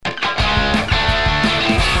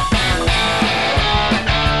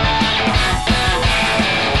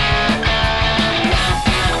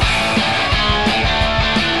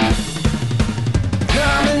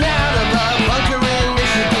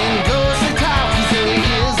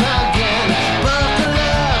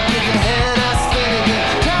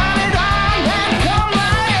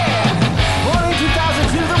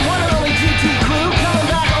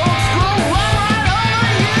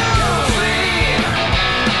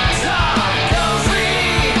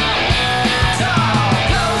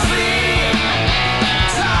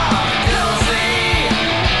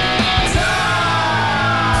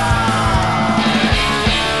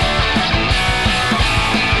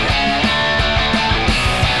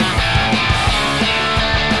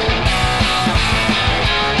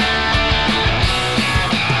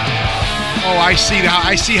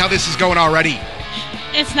I see how this is going already.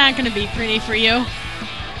 It's not going to be pretty for you.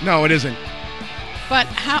 No, it isn't. But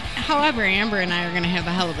however, Amber and I are going to have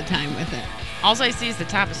a hell of a time with it. All I see is the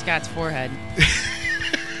top of Scott's forehead.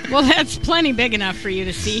 Well, that's plenty big enough for you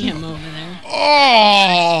to see him over there.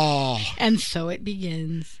 Oh! And so it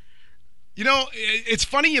begins. You know, it's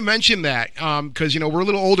funny you mentioned that because, we're a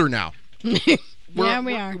little older now. We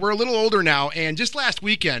are. We're a little older now. And just last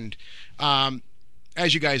weekend,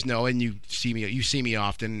 as you guys know, and you see me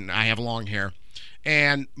often, I have long hair.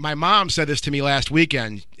 And my mom said this to me last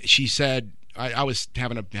weekend. She said, I was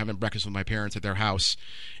having breakfast with my parents at their house.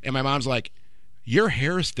 And my mom's like, your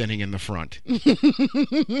hair's thinning in the front.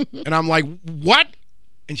 And I'm like, what?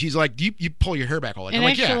 And she's like, you pull your hair back all the time.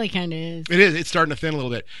 It actually kind of is. It is. It's starting to thin a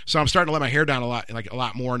little bit. So I'm starting to let my hair down a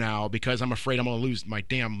lot more now because I'm afraid I'm going to lose my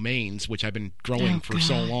damn manes, which I've been growing for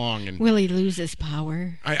so long. And will he lose his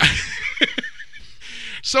power?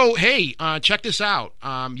 So, hey, check this out.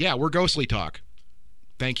 We're Ghostly Talk.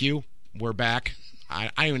 Thank you. We're back.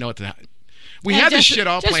 I don't even know what to... We had this shit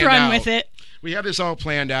all planned out. Just run with it. We have this all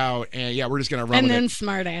planned out, and we're just going to run with it. And then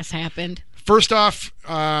smartass happened. First off,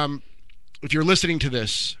 if you're listening to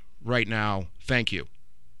this right now, thank you.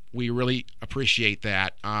 We really appreciate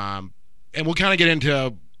that. And we'll kind of get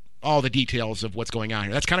into all the details of what's going on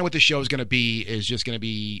here. That's kind of what the show is going to be, is just going to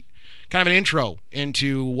be kind of an intro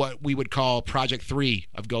into what we would call Project 3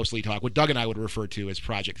 of Ghostly Talk, what Doug and I would refer to as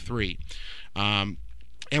Project 3. And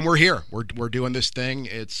we're here. We're doing this thing.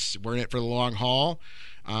 We're in it for the long haul.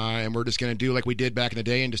 And we're just going to do like we did back in the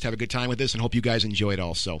day and just have a good time with this and hope you guys enjoy it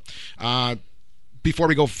also. Before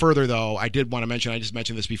we go further, though, I did want to mention, I just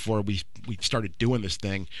mentioned this before we started doing this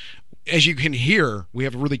thing. As you can hear, we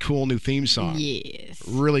have a really cool new theme song. Yes.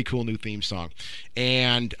 Really cool new theme song.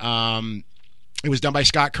 And it was done by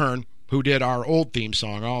Scott Kern, who did our old theme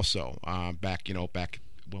song also back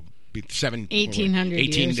 1800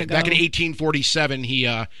 years ago. Back in 1847, he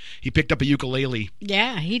picked up a ukulele.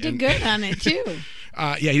 Yeah, he did good on it too.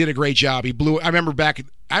 He did a great job. He blew. I remember back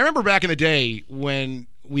in the day when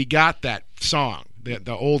we got that song,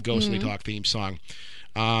 the old Ghostly Talk theme song.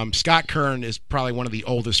 Scott Kern is probably one of the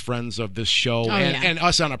oldest friends of this show, and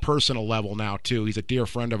us on a personal level now too. He's a dear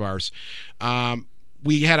friend of ours.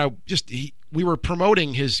 We were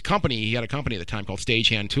promoting his company. He had a company at the time called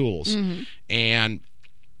Stagehand Tools, and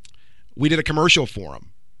we did a commercial for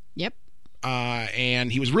him. Yep.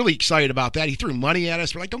 And he was really excited about that. He threw money at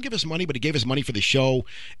us. We're like, don't give us money, but he gave us money for the show.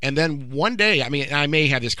 And then one day, I may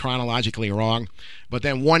have this chronologically wrong, but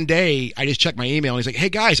then one day I just checked my email and he's like, hey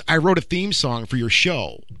guys, I wrote a theme song for your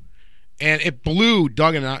show. And it blew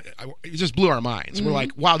Doug and I, it just blew our minds. We're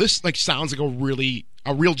like, wow, this sounds like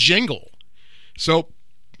a real jingle. So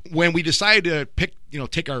when we decided to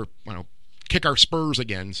kick our spurs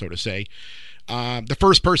again, so to say, the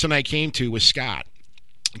first person I came to was Scott,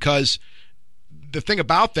 because the thing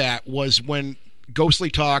about that was when Ghostly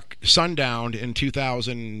Talk sundowned in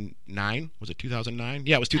 2009. Was it 2009?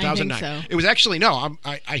 Yeah, it was 2009. I think so. It was actually,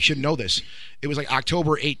 I should know this. It was like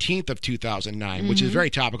October 18th of 2009, which is very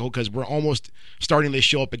topical because we're almost starting this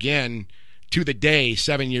show up again to the day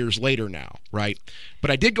 7 years later now, right?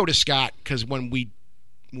 But I did go to Scott because when we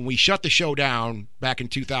shut the show down back in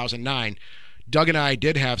 2009, Doug and I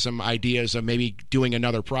did have some ideas of maybe doing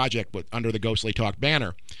another project under the Ghostly Talk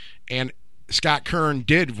banner. And Scott Kern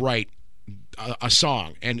did write a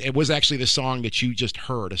song, and it was actually the song that you just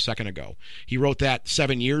heard a second ago. He wrote that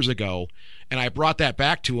 7 years ago, and I brought that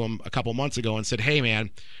back to him a couple months ago and said, hey, man,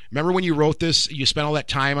 remember when you wrote this, you spent all that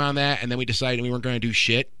time on that, and then we decided we weren't going to do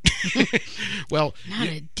shit? Well, not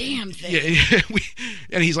a damn thing. Yeah,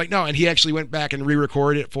 and he's like, no, and he actually went back and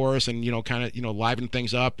re-recorded it for us and, livened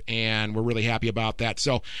things up, and we're really happy about that.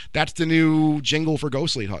 So that's the new jingle for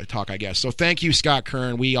Ghostly Talk, I guess. So thank you, Scott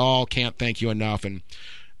Kern. We all can't thank you enough, and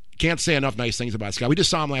can't say enough nice things about Scott. We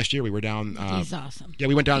just saw him last year. We were down. He's awesome. Yeah,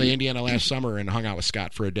 we went down to Indiana last summer and hung out with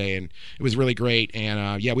Scott for a day, and it was really great.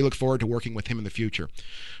 And we look forward to working with him in the future.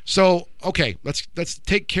 So, okay, let's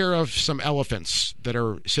take care of some elephants that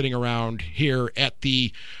are sitting around here at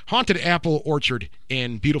the Haunted Apple Orchard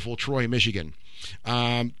in beautiful Troy, Michigan.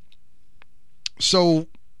 So,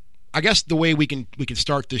 I guess the way we can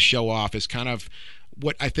start this show off is kind of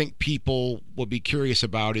what I think people will be curious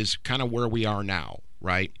about is kind of where we are now.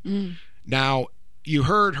 Right? Now, you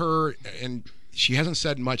heard her, and she hasn't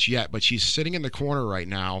said much yet, but she's sitting in the corner right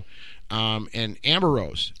now, and Amber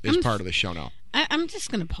Rose is part of the show now. I'm just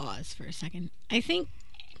going to pause for a second. I think,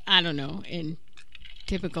 I don't know, in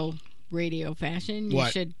typical radio fashion, you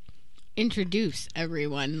should introduce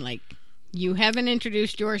everyone. Like, you haven't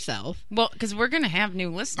introduced yourself. Well, because we're going to have new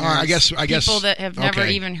listeners. I guess people that have never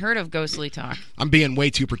even heard of Ghostly Talk. I'm being way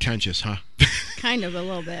too pretentious, huh? Kind of a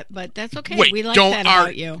little bit, but that's okay. Wait, we like that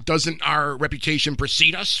about you. Doesn't our reputation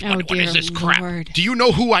precede us? Oh, What is this dear crap? Lord. Do you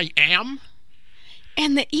know who I am?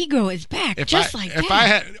 And the ego is back, If that.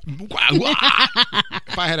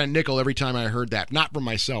 I had a nickel every time I heard that, not from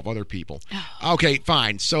myself, other people. Oh. Okay,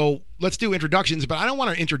 fine. So let's do introductions, but I don't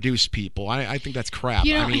want to introduce people. I think that's crap.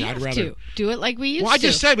 You don't I'd have rather to. Do it like we used to. Well, I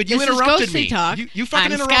just said, but you This interrupted is me. Ghostly Talk. You fucking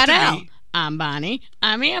I'm interrupted Scott L. me. I'm Bonnie.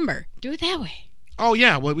 I'm Amber. Do it that way. Oh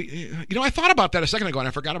yeah, well, I thought about that a second ago, and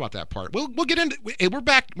I forgot about that part. We'll get into. We're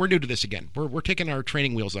back. We're new to this again. We're taking our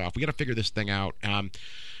training wheels off. We got to figure this thing out.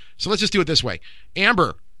 So let's just do it this way.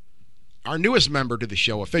 Amber, our newest member to the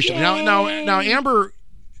show officially. Yay. Now, Amber.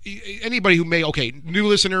 Anybody who new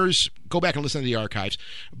listeners, go back and listen to the archives.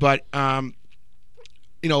 But old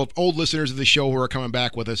listeners of the show who are coming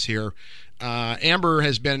back with us here. Amber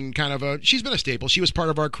has been she's been a staple. She was part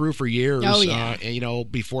of our crew for years. Oh, yeah.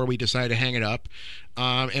 Before we decided to hang it up.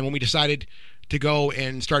 And when we decided to go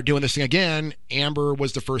and start doing this thing again, Amber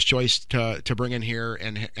was the first choice to bring in here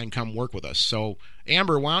and come work with us. So,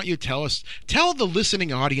 Amber, why don't you tell the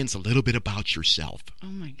listening audience a little bit about yourself? Oh,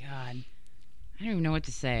 my God. I don't even know what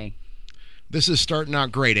to say. This is starting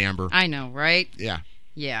out great, Amber. I know, right? Yeah.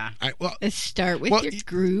 Yeah. Let's start with your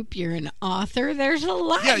group. You're an author. There's a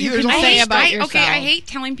lot you there's can a lot. say about yourself. Okay, I hate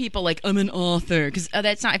telling people like I'm an author because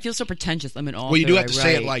that's not. I feel so pretentious. I'm an author. Well, you do have to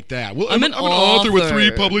say it write. like that. Well, I'm an author with 3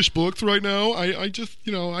 author. published books right now. I just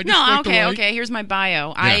like to write. Okay. Here's my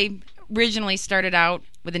bio. I originally started out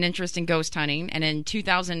with an interest in ghost hunting, and in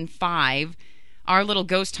 2005, our little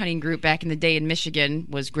ghost hunting group back in the day in Michigan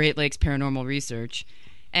was Great Lakes Paranormal Research,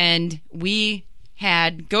 and we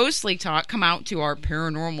had Ghostly Talk come out to our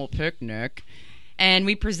paranormal picnic, and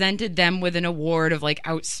we presented them with an award of like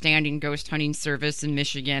outstanding ghost hunting service in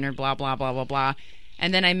Michigan or blah blah blah blah blah.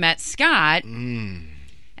 And then I met Scott, and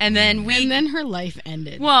then her life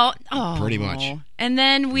ended. Well, pretty much. And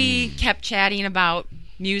then we kept chatting about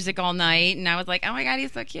music all night, and I was like, "Oh my God,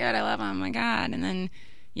 he's so cute! I love him! Oh my God!" And then,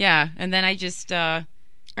 and then I just that's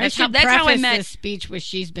how I met. This speech with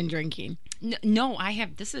she's been drinking. No, I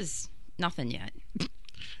have. This is nothing yet.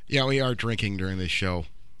 Yeah, we are drinking during this show,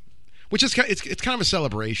 which is it's kind of a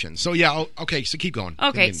celebration. So okay. So keep going.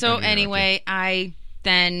 Okay, so anyway, I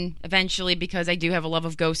then eventually, because I do have a love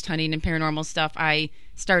of ghost hunting and paranormal stuff, I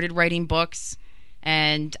started writing books,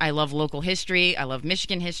 and I love local history. I love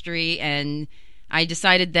Michigan history, and I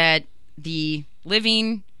decided that the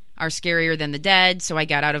living are scarier than the dead. So I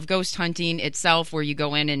got out of ghost hunting itself, where you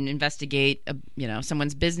go in and investigate,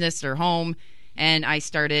 someone's business or home. And I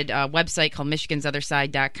started a website called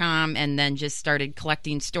MichigansOtherSide.com, and then just started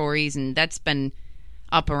collecting stories, and that's been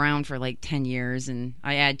up around for like 10 years, and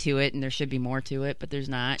I add to it, and there should be more to it, but there's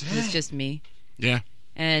not. It's just me. Yeah.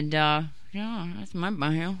 And, that's my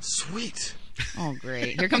bio. Sweet. Oh,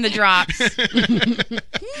 great. Here come the drops.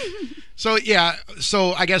 So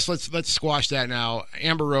I guess let's squash that now.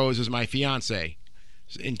 Amber Rose is my fiance.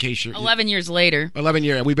 In case you're 11 years later. 11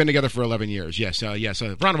 years. We've been together for 11 years. Yes. Yes.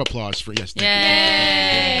 A round of applause for yes.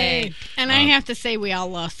 Yay! And I have to say, we all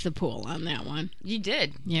lost the pool on that one. You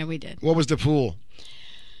did. Yeah, we did. What was the pool?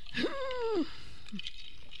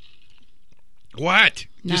 What?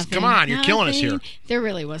 Just come on, you're killing us here. There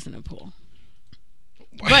really wasn't a pool.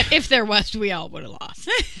 But if there was, we all would have lost.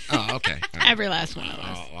 Oh, okay. Every last one of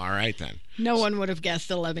us. Oh, all right then. No one would have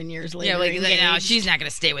guessed 11 years later. Yeah, like, engaged. no, she's not going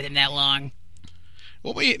to stay with him that long.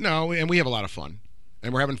 Well, we have a lot of fun,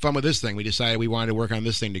 and we're having fun with this thing. We decided we wanted to work on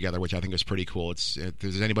this thing together, which I think is pretty cool. If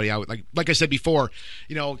there's anybody out like I said before,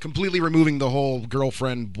 completely removing the whole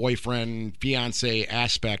girlfriend, boyfriend, fiance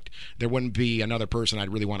aspect, there wouldn't be another person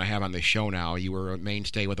I'd really want to have on this show now. You were a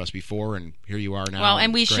mainstay with us before, and here you are now. Well,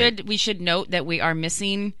 and we should note that we are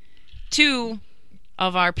missing 2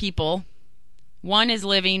 of our people. One is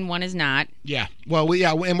living, one is not. Yeah. Well,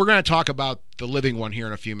 and we're going to talk about the living one here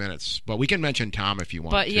in a few minutes, but we can mention Tom if you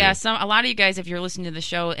want. But yeah, a lot of you guys, if you're listening to the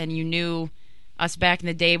show and you knew us back in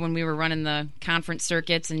the day when we were running the conference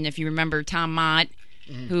circuits, and if you remember Tom Mott,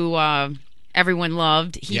 who everyone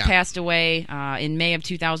loved, he passed away in May of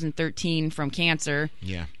 2013 from cancer.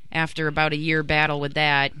 Yeah. After about a year battle with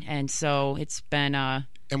that, and so it's been.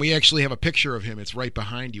 And we actually have a picture of him. It's right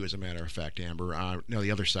behind you, as a matter of fact, Amber. No,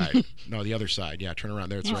 the other side. The other side. Yeah, turn around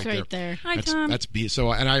there. It's right there. Hi, Tom. That's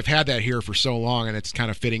so. And I've had that here for so long, and it's kind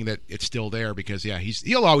of fitting that it's still there because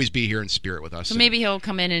he'll always be here in spirit with us. So maybe he'll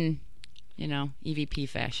come in EVP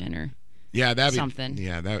fashion or something.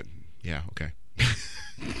 Okay.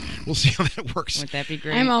 We'll see how that works. Would that be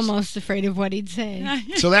great? I'm almost afraid of what he'd say.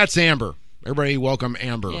 So that's Amber. Everybody, welcome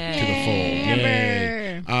Amber to the fold. Amber.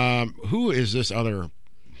 Yay. Who is this other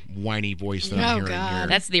whiny voice that I'm hearing here.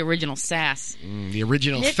 That's the original sass. The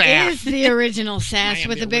original It sass. is the original sass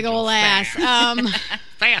with a big old ass.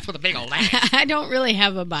 Sass with a big old ass. I don't really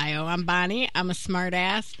have a bio. I'm Bonnie. I'm a smart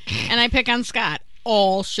ass. And I pick on Scott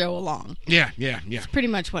all show along. Yeah. It's pretty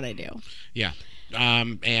much what I do. Yeah.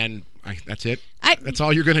 And that's it. That's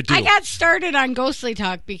all you're going to do. I got started on Ghostly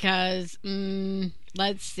Talk because,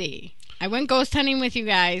 let's see. I went ghost hunting with you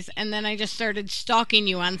guys, and then I just started stalking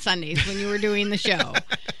you on Sundays when you were doing the show.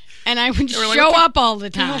 And I would show up all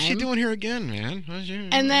the time. What the hell is she doing here again, man?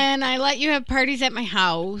 And then I let you have parties at my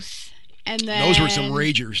house. And then those were some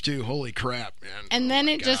ragers, too. Holy crap, man. And then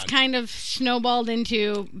it just kind of snowballed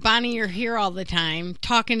into, Bonnie, you're here all the time,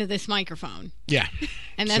 talking to this microphone. Yeah.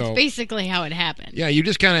 And that's basically how it happened. Yeah, you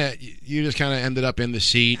just kind of ended up in the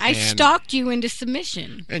seat. I stalked you into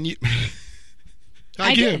submission. And you...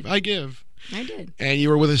 I give. And you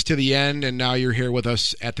were with us to the end, and now you're here with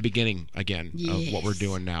us at the beginning again of what we're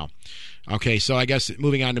doing now. Okay, so I guess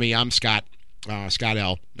moving on to me, I'm Scott. Scott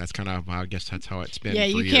L. That's kind of, I guess that's how it's been. Yeah,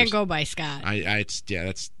 for you years. can't go by Scott.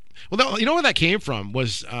 Well, you know where that came from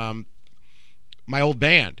was my old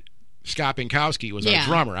band. Scott Binkowski was our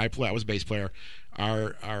drummer. I was a bass player.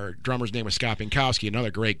 Our drummer's name was Scott Binkowski,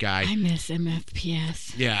 another great guy. I miss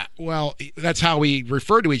MFPS. Yeah, well, that's how we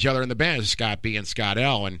referred to each other in the band, as Scott B and Scott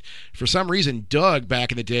L. And for some reason, Doug,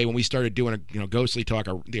 back in the day when we started doing Ghostly Talk,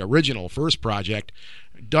 the original first project,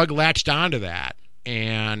 Doug latched onto that,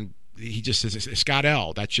 and he just says, Scott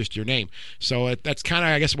L, that's just your name. So that's kind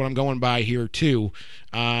of, I guess, what I'm going by here, too.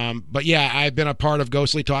 But yeah, I've been a part of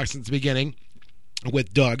Ghostly Talk since the beginning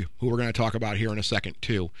with Doug, who we're going to talk about here in a second,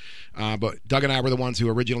 too. But Doug and I were the ones who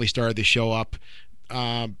originally started the show up.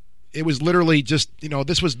 It was literally just,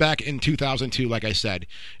 this was back in 2002, like I said.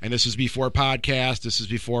 And this is before podcasts. This is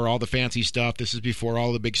before all the fancy stuff. This is before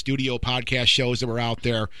all the big studio podcast shows that were out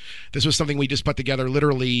there. This was something we just put together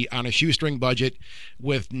literally on a shoestring budget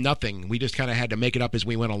with nothing. We just kind of had to make it up as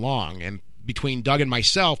we went along. And between Doug and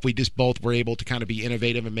myself, we just both were able to kind of be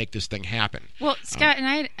innovative and make this thing happen. Well, Scott, and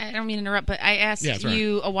I don't mean to interrupt, but I asked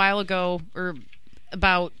you a while ago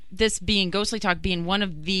about this being Ghostly Talk being one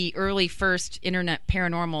of the early first internet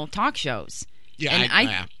paranormal talk shows.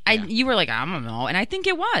 Yeah, and you were like, I don't know, and I think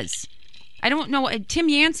it was. I don't know. Tim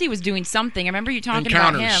Yancey was doing something. I remember you talking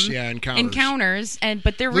about him. Yeah, Encounters.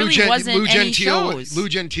 But there really wasn't any shows. Lou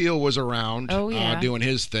Gentile was around doing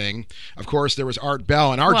his thing. Of course, there was Art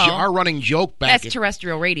Bell. And our running joke back... That's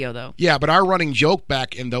terrestrial radio, though. Yeah, but our running joke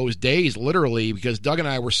back in those days, literally, because Doug and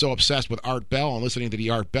I were so obsessed with Art Bell and listening to the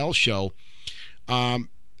Art Bell show,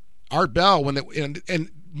 Art Bell, and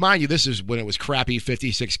mind you, this is when it was crappy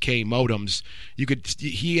 56K modems.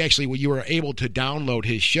 You were able to download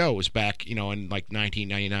his shows back, in like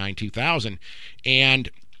 1999, 2000, and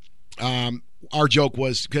our joke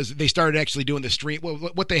was because they started actually doing the stream. Well,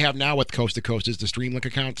 what they have now with Coast to Coast is the Streamlink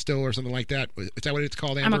account still, or something like that. Is that what it's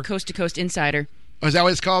called, Amber? I'm a Coast to Coast insider. Oh, is that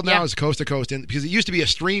what it's called now? Yep. It's Coast to Coast, because it used to be a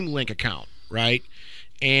Streamlink account, right?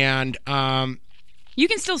 And you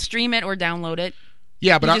can still stream it or download it.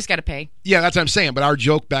 Yeah, but you just got to pay. Yeah, that's what I'm saying. But our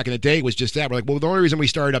joke back in the day was just that. We're like, well, the only reason we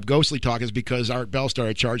started up Ghostly Talk is because Art Bell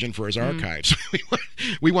started charging for his archives.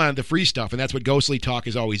 We wanted the free stuff, and that's what Ghostly Talk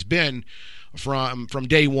has always been from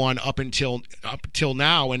day one up until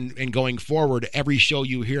now, and going forward. Every show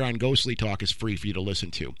you hear on Ghostly Talk is free for you to listen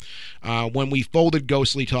to. When we folded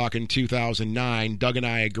Ghostly Talk in 2009, Doug and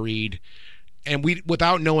I agreed, and we,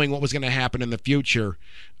 without knowing what was going to happen in the future,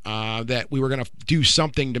 that we were going to do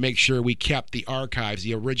something to make sure we kept the archives,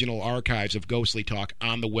 the original archives of Ghostly Talk,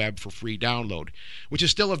 on the web for free download, which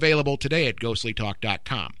is still available today at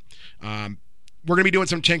ghostlytalk.com. We're going to be doing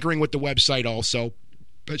some tinkering with the website also.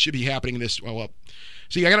 That should be happening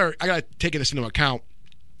see, I gotta take this into account.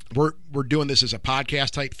 We're doing this as a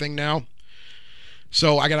podcast type thing now,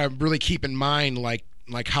 so I gotta really keep in mind like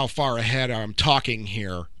how far ahead I'm talking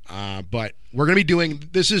here. But we're going to be doing,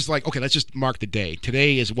 this is like, okay, let's just mark the day.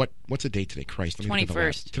 Today is what's the date today? Christ.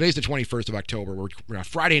 21st. Today's the 21st of October. We're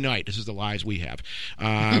Friday night. This is the lives we have.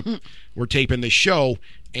 We're taping this show,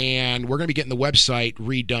 and we're going to be getting the website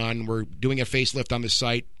redone. We're doing a facelift on the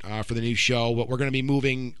site for the new show, but we're going to be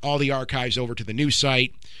moving all the archives over to the new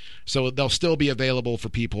site, so they'll still be available for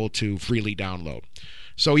people to freely download.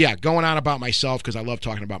 So yeah, going on about myself because I love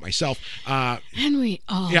talking about myself. And we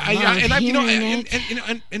all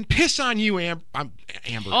and piss on you, Amber. Oh,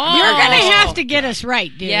 you're gonna have to get us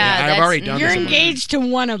right, dude. Yeah, I've already done. You're engaged to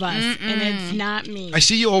one of us, and it's not me. I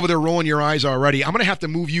see you over there rolling your eyes already. I'm gonna have to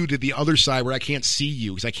move you to the other side where I can't see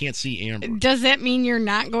you because I can't see Amber. Does that mean you're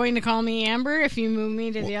not going to call me Amber if you move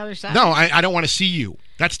me to the other side? No, I don't want to see you.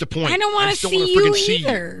 That's the point. I don't want to just don't see wanna you freaking see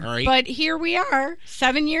either. All right. But here we are,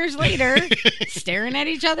 7 years later, staring at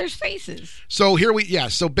each other's faces. So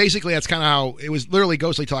so basically that's kind of how it was. Literally,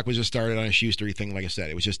 Ghostly Talk was just started on a Schustery thing. Like I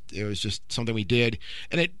said, it was just something we did,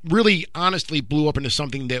 and it really, honestly, blew up into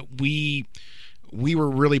something that we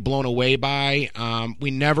were really blown away by.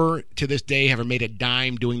 We never, to this day, have made a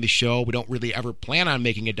dime doing the show. We don't really ever plan on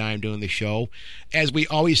making a dime doing the show. As we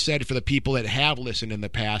always said, for the people that have listened in the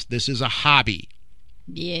past, this is a hobby.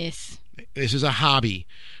 Yes. This is a hobby.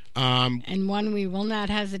 And one we will not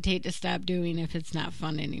hesitate to stop doing if it's not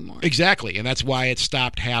fun anymore. Exactly, and that's why it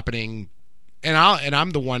stopped happening. And I'm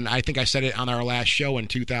the one. I think I said it on our last show in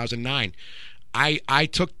 2009. I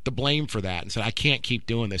took the blame for that and said I can't keep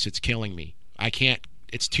doing this. It's killing me. I can't.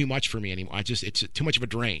 It's too much for me anymore. It's too much of a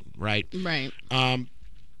drain. Right. Right.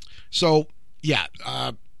 So yeah.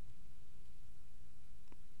 I'm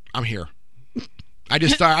here. I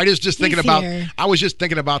was just thinking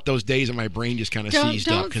about those days, and my brain just kind of seized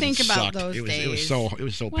up because it sucked. It was so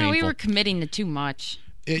painful. Well, we were committing to too much.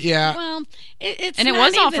 Yeah. Well, it's and it not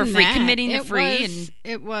was all even for free, that. committing to free, and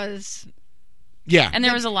it was. Yeah. And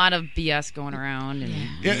there was a lot of BS going around. And,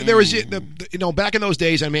 yeah, there was back in those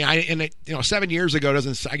days. I mean, 7 years ago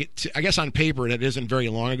doesn't. I guess on paper it isn't very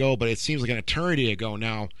long ago, but it seems like an eternity ago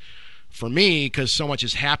now. For me, because so much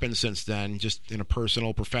has happened since then, just in a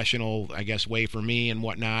personal, professional, I guess, way for me and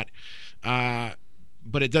whatnot. But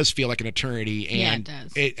it does feel like an eternity. And yeah,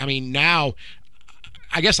 it does. Now,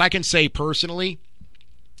 I guess I can say personally,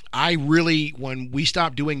 when we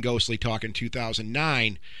stopped doing Ghostly Talk in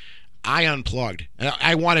 2009, I unplugged.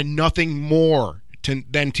 I wanted nothing more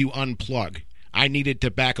than to unplug. I needed to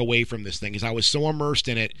back away from this thing because I was so immersed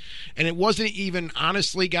in it. And it wasn't even,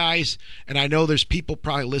 honestly, guys, and I know there's people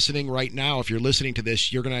probably listening right now. If you're listening to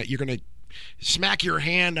this, you're gonna smack your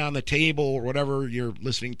hand on the table or whatever you're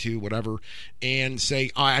listening to, whatever, and say,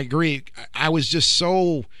 I agree. I was just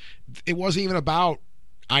so, it wasn't even about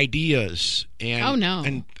ideas and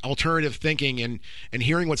and alternative thinking and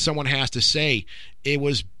hearing what someone has to say. It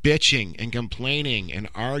was bitching and complaining and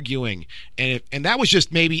arguing, and that was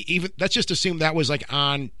just let's just assume that was like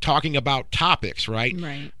on talking about topics, right?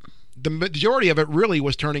 Right. The majority of it really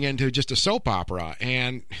was turning into just a soap opera,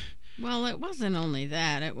 and well, it wasn't only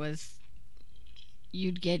that. It was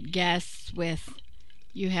you'd get guests with.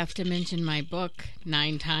 You have to mention my book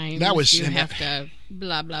 9 times. You have to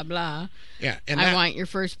blah blah blah. Yeah, and I want your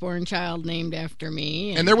firstborn child named after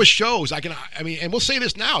me. And there was shows and we'll say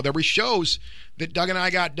this now. There were shows that Doug and I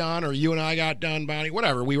got done, or you and I got done, Bonnie,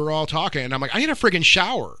 whatever. We were all talking, and I'm like, I need a friggin'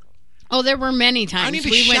 shower. Oh, there were many times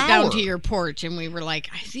we went down to your porch and we were like,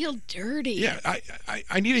 I feel dirty. Yeah,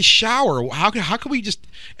 I need a shower. How can we just?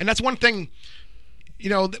 And that's one thing.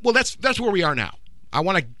 Well, that's where we are now. I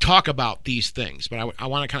want to talk about these things, but I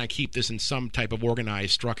want to kind of keep this in some type of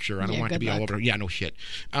organized structure. I don't want it to be all over. Yeah, no shit.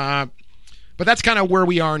 But that's kind of where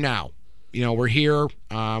we are now. We're here.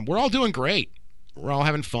 We're all doing great. We're all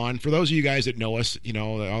having fun. For those of you guys that know us,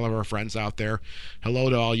 all of our friends out there, hello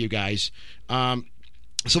to all you guys.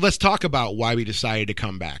 So let's talk about why we decided to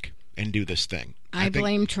come back and do this thing. I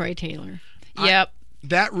blame Troy Taylor. Yep.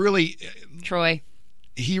 That really... Troy.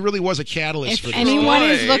 He really was a catalyst for this. If anyone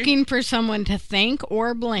is looking for someone to thank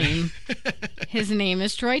or blame, his name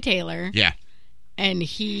is Troy Taylor. Yeah. And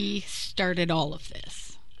he started all of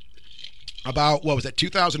this. About,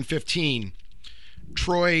 2015,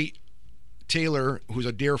 Troy Taylor, who's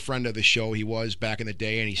a dear friend of the show, he was back in the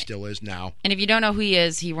day and he still is now. And if you don't know who he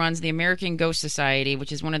is, he runs the American Ghost Society,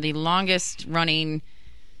 which is one of the longest running,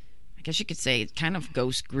 I guess you could say, kind of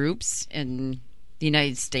ghost groups in the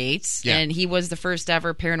United States. Yeah. And he was the first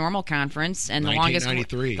ever paranormal conference and the longest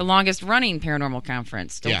running paranormal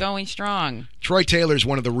conference, still going strong. Troy Taylor's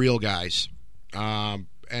one of the real guys,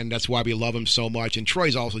 and that's why we love him so much. And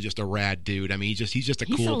Troy's also just a rad dude. I mean, he's just a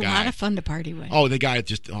cool guy. He's a lot of fun to party with. Oh, the guy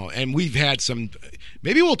and we've had some.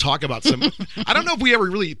 Maybe we'll talk about some. I don't know if we ever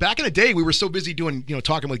really. Back in the day, we were so busy doing,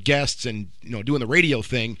 talking with guests and doing the radio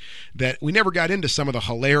thing that we never got into some of the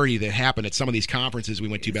hilarity that happened at some of these conferences we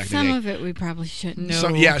went to back in the day. Some of it we probably shouldn't know.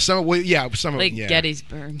 Some of it. Yeah.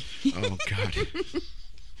 Gettysburg. Oh God.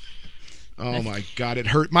 Oh my God, it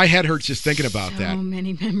hurt. My head hurts just thinking about that. So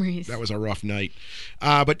many memories. That was a rough night.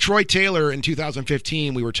 But Troy Taylor in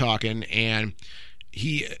 2015, we were talking, and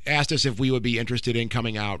he asked us if we would be interested in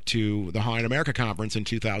coming out to the Haunted America Conference in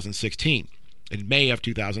 2016, in May of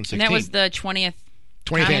 2016. And that was the 20th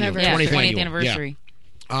anniversary.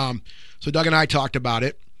 Yeah. So Doug and I talked about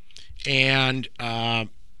it, and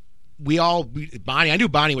Bonnie, I knew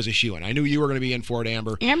Bonnie was a shoo-in. I knew you were going to be in for it,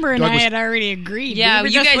 Amber. Amber and Doug I had already agreed. Yeah, we were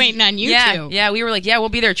you just guys, waiting on you two. Yeah, we were like, yeah, we'll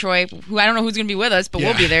be there, Troy. Who I don't know who's going to be with us, but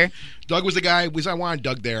we'll be there. Doug was the guy. I wanted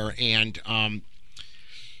Doug there, and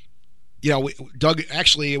Doug,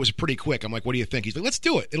 actually, it was pretty quick. I'm like, what do you think? He's like, let's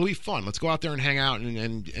do it. It'll be fun. Let's go out there and hang out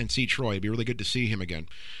and see Troy. It'd be really good to see him again.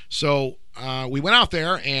 So we went out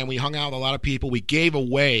there, and we hung out with a lot of people. We gave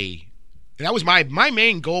away. And that was my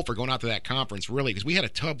main goal for going out to that conference, really, because we had a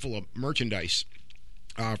tub full of merchandise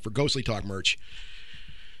for Ghostly Talk merch.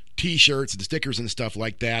 T-shirts and stickers and stuff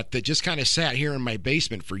like that just kind of sat here in my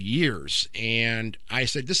basement for years. And I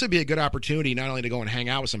said, this would be a good opportunity not only to go and hang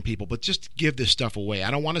out with some people, but just give this stuff away.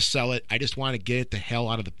 I don't want to sell it. I just want to get it the hell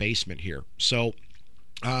out of the basement here. So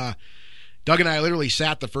Doug and I literally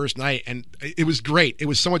sat the first night, and it was great. It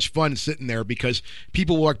was so much fun sitting there because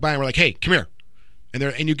people walked by and were like, hey, come here.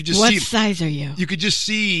 And you could just see. What size are you? You could just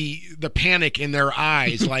see the panic in their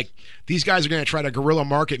eyes. Like, these guys are going to try to guerrilla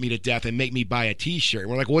market me to death and make me buy a T-shirt.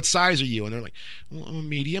 We're like, what size are you? And they're like, well, I'm a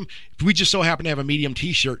medium. We just so happen to have a medium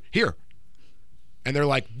T-shirt here. And they're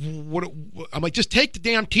like, what? I'm like, just take the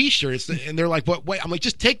damn T-shirt. And they're like, what? Wait. I'm like,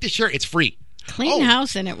 just take the shirt. It's free. Clean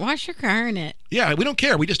house in it. Wash your car in it. Yeah, we don't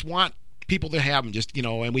care. We just want people to have them. Just,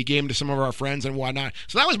 and we gave them to some of our friends and whatnot.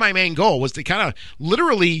 So that was my main goal, was to kind of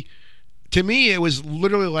literally. To me, it was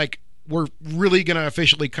literally like, we're really going to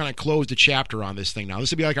officially kind of close the chapter on this thing now.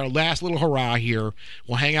 This will be like our last little hurrah here.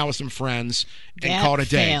 We'll hang out with some friends and call it a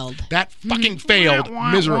day. That fucking failed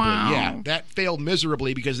miserably. Yeah, that failed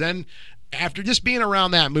miserably because then after just being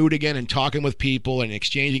around that mood again and talking with people and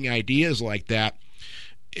exchanging ideas like that,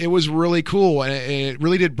 it was really cool. And it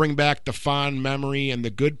really did bring back the fond memory and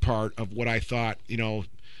the good part of what I thought,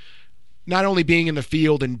 not only being in the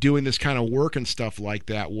field and doing this kind of work and stuff like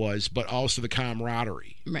that was, but also the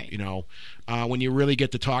camaraderie. Right. When you really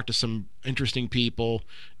get to talk to some interesting people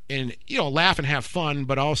and, laugh and have fun,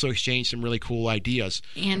 but also exchange some really cool ideas.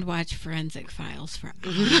 And watch Forensic Files for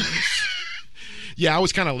hours. Yeah, I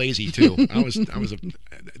was kind of lazy too. I was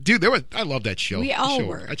dude, I love that show. We all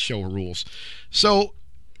were. That show rules. So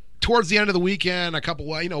towards the end of the weekend,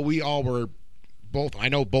 we all were both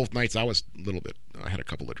nights I had a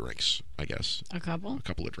couple of drinks, I guess. A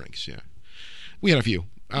couple of drinks, yeah. We had a few.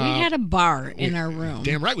 We had a bar in our room.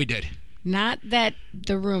 Damn right we did. Not that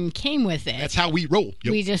the room came with it. That's how we roll.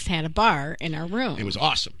 Yep. We just had a bar in our room. It was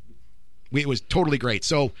awesome. It was totally great.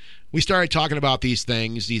 So we started talking about these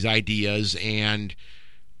things, these ideas, and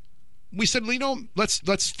we said,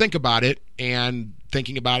 let's think about it. And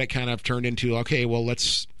thinking about it kind of turned into, okay, well,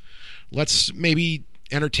 let's maybe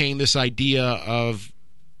entertain this idea of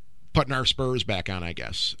putting our spurs back on, I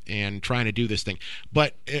guess, and trying to do this thing.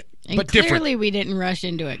 But clearly different. We didn't rush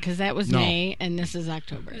into it because that was May and this is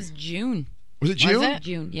October. It was June. Was it June? Was it?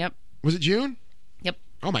 June, yep. Was it June? Yep.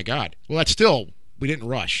 Oh, my God. Well, that's still, we didn't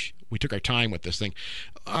rush. We took our time with this thing.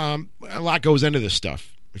 A lot goes into this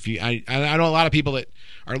stuff. I know a lot of people that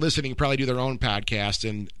are listening probably do their own podcast,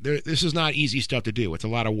 and this is not easy stuff to do. It's a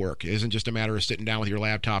lot of work. It isn't just a matter of sitting down with your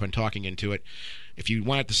laptop and talking into it. If you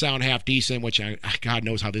want it to sound half decent, which God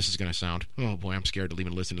knows how this is going to sound. Oh boy, I'm scared to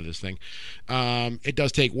even listen to this thing. It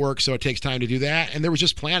does take work, so it takes time to do that. And there was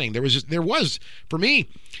just planning. There was for me,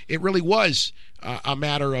 it really was a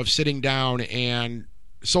matter of sitting down and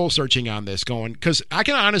soul searching on this, going, because I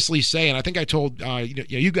can honestly say, and I think I told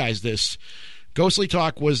you guys this. Ghostly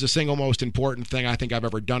Talk was the single most important thing I think I've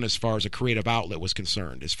ever done as far as a creative outlet was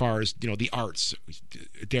concerned. As far as the arts,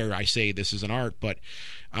 dare I say this is an art, but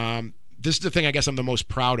this is the thing I guess I'm the most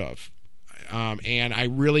proud of, and I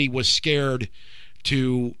really was scared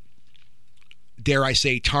to, dare I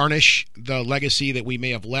say, tarnish the legacy that we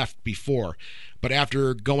may have left before. But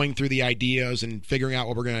after going through the ideas and figuring out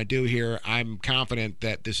what we're going to do here, I'm confident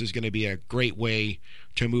that this is going to be a great way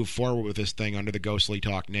to move forward with this thing under the Ghostly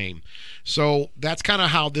Talk name. So that's kind of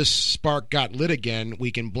how this spark got lit again. We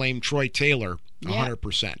can blame Troy Taylor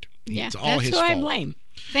 100%. Yeah, it's all his fault. fault. I blame.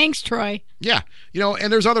 Thanks, Troy. Yeah,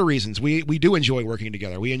 and there's other reasons. We do enjoy working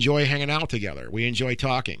together. We enjoy hanging out together. We enjoy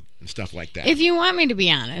talking and stuff like that. If you want me to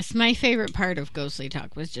be honest, my favorite part of Ghostly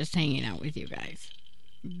Talk was just hanging out with you guys.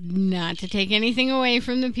 Not to take anything away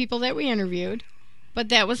from the people that we interviewed, but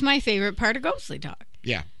that was my favorite part of Ghostly Talk.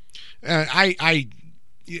 Yeah. I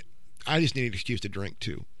just need an excuse to drink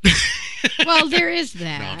too. Well, there is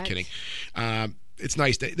that. No, I'm kidding. It's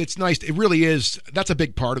nice. It really is. That's a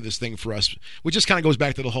big part of this thing for us, which just kind of goes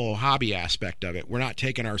back to the whole hobby aspect of it. We're not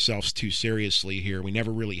taking ourselves too seriously here. We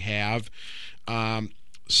never really have.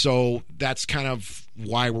 So that's kind of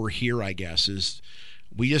why we're here, I guess, is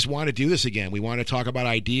we just want to do this again. We want to talk about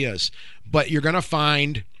ideas. But you're going to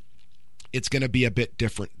find it's going to be a bit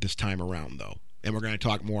different this time around, though. and we're going to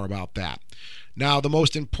talk more about that. Now, the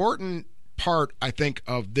most important part, I think,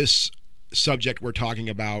 of this subject we're talking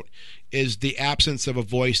about is the absence of a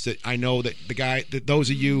voice that I know that those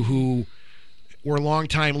of you who were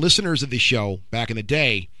longtime listeners of the show back in the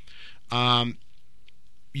day,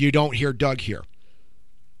 you don't hear Doug here.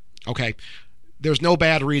 Okay? There's no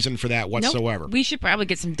bad reason for that whatsoever. Nope. We should probably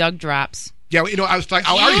get some Doug drops. Yeah, I already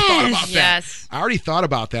thought about that. Yes. I already thought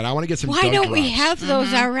about that. I want to get some Why Doug don't drops. we have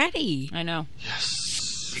those already? I know.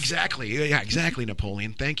 Exactly. Yeah, exactly,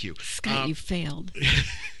 Napoleon. Thank you. Scott, you failed.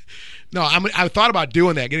 No, I thought about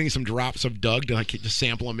doing that, getting some drops of Doug to just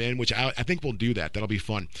sample them in, which I think we'll do that. That'll be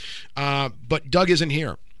fun. But Doug isn't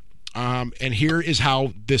here. And here is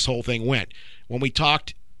how this whole thing went. When we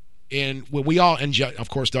talked of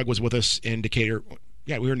course, Doug was with us in Decatur.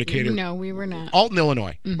 Yeah, we were in Decatur. No, we were not. Alton,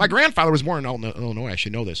 Illinois. Mm-hmm. My grandfather was born in Alton, Illinois. I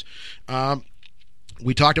should know this.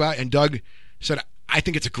 We talked about it, and Doug said, I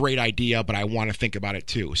think it's a great idea, but I want to think about it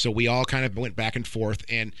too. So we all kind of went back and forth,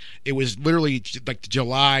 and it was literally like the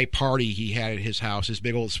July party he had at his house, his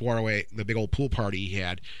big old soiree, the big old pool party he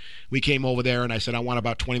had. We came over there, and I said, I want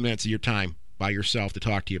about 20 minutes of your time by yourself to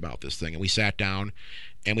talk to you about this thing. And we sat down,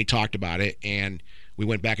 and we talked about it, and we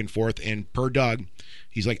went back and forth, and per Doug,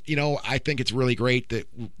 he's like, I think it's really great that,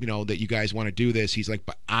 that you guys want to do this. He's like,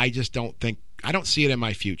 but I don't see it in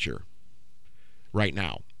my future right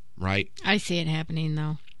now. Right? I see it happening,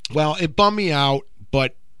 though. Well, it bummed me out,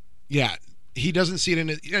 but yeah, he doesn't see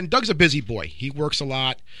it and Doug's a busy boy. He works a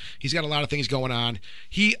lot. He's got a lot of things going on.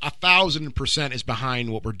 He 1,000% is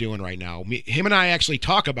behind what we're doing right now. Him and I actually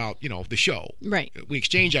talk about, the show. Right. We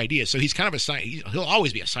exchange ideas. So he's kind of he'll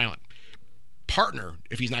always be a silent partner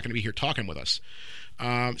if he's not going to be here talking with us.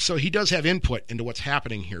 So he does have input into what's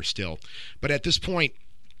happening here still. But at this point,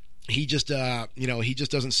 he just, he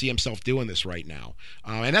just doesn't see himself doing this right now.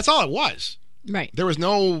 And that's all it was. Right. There was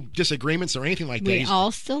no disagreements or anything like that. We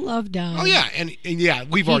all still love Doug. Oh, yeah. And yeah,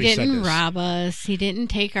 we've already said this. He didn't rob us. He didn't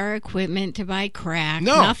take our equipment to buy crack.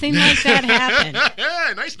 No. Nothing like that happened.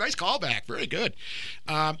 Nice callback. Very good.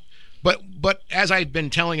 But as I've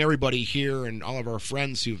been telling everybody here and all of our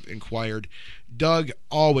friends who've inquired, Doug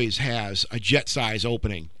always has a jet-size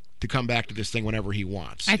opening to come back to this thing whenever he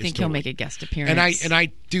wants. I think he'll make a guest appearance. And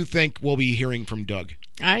I do think we'll be hearing from Doug.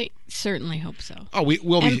 I certainly hope so. Oh,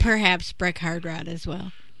 we'll and perhaps Brick Hardrod as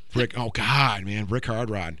well. Brick, oh God, man, Brick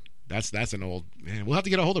Hardrod. That's an old man. We'll have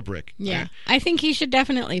to get a hold of Brick. Yeah, I think he should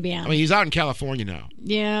definitely be on. I mean, he's out in California now.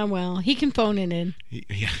 Yeah, well, he can phone it in.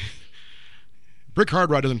 Yeah. Brick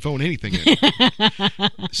Hardrod doesn't phone anything in.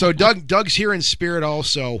 So Doug's here in spirit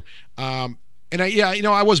also. And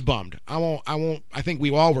I was bummed. I won't. I think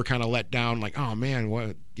we all were kind of let down. Like, oh man,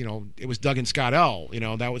 what? It was Doug and Scott L.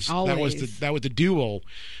 That was the duo.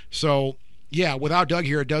 So yeah, without Doug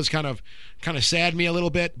here, it does kind of sad me a little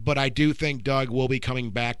bit. But I do think Doug will be coming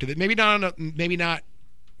back to maybe not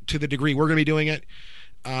to the degree we're going to be doing it.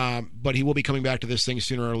 But he will be coming back to this thing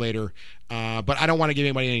sooner or later. But I don't want to give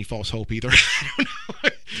anybody any false hope either. I don't know.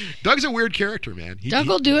 Doug's a weird character, man. Doug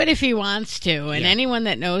will do it if he wants to, and anyone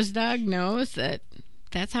that knows Doug knows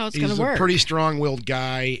that's how it's going to work. He's a pretty strong-willed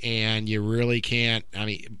guy, and you really can't. I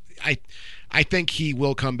mean, I think he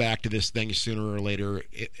will come back to this thing sooner or later.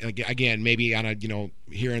 Again, maybe on a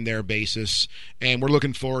here and there basis, and we're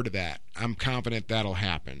looking forward to that. I'm confident that'll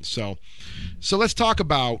happen. So let's talk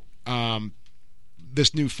about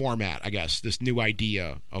this new format, I guess, this new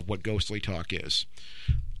idea of what Ghostly Talk is.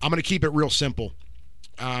 I'm going to keep it real simple.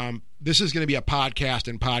 This is going to be a podcast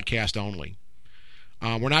and podcast only.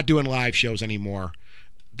 We're not doing live shows anymore.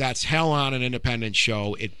 That's hell on an independent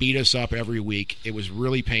show. It beat us up every week. It was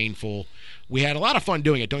really painful. We had a lot of fun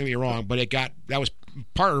doing it, don't get me wrong, but that was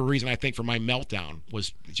part of the reason I think for my meltdown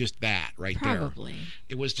was just that right there. Probably.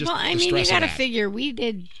 It was just you got to figure we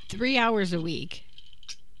did 3 hours a week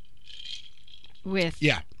with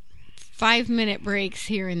 5-minute breaks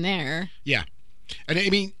here and there. Yeah. And I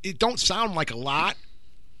mean, it don't sound like a lot,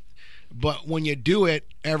 but when you do it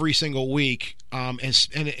every single week, and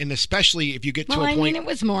especially if you get to a point... Well, I mean, it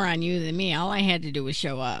was more on you than me. All I had to do was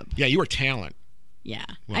show up. Yeah, you were talent. Yeah.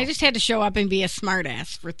 Well, I just had to show up and be a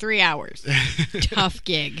smartass for 3 hours. Tough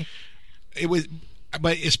gig. It was,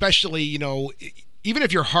 but especially, even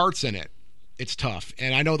if your heart's in it, it's tough.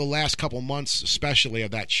 And I know the last couple months, especially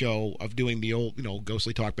of that show, of doing the old,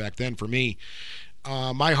 Ghostly Talk back then for me,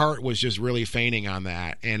 my heart was just really fainting on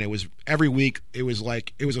that. And it was every week, it was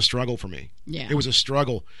a struggle for me. Yeah. It was a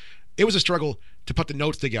struggle. It was a struggle to put the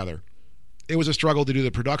notes together. It was a struggle to do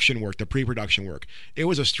the production work, the pre-production work. It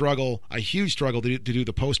was a huge struggle to do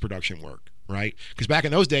the post-production work, right? Because back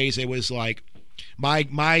in those days, it was like,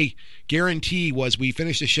 My guarantee was we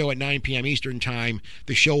finish the show at 9 p.m. Eastern time.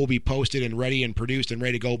 The show will be posted and ready and produced and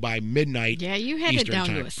ready to go by midnight. Yeah, you had Eastern it down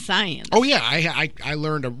time. to a science. Oh yeah, I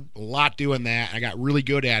learned a lot doing that. I got really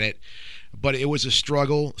good at it, but it was a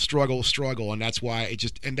struggle, and that's why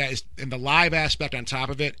and the live aspect on top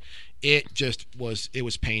of it. It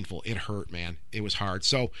was painful. It hurt, man. It was hard.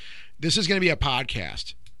 So this is going to be a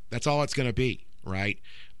podcast. That's all it's going to be, right?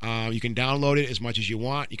 You can download it as much as you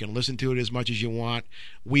want. You can listen to it as much as you want.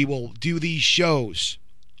 We will do these shows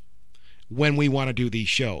when we want to do these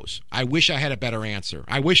shows. I wish I had a better answer.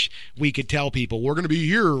 I wish we could tell people we're going to be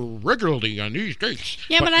here regularly on these dates.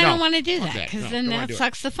 Yeah, but I don't want to do that Okay. because then that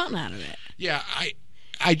sucks the fun out of it. Yeah,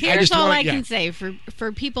 Here's all I can say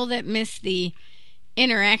for people that miss the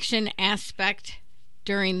interaction aspect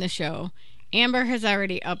during the show. Amber has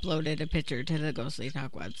already uploaded a picture to the Ghostly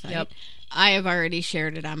Talk website. Yep. I have already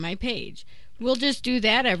shared it on my page. We'll just do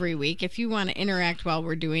that every week. If you want to interact while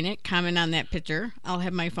we're doing it, comment on that picture. I'll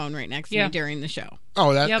have my phone right next to me during the show.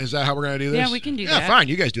 Oh, is that how we're going to do this? Yeah, we can do that. Yeah, fine.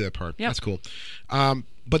 You guys do that part. Yep. That's cool.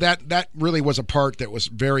 But that really was a part that was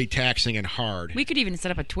very taxing and hard. We could even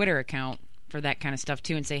set up a Twitter account for that kind of stuff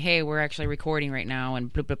too and say, hey, we're actually recording right now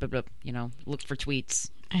and bloop, bloop, bloop, bloop, look for tweets.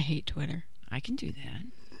 I hate Twitter. I can do that.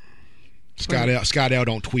 Scott L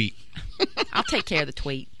don't tweet. I'll take care of the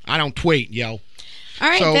tweet. I don't tweet, yo. All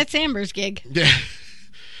right, that's Amber's gig. Yeah.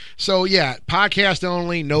 So yeah, podcast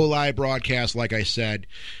only, no live broadcast, like I said.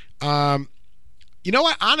 You know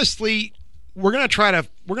what? Honestly, we're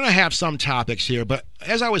gonna have some topics here, but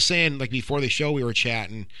as I was saying, like before the show, we were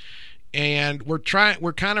chatting, and we're kind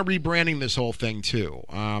of rebranding this whole thing too.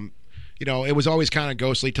 It was always kind of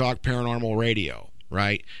Ghostly Talk Paranormal Radio.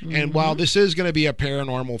 Right? Mm-hmm. And while this is going to be a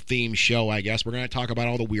paranormal themed show, I guess, we're going to talk about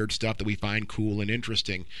all the weird stuff that we find cool and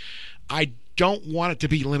interesting. I don't want it to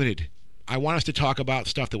be limited. I want us to talk about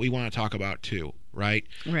stuff that we want to talk about too, right?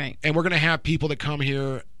 Right. And we're going to have people that come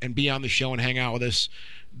here and be on the show and hang out with us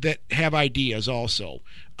that have ideas also.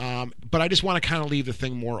 But I just want to kind of leave the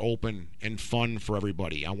thing more open and fun for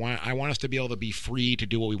everybody. I want us to be able to be free to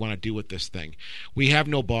do what we want to do with this thing. We have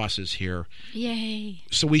no bosses here. Yay.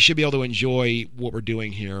 So we should be able to enjoy what we're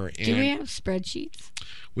doing here. And do we have spreadsheets?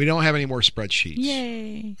 We don't have any more spreadsheets.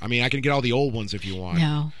 Yay. I mean, I can get all the old ones if you want.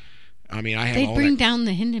 No. I mean, I have They'd bring down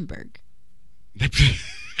the Hindenburg.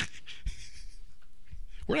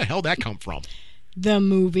 Where the hell did that come from? The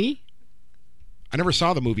movie. I never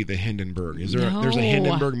saw the movie The Hindenburg. There's a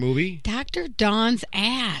Hindenburg movie? Dr. Dawn's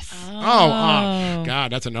ass. Oh,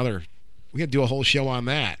 God, that's another. We got to do a whole show on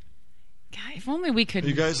that. God, if only we could. Are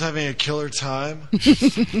you guys having a killer time?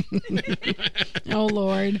 Oh,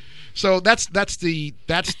 Lord. So that's the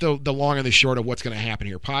long and the short of what's going to happen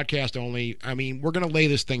here. Podcast only. I mean, we're going to lay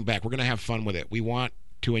this thing back. We're going to have fun with it. We want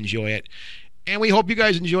to enjoy it, and we hope you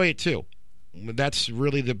guys enjoy it too. That's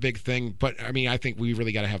really the big thing. But I mean, I think we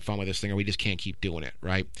really got to have fun with this thing, or we just can't keep doing it,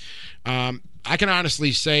 right? I can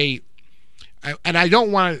honestly say, and I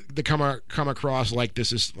don't want it to come across like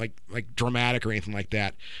this is like dramatic or anything like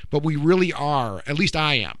that. But we really are. At least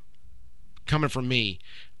I am. Coming from me,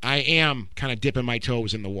 I am kind of dipping my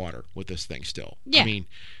toes in the water with this thing still. Yeah. I mean,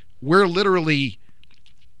 we're literally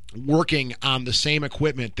working on the same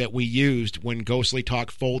equipment that we used when Ghostly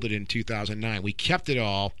Talk folded in 2009. We kept it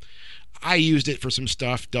all. I used it for some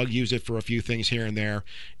stuff. Doug used it for a few things here and there.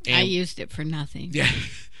 And, I used it for nothing. Yeah.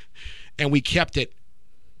 And we kept it,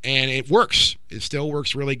 and it works. It still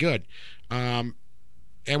works really good. And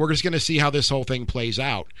we're just going to see how this whole thing plays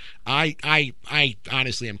out. I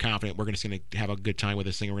honestly am confident we're just going to have a good time with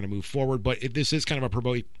this thing. We're going to move forward. But this is kind of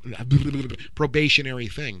a probationary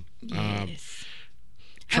thing. Yes.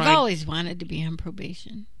 I've always wanted to be on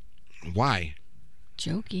probation. Why?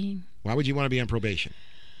 Joking. Why would you want to be on probation?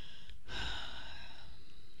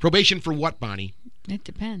 Probation for what, Bonnie? It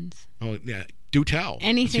depends. Oh, yeah. Do tell.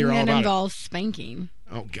 Anything that involves spanking.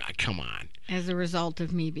 Oh, God, come on. As a result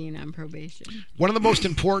of me being on probation. One of the most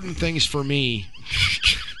important things for me...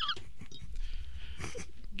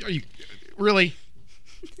 Are you... Really?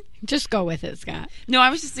 Just go with it, Scott. No, I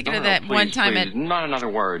was just thinking of that one time at... Not another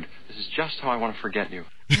word. This is just how I want to forget you.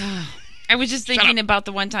 I was just thinking about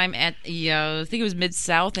the one time at the, I think it was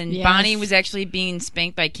Mid-South, and yes. Bonnie was actually being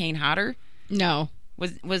spanked by Kane Hodder. No.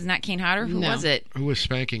 Was not Kane Hodder? Who was it? Who was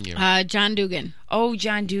spanking you? John Dugan. Oh,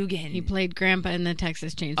 John Dugan. He played Grandpa in the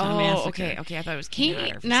Texas Chainsaw Massacre. Okay. I thought it was Kane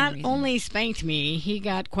Hodder. He not only spanked me, he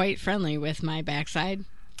got quite friendly with my backside.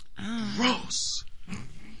 Gross.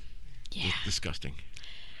 Yeah. Disgusting.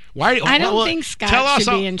 Why? I don't think Scott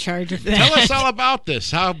should be in charge of that. Tell us all about this.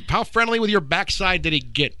 How friendly with your backside did he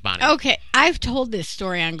get, Bonnie? Okay, I've told this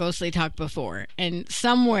story on Ghostly Talk before, and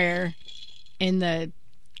somewhere in the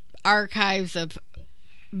archives of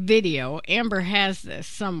video. Amber has this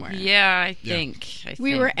somewhere. Yeah, I think.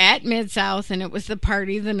 We were at Mid-South, and it was the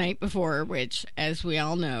party the night before, which, as we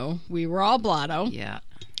all know, we were all blotto. Yeah.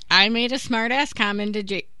 I made a smart-ass comment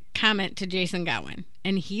to Jason Gowan,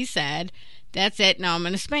 and he said, "That's it, now I'm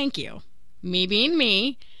going to spank you." Me being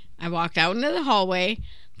me, I walked out into the hallway,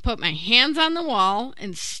 put my hands on the wall,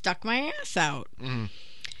 and stuck my ass out. Mm.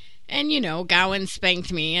 And, Gowan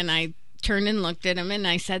spanked me, and I turned and looked at him, and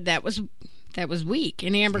I said, that was weak.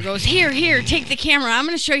 And Amber goes, here, take the camera. I'm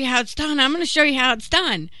going to show you how it's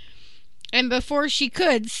done. And before she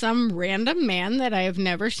could, some random man that I have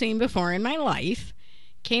never seen before in my life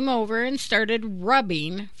came over and started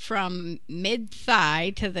rubbing from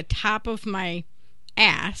mid-thigh to the top of my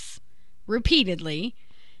ass repeatedly,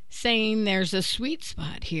 saying there's a sweet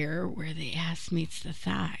spot here where the ass meets the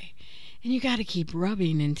thigh. And you got to keep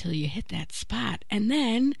rubbing until you hit that spot. And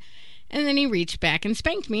then he reached back and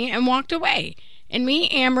spanked me and walked away. And me,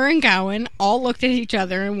 Amber, and Gowan all looked at each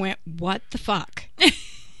other and went, what the fuck?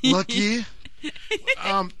 Lucky.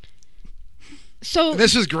 So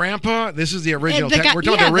this is Grandpa. This is the original. we're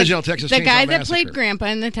talking about the original Texas Chainsaw Massacre. The guy that played Grandpa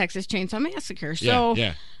in the Texas Chainsaw Massacre. So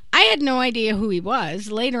yeah. I had no idea who he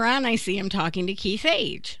was. Later on, I see him talking to Keith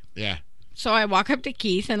Age. Yeah. So I walk up to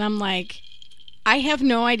Keith and I'm like, I have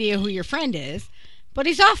no idea who your friend is, but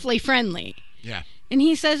he's awfully friendly. Yeah. And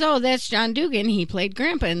he says, oh, that's John Dugan. He played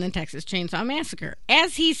Grandpa in the Texas Chainsaw Massacre.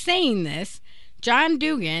 As he's saying this, John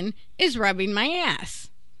Dugan is rubbing my ass.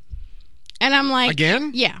 And I'm like...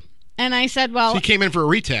 Again? Yeah. And I said, well... So he came in for a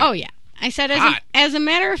retake. Oh, yeah. I said, as a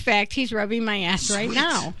matter of fact, he's rubbing my ass right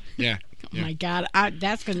now. Yeah. Oh, my God.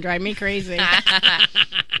 That's going to drive me crazy.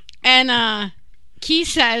 And Keith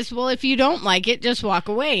says, well, if you don't like it, just walk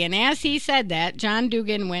away. And as he said that, John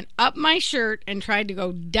Dugan went up my shirt and tried to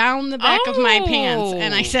go down the back of my pants.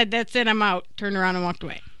 And I said, that's it, I'm out. Turned around and walked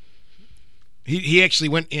away. He actually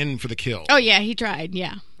went in for the kill. Oh, yeah, he tried,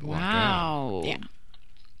 yeah. Wow. Yeah.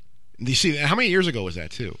 You see, how many years ago was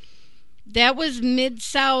that, too? That was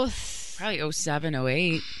Mid-South. Probably 07,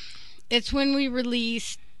 08. It's when we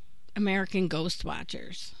released American Ghost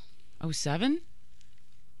Watchers. 07?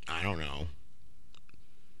 I don't know.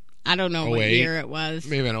 I don't know what year it was.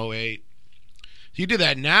 Maybe in 08. If you did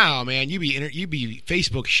that now, man, you'd be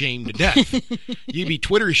Facebook shamed to death. You'd be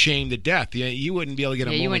Twitter shamed to death. You wouldn't be able to get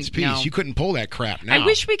a moment's peace. No. You couldn't pull that crap now. I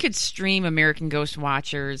wish we could stream American Ghost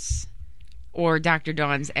Watchers or Dr.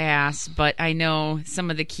 Dawn's ass, but I know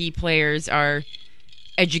some of the key players are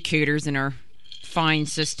educators in our fine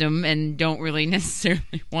system and don't really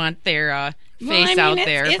necessarily want their face out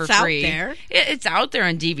there for free. It's out there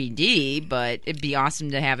on DVD, but it'd be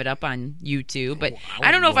awesome to have it up on YouTube. But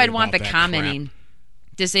I don't know if I'd want the commenting,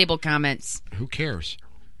 disabled comments. Who cares?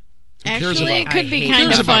 Actually, it could be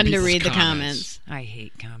kind of fun to read the comments. I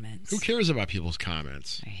hate comments. Who cares about people's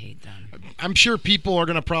comments? I hate them. I'm sure people are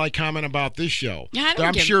going to probably comment about this show. Yeah,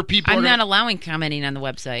 I'm not allowing commenting on the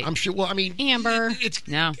website. I'm sure. Well, I mean, Amber.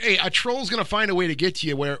 Hey, a troll's going to find a way to get to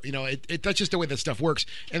you where, that's just the way that stuff works.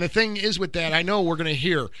 And the thing is with that, I know we're going to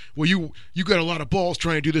hear, well, you got a lot of balls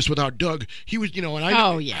trying to do this without Doug. He was, and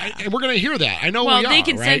and we're going to hear that. I know Well, they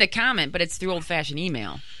can send a comment, but it's through old-fashioned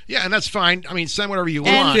email. Yeah, and that's fine. I mean, send whatever you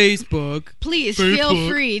and want. Facebook. Please feel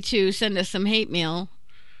free to send us some hate mail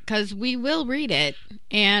because we will read it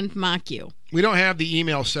and mock you. We don't have the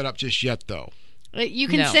email set up just yet, though. You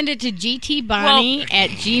can send it to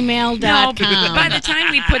gtbonnie@gmail.com. No, by the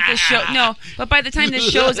time we put this show, but by the time this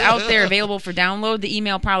show's out there available for download, the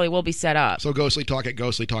email probably will be set up. So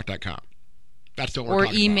ghostlytalk@ghostlytalk.com. That's what we're or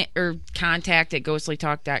talking about. Or contact at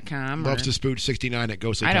ghostlytalk.com. Loves to spoot 69 at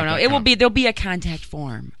ghostlytalk.com. I don't know. There'll be a contact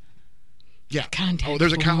form. Yeah. Contact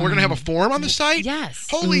there's we're going to have a form on the site? Yes.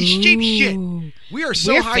 Holy shit. We are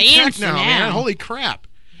so high tech now, man. Holy crap.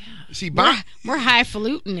 Yeah. See, we're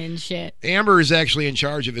highfalutin and shit. Amber is actually in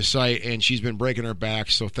charge of the site, and she's been breaking her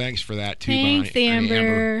back, so thanks for that, too, Thanks, Bonnie.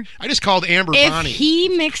 Amber. I just called Amber Bonnie. If he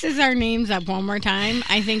mixes our names up one more time,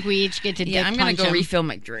 I think we each get to dick I'm going to punch go him. refill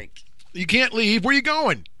my drink. You can't leave. Where are you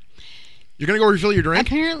going? You're going to go refill your drink?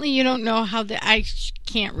 Apparently, you don't know how I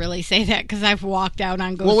can't really say that because I've walked out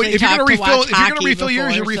on Ghostly Well, if Talk you're going to refill before,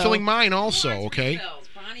 yours, you're refilling mine also, okay?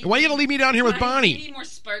 Why you got to leave me down here with Bonnie? You need more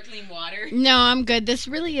sparkling water? No, I'm good. This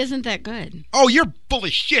really isn't that good. Oh, you're full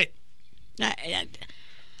of shit. I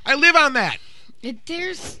live on that.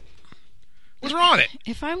 What's wrong with it?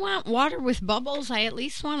 If I want water with bubbles, I at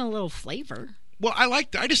least want a little flavor. Well, I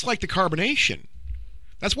just like the carbonation.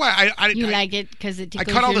 That's why I like it because it tickles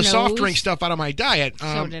I cut all your the soft nose? drink stuff out of my diet.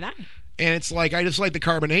 So did I. And it's like I just like the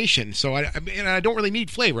carbonation. So I don't really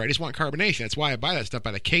need flavor. I just want carbonation. That's why I buy that stuff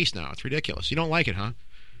by the case now. It's ridiculous. You don't like it, huh?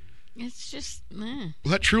 It's just, Well,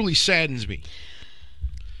 that truly saddens me.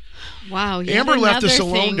 wow. Amber left us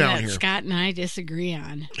alone thing down that here. Scott and I disagree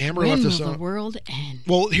on. Amber when left us will alone. the world end?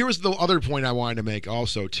 Well, here's the other point I wanted to make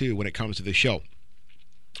also, too, when it comes to the show.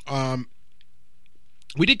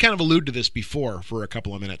 We did kind of allude to this before for a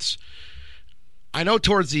couple of minutes. I know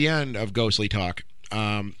towards the end of Ghostly Talk,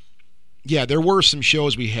 there were some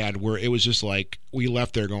shows we had where it was just like we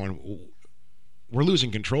left there going, we're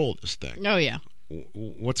losing control of this thing. Oh, yeah.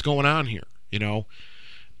 What's going on here? You know,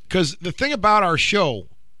 because the thing about our show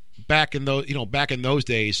back in those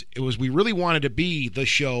days, it was we really wanted to be the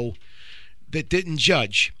show that didn't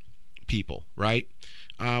judge people, right?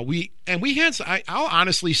 We had. I'll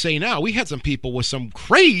honestly say now we had some people with some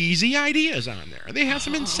crazy ideas on there. They had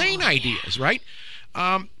some insane ideas, right?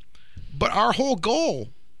 But our whole goal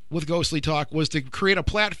with Ghostly Talk was to create a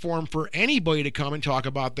platform for anybody to come and talk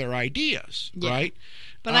about their ideas, right?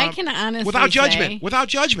 But I can honestly without judgment, say without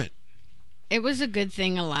judgment. it was a good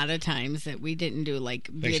thing a lot of times that we didn't do like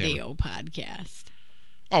Thanks, video podcast.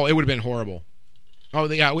 Oh, it would have been horrible. Oh,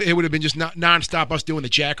 yeah, it would have been just nonstop us doing the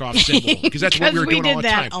jack off symbol because that's what we were doing all the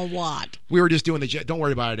time. We did that a lot. We were just doing don't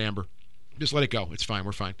worry about it, Amber. Just let it go. It's fine.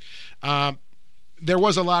 We're fine. There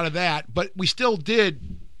was a lot of that, but we still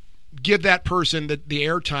did give that person the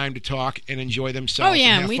airtime to talk and enjoy themselves. Oh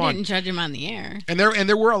yeah, and we have fun. didn't judge them on the air. And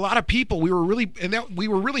there were a lot of people. We were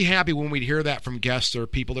really happy when we'd hear that from guests or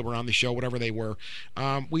people that were on the show, whatever they were.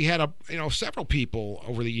 We had several people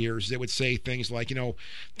over the years that would say things like,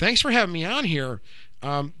 thanks for having me on here.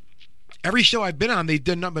 Every show I've been on, they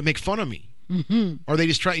did nothing but make fun of me, or they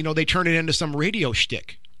just try, they turn it into some radio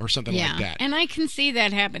shtick or something like that. And I can see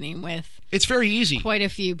that happening with It's very easy. quite a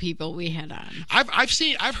few people we had on.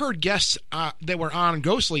 I've heard guests that were on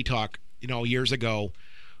Ghostly Talk, years ago,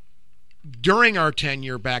 during our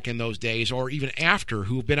tenure back in those days, or even after,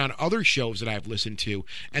 who've been on other shows that I've listened to,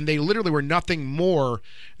 and they literally were nothing more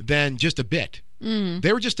than just a bit.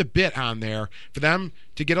 They were just a bit on there for them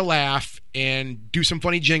to get a laugh and do some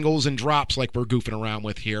funny jingles and drops like we're goofing around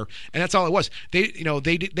with here, and that's all it was.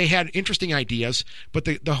 They had interesting ideas, but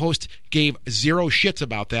the host gave zero shits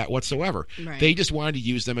about that whatsoever. Right. They just wanted to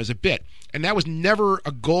use them as a bit, and that was never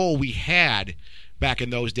a goal we had back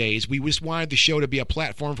in those days. We just wanted the show to be a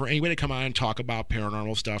platform for anybody to come on and talk about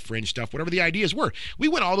paranormal stuff, fringe stuff, whatever the ideas were. We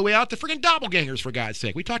went all the way out to friggin' doppelgangers, for God's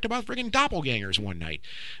sake. We talked about friggin' doppelgangers one night.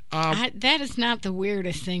 That is not the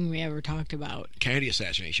weirdest thing we ever talked about. Kennedy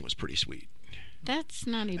assassination was pretty sweet. That's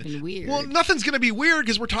not even weird. Well, nothing's going to be weird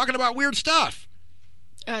because we're talking about weird stuff.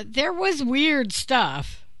 There was weird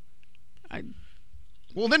stuff.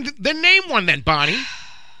 Well, then name one then, Bonnie.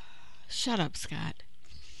 Shut up, Scott.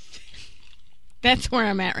 That's where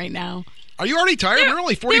I'm at right now. Are you already tired? We're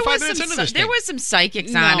only 45 minutes into this thing. There was some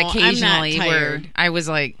psychics No, on I'm not occasionally where tired. I was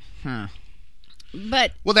like, huh.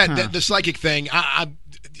 But Well, the psychic thing,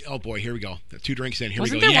 oh boy, here we go. 2 drinks in, here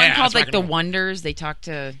Wasn't we go. there one called let's like rock The and roll. Wonders? They talked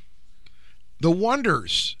to... The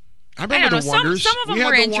Wonders. I I remember don't know. the Wonders. Some of them We had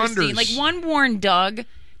were the interesting. Wonders. Like one warned Doug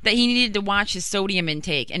that he needed to watch his sodium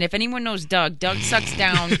intake. And if anyone knows Doug sucks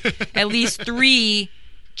down at least 3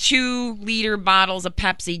 2-liter bottles of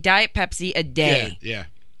Pepsi, Diet Pepsi, a day. Yeah.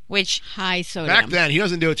 Which, high sodium. Back then, he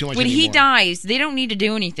doesn't do it too much when anymore. he dies, they don't need to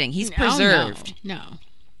do anything. He's preserved. Oh, no.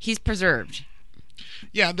 He's preserved.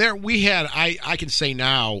 Yeah, we had, I can say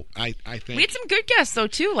now, I think. We had some good guests, though,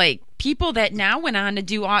 too. Like, people that now went on to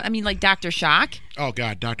do, like Dr. Shock. Oh,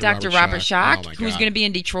 God, Dr. Robert Shock, Oh, my who's God. going to be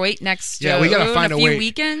in Detroit next Yeah, we got to find a a few way.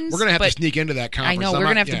 weekends. We're going to have to but sneak into that conference. I know, we're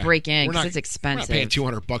going to have to break in We're because not- it's expensive. We're not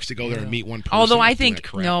paying $200 to go there and meet one person. Although I and do think, that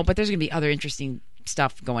crap. no, but there's going to be other interesting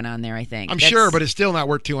stuff going on there, I think. I'm sure, but it's still not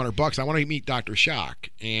worth $200. I want to meet Dr. Shock,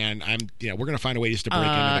 and we're going to find a way just to break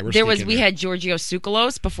into that. We had Giorgio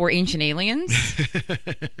Tsoukalos before Ancient Aliens,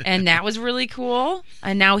 and that was really cool.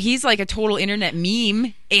 And now he's like a total internet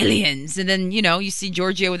meme, aliens. And then you see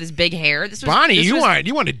Giorgio with his big hair. Bonnie, you want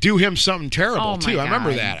to do him something terrible Oh, my too. I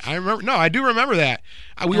remember God. that. I do remember that.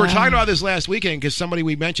 We were talking about this last weekend because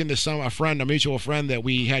we mentioned this a mutual friend that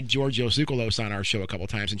we had Giorgio Tsoukalos on our show a couple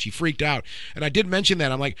times, and she freaked out. And I did mention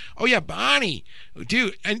that. I'm like, oh yeah, Bonnie,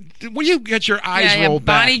 dude. And when you get your eyes rolled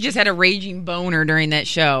back, Bonnie just had a raging boner during that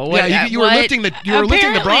show. yeah, you were lifting the Apparently,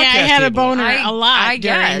 broadcast I had a table. boner a lot I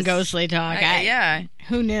during guess. Ghostly Talk. Yeah.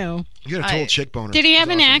 Who knew? You got a total chick boner. Did he have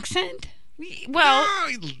It an was awesome. accent? Well,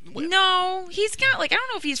 No, no, he's got I don't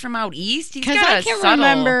know if he's from out east. He's Because got I a can subtle...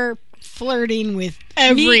 remember flirting with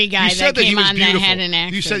every guy you said that he came was on beautiful. that had an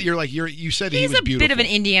accent. You said you said that he He's was a beautiful. bit of an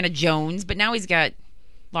Indiana Jones, but now he's got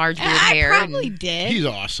large beard I hair. probably and did. He's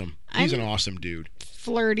awesome. He's an awesome dude.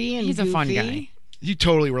 Flirty and He's a fun goofy. guy. You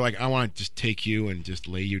totally were like, I want to just take you and just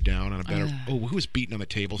lay you down on a bed. Who was beating on the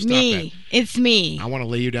table? Stop Me. that. It's me. I want to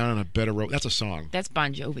lay you down on a bed of rope. That's a song. That's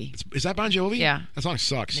Bon Jovi. Is that Bon Jovi? Yeah. That song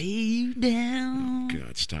sucks. Lay you down.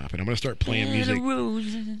 God, stop it. I'm going to start playing Bed of music.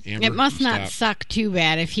 roses. Amber, It must not stop. suck too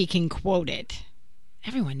bad if he can quote it.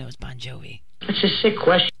 Everyone knows Bon Jovi. That's a sick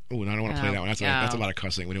question. Oh, no, I don't want to play that one. That's a lot of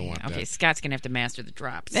cussing. We don't want Okay, that. Scott's going to have to master the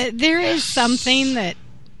drops. There is something that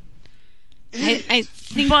I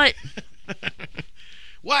think. But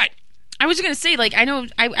What? I was going to say, like, I know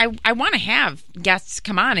I want to have guests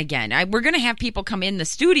come on again. We're going to have people come in the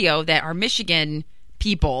studio that are Michigan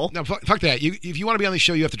people. No, fuck that. If you want to be on the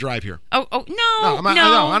show, you have to drive here. No,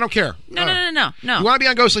 I don't care. No. You want to be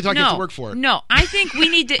on Ghostly Talk, you have to work for it. No, I think we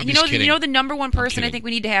need to. I'm you just know, kidding. the number one person I kidding. think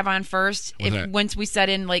we need to have on first, What's that? once we set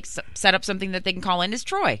up something that they can call in, is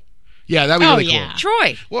Troy. Yeah, that'd be Oh, really yeah. cool.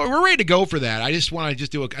 Troy. Well, we're ready to go for that. I just want to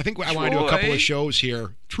do I want to do a couple of shows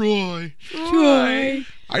here. Troy.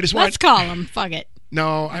 I just want. Let's call him. Fuck it.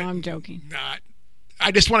 No, No, I'm joking.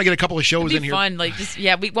 I just want to get a couple of shows It'd in be here. fun. Like, just we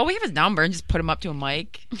have his number and just put him up to a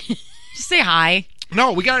mic. Just say hi.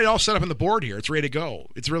 No, we got it all set up on the board here. It's ready to go.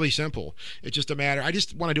 It's really simple. It's just a matter. I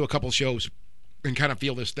just want to do a couple of shows and kind of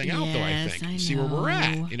feel this thing out, though. I Yes, think I see where we're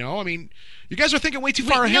at. know. You know, I mean, you guys are thinking way too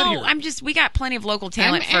far ahead here. We got plenty of local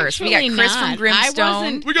talent I'm first. We got actually Chris not. from Grimstone. I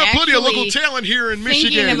wasn't We got plenty of local actually talent here in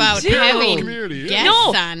Michigan. thinking about Dude. having Community, guests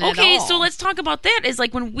yeah. on at Okay, all. so let's talk about that. Is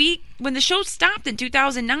like when the show stopped in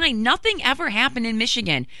 2009, nothing ever happened in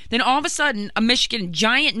Michigan. Then all of a sudden,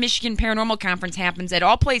 giant Michigan paranormal conference happens at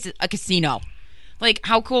all places, a casino. Like,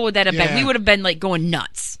 how cool would that have been? Yeah. We would have been like going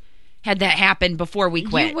nuts had that happened before we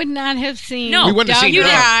quit. You would not have seen No, We wouldn't have Doug seen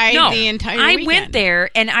that. Fry the entire I weekend. went there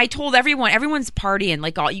and I told everyone's partying.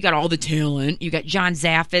 Like, you got all the talent. You got John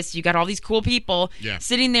Zaffis. You got all these cool people Yeah.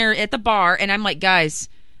 sitting there at the bar. And I'm like, guys,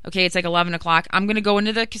 okay, it's like 11 o'clock. I'm going to go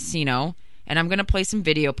into the casino and I'm going to play some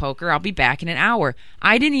video poker. I'll be back in an hour.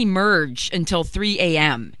 I didn't emerge until 3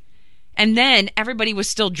 a.m. And then everybody was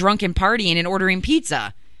still drunk and partying and ordering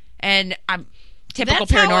pizza. And I'm typical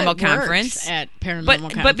That's how paranormal it works conference. at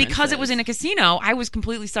paranormal But because it was conferences. in a casino, I was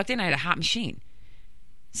completely sucked in. I had a hot machine.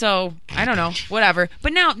 So I don't know, whatever.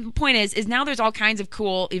 But now the point is now there's all kinds of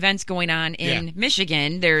cool events going on in Yeah.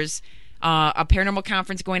 Michigan. There's a paranormal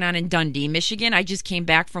conference going on in Dundee, Michigan. I just came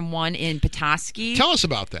back from one in Petoskey. Tell us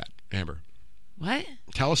about that, Amber. What?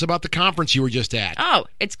 Tell us about the conference you were just at. Oh,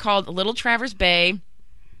 it's called Little Traverse Bay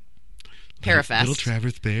Parafest. Little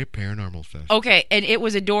Traverse Bay Paranormal Fest. Okay, and it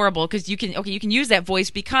was adorable because you can use that voice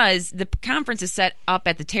because the conference is set up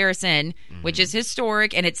at the Terrace Inn, which is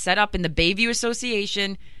historic, and it's set up in the Bayview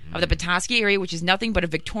Association of the Petoskey area, which is nothing but a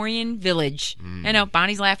Victorian village. I know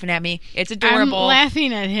Bonnie's laughing at me. It's I'm adorable.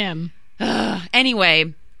 laughing at him.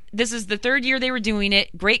 Anyway, this is the third year they were doing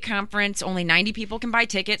it. Great conference. Only 90 people can buy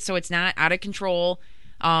tickets, so it's not out of control.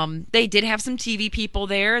 They did have some TV people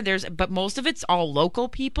there. But most of it's all local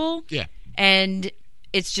people. Yeah. And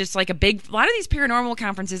it's just like a lot of these paranormal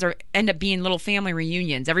conferences end up being little family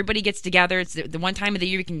reunions. Everybody gets together. It's the one time of the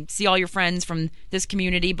year you can see all your friends from this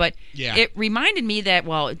community. But Yeah. it reminded me that,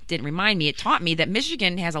 well, it didn't remind me. It taught me that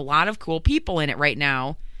Michigan has a lot of cool people in it right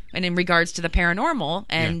now. And in regards to the paranormal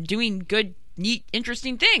and doing good, neat,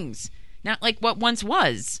 interesting things. Not like what once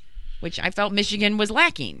was, which I felt Michigan was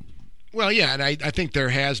lacking. Well, yeah, and I think there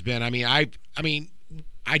has been. I mean, I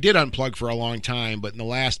did unplug for a long time, but in the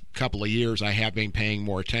last couple of years, I have been paying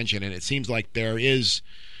more attention, and it seems like there is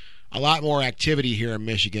a lot more activity here in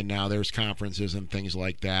Michigan now. There's conferences and things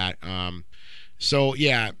like that. So,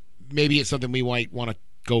 yeah, maybe it's something we might want to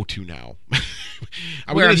go to now.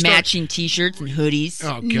 Are we Wear gonna start- matching T-shirts and hoodies.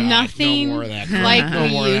 Oh, God. Nothing no more of that crap. like no we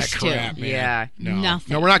more of that used to. crap, man. Yeah. No.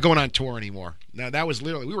 Nothing. No, we're not going on tour anymore. No, that was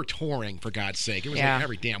literally, we were touring, for God's sake. It was Yeah. like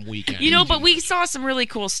every damn weekend. You know, but we saw some really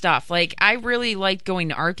cool stuff. Like, I really liked going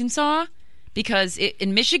to Arkansas because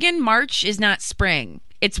in Michigan, March is not spring.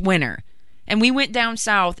 It's winter. And we went down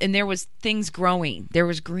south and there was things growing. There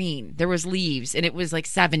was green. There was leaves. And it was like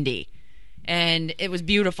 70. And it was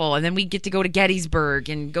beautiful. And then we get to go to Gettysburg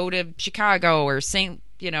and go to Chicago or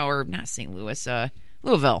not St. Louis,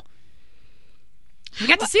 Louisville. We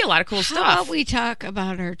got to see a lot of cool How stuff. about we talk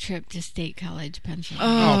about our trip to State College, Pennsylvania?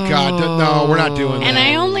 Oh, God. No, we're not doing that. And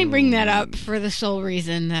I only bring that up for the sole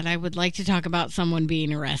reason that I would like to talk about someone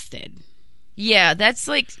being arrested. Yeah, that's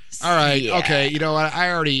like... All right. yeah. Okay. You know what?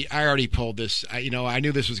 I already pulled this. I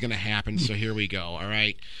knew this was going to happen. So here we go. All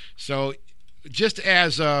right. So just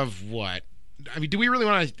as of what? I mean, do we really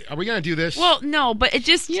want to? Are we going to do this? Well, no, but it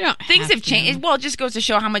just... You don't things have have to. changed. Well, it just goes to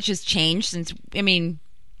show how much has changed since... I mean,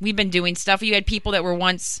 we've been doing stuff. You had people that were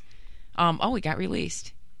once... we got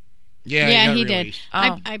released. yeah, Yeah, got he did. released.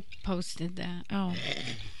 Oh. I posted that. Oh.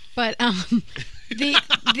 But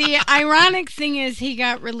the ironic thing is he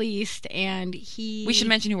got released, and we should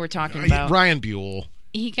mention who we're talking about. Ryan Buell.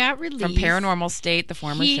 He got released from Paranormal State, the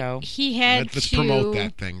former show. He had Let's to promote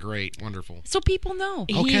that thing. Great, wonderful. So people know.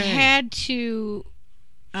 He had to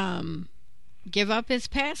give up his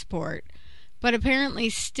passport, but apparently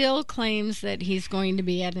still claims that he's going to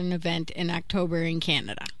be at an event in October in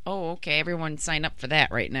Canada. Oh, okay. Everyone sign up for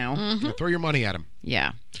that right now. Mm-hmm. Throw your money at him.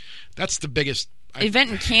 Yeah. That's the biggest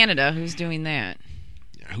event in Canada. Who's doing that?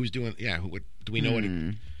 Who's doing? Yeah. Do we know what?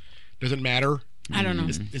 Does it matter? I don't know.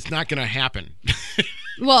 It's not going to happen.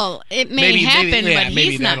 Well, it may happen, but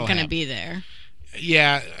he's not that'll going to happen. be there.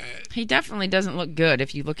 Yeah. He definitely doesn't look good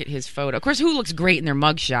if you look at his photo. Of course, who looks great in their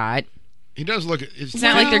mugshot? He does look. It's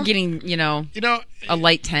not like they're getting, a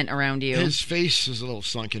light tent around you. His face is a little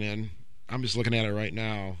sunken in. I'm just looking at it right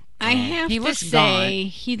now. I have he to looks say,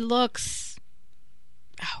 gaunt. he looks.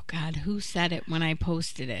 Oh God, who said it when I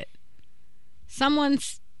posted it?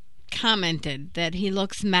 Someone's commented that he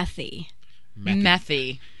looks methy.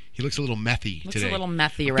 Methy. He looks a little methy Looks today. a little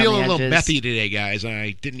methy I'm around feeling the a little edges. methy today, guys.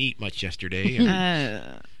 I didn't eat much yesterday.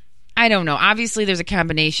 I don't know. Obviously, there's a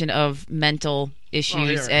combination of mental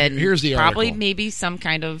issues and here's the probably article. maybe some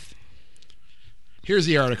kind of. Here's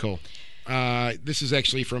the article. This is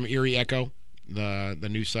actually from Erie Echo, the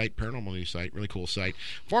news site, paranormal news site, really cool site.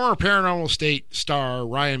 Former Paranormal State star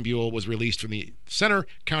Ryan Buell was released from the Center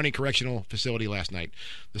County Correctional Facility last night.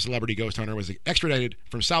 The celebrity ghost hunter was extradited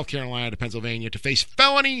from South Carolina to Pennsylvania to face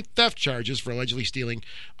felony theft charges for allegedly stealing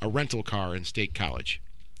a rental car in State College.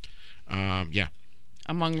 Yeah.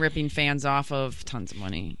 Among ripping fans off of tons of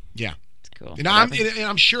money. Yeah. It's cool. And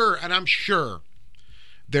I'm sure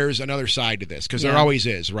there's another side to this, because there always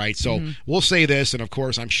is, right? So we'll say this, and of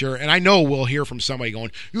course I'm sure, and I know we'll hear from somebody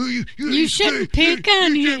going, you shouldn't pick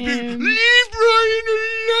on him. Leave Ryan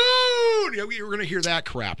alone. Yeah, we're going to hear that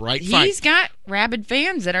crap, right? Fine. He's got rabid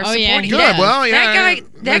fans that are Oh, yeah, supporting he him. does. Good. Well, yeah.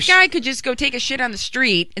 That guy could just go take a shit on the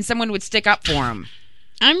street and someone would stick up for him.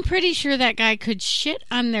 I'm pretty sure that guy could shit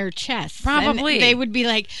on their chest. Probably. And they would be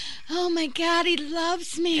like, "Oh my God, he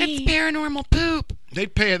loves me." It's paranormal poop.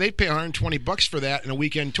 They'd pay $120 for that in a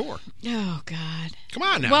weekend tour. Oh God. Come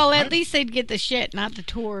on now. Well, right? at least they'd get the shit, not the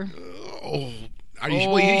tour. Well,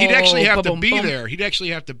 he'd actually have to boom, be boom. there. He'd actually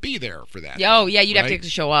have to be there for that. Oh, yeah, you'd have right? to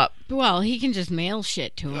show up. Well, he can just mail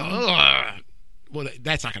shit to him. Well,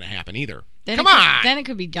 that's not going to happen either. Then Come it could- on. Then it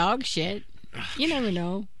could be dog shit. You never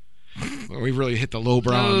know. Well, we've really hit the low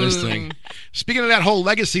brow on this thing. Speaking of that whole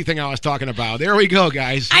legacy thing I was talking about, there we go,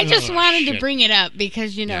 guys. I just wanted shit. to bring it up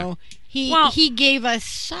because he gave us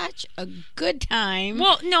such a good time.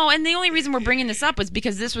 Well, no, and the only reason we're bringing this up was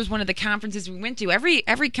because this was one of the conferences we went to.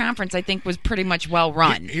 Every conference, I think, was pretty much well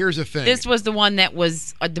run. Here's the thing. This was the one that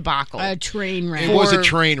was a debacle. A train wreck. It was a for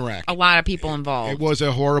train wreck. A lot of people involved. It was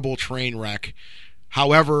a horrible train wreck.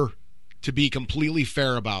 However, to be completely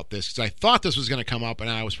fair about this, because I thought this was going to come up, and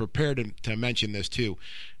I was prepared to mention this too.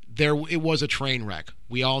 It was a train wreck.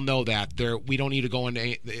 We all know that. We don't need to go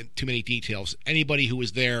into too many details. Anybody who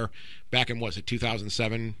was there back in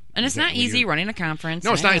 2007, and it's not easy running a conference.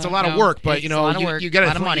 No, it's not. It's a lot of work, but it's a lot of work, you got a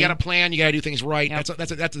lot of money. to plan. You got to do things right. Yep.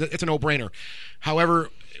 That's a no-brainer.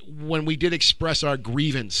 However, when we did express our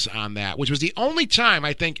grievance on that, which was the only time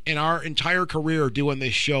I think in our entire career doing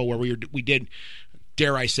this show where we did,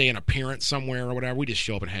 dare I say, an appearance somewhere or whatever, we just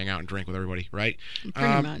show up and hang out and drink with everybody, right?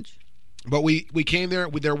 Pretty much. But we came there.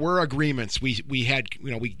 There were agreements. We had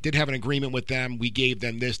we did have an agreement with them. We gave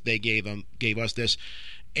them this. They gave us this,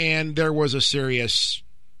 and there was a serious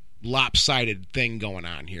lopsided thing going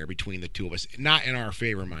on here between the two of us. Not in our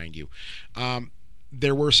favor, mind you.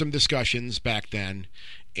 There were some discussions back then,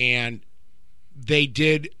 and they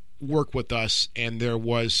did work with us, and there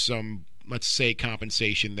was some, let's say,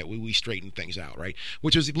 compensation that we straightened things out, right?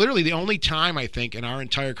 Which was literally the only time, I think, in our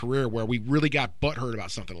entire career where we really got butthurt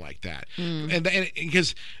about something like that.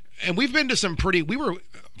 And we've been to some pretty,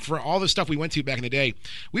 for all the stuff we went to back in the day,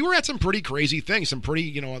 we were at some pretty crazy things, some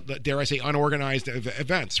pretty, dare I say, unorganized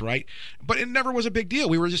events, right? But it never was a big deal.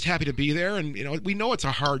 We were just happy to be there, and we know it's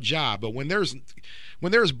a hard job, but when there's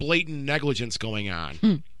blatant negligence going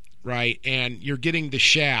on, right, and you're getting the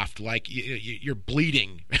shaft, like you're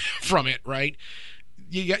bleeding from it, right?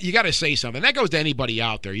 You got to say something. That goes to anybody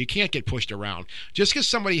out there. You can't get pushed around. Just because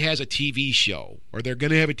somebody has a TV show, or they're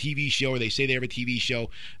going to have a TV show, or they say they have a TV show,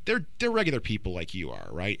 they're regular people like you are,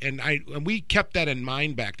 right? And we kept that in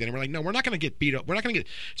mind back then. And we're like, no, we're not going to get beat up. We're not going to get,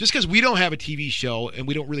 just because we don't have a TV show and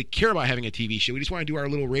we don't really care about having a TV show. We just want to do our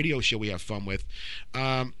little radio show we have fun with. We're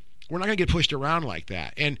not going to get pushed around like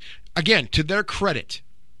that. And again, to their credit,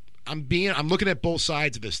 looking at both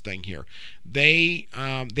sides of this thing here. They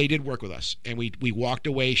did work with us, and we walked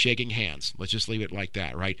away shaking hands. Let's just leave it like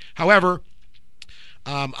that, right? However,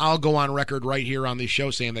 I'll go on record right here on this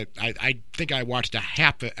show saying that I think I watched a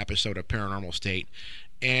half episode of Paranormal State,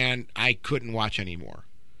 and I couldn't watch anymore.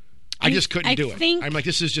 I just couldn't do it. I'm like,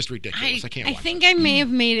 this is just ridiculous. I can't watch it. I think I may have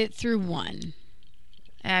made it through one.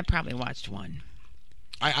 I probably watched one.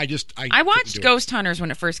 I watched Ghost Hunters when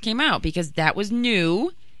it first came out because that was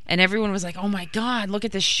new, and everyone was like, "Oh my god, look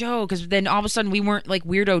at this show!" Because then all of a sudden we weren't like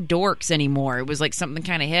weirdo dorks anymore. It was like something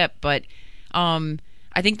kind of hip. But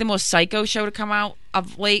I think the most psycho show to come out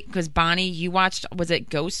of late, because Bonnie, you watched, was it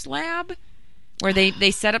Ghost Lab? Where they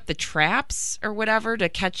set up the traps or whatever to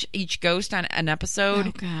catch each ghost on an episode.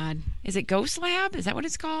 Oh, God. Is it Ghost Lab? Is that what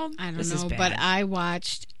it's called? I don't know, but I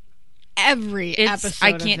watched every episode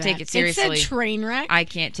I can't take it seriously. It's a train wreck. I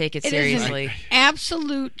can't take it It seriously. is an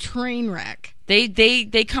absolute train wreck.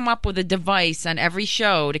 They come up with a device on every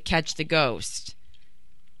show to catch the ghost.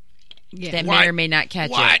 Yeah. That may or may not catch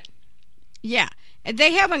it. Yeah.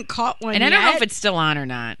 They haven't caught one and yet. I don't know if it's still on or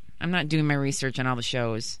not. I'm not doing my research on all the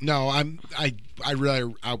shows. No, I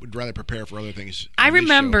would rather prepare for other things. I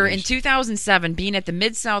remember in 2007 being at the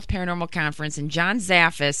Mid-South Paranormal Conference and John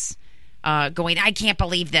Zaffis going, "I can't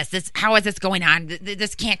believe this. How is this going on?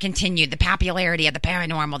 This can't continue. The popularity of the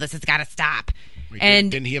paranormal. This has got to stop."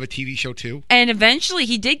 Didn't he have a TV show too? And eventually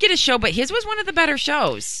he did get a show, but his was one of the better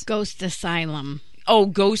shows. Ghost Asylum. Oh,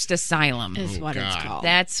 Ghost Asylum is what it's called.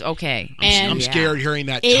 That's okay. I'm scared hearing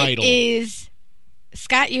that title. It is...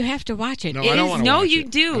 Scott, you have to watch it. No, I don't want to watch it. You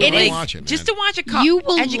do. I don't watch it, man. Just to watch a you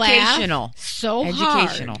will educational. Laugh so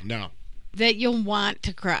educational. hard that you'll want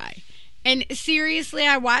to cry. And seriously,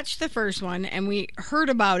 I watched the first one, and we heard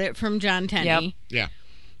about it from John Tenney. Yep. Yeah.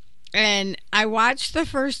 And I watched the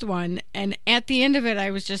first one, and at the end of it,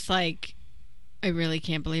 I was just like, I really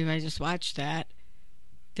can't believe I just watched that.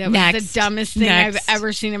 That was the dumbest thing I've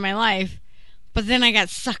ever seen in my life. But then I got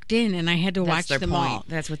sucked in, and I had to watch them all.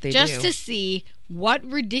 That's what they do. Just to see what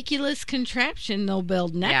ridiculous contraption they'll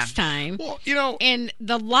build next time. Well, and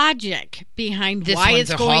the logic behind this why one's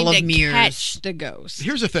it's a hall going of to mirrors. catch the ghost.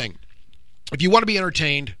 Here's the thing. If you want to be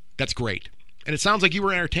entertained, that's great. And it sounds like you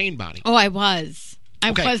were entertained, Bonnie. Oh, I was.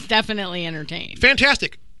 I was definitely entertained.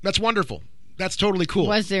 Fantastic. That's wonderful. That's totally cool.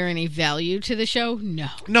 Was there any value to the show? No.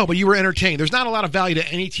 No, but you were entertained. There's not a lot of value to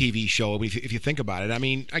any TV show if you think about it. I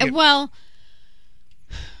mean, well,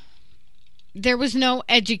 there was no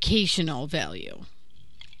educational value.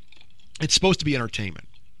 It's supposed to be entertainment,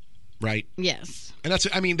 right? Yes. And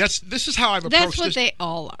this is how I've approached this. That's what they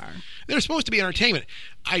all are. They're supposed to be entertainment.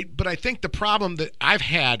 But I think the problem that I've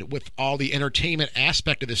had with all the entertainment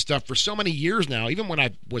aspect of this stuff for so many years now, even when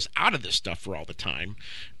I was out of this stuff for all the time,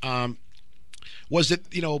 was that,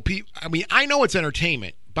 I know it's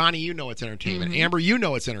entertainment. Bonnie, you know it's entertainment. Mm-hmm. Amber, you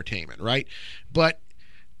know it's entertainment, right? But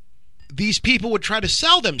these people would try to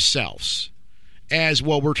sell themselves as,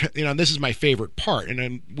 well, this is my favorite part,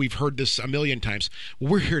 and we've heard this a million times.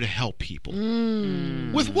 We're here to help people.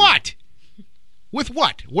 With what? With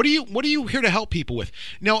what? What are you here to help people with?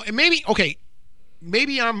 No, maybe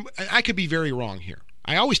I could be very wrong here.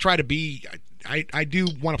 I always try to be. I do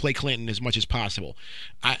want to play Clinton as much as possible.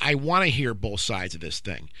 I want to hear both sides of this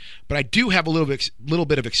thing, but I do have a little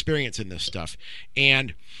bit of experience in this stuff,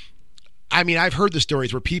 and I mean, I've heard the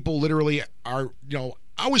stories where people literally are,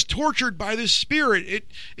 I was tortured by this spirit.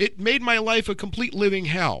 It made my life a complete living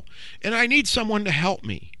hell, and I need someone to help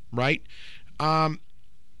me, right?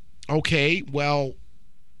 Okay, well,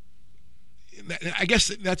 I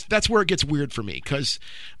guess that's where it gets weird for me, because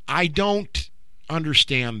I don't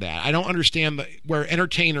understand that. I don't understand where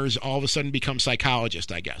entertainers all of a sudden become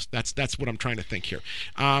psychologists, I guess. That's what I'm trying to think here.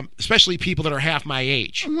 Especially people that are half my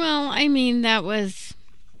age. Well, I mean, that was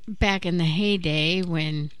back in the heyday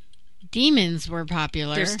when demons were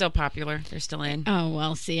popular. They're still popular. They're still in. Oh,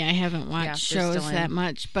 well, see, I haven't watched shows that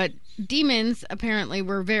much, but demons apparently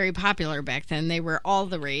were very popular back then. They were all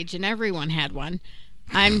the rage, and everyone had one.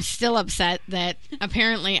 I'm still upset that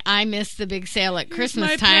apparently I missed the big sale at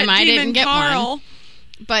Christmas time. I didn't get one.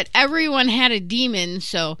 But everyone had a demon,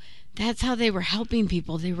 so that's how they were helping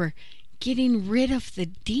people. They were getting rid of the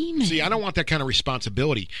demon. See, I don't want that kind of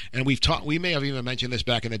responsibility. And we may have even mentioned this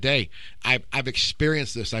back in the day. I've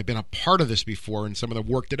experienced this. I've been a part of this before in some of the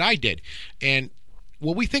work that I did. And,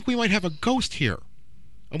 well, we think we might have a ghost here.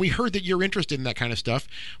 And we heard that you're interested in that kind of stuff.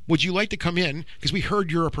 Would you like to come in? Because we heard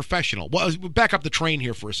you're a professional. Well, back up the train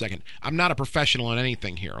here for a second. I'm not a professional in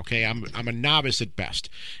anything here, okay? I'm a novice at best.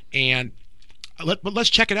 And let's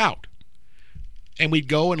check it out. And we'd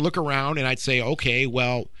go and look around, and I'd say, okay,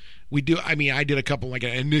 well, we do. I mean, I did a couple like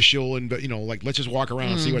an initial and like let's just walk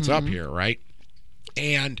around and see what's up here, right?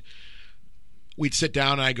 And we'd sit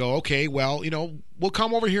down and I go, okay, well, we'll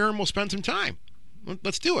come over here and we'll spend some time.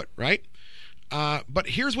 Let's do it, right? But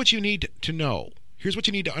here's what you need to know. Here's what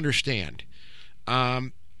you need to understand.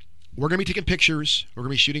 We're going to be taking pictures. We're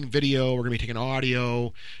going to be shooting video. We're going to be taking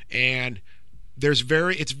audio. And it's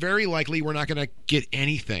very likely we're not going to get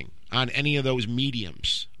anything on any of those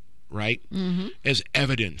mediums, right? Mm-hmm. As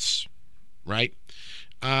evidence, right?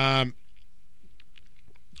 But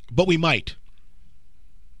we might.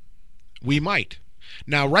 We might.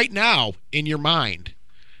 Now, right now, in your mind,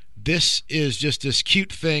 this is just this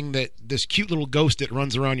cute little ghost that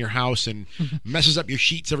runs around your house and messes up your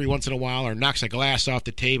sheets every once in a while, or knocks a glass off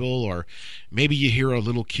the table, or maybe you hear a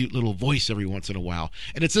little cute little voice every once in a while.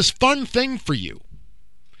 And it's this fun thing for you.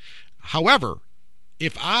 However,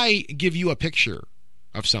 if I give you a picture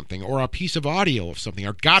of something or a piece of audio of something,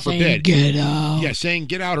 or God forbid, get out. Yeah, saying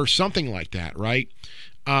get out or something like that, right?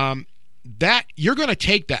 That you're going to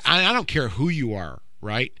take that. I don't care who you are,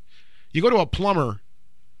 right? You go to a plumber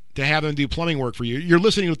to have them do plumbing work for you. You're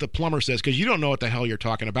listening to what the plumber says because you don't know what the hell you're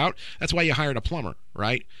talking about. That's why you hired a plumber,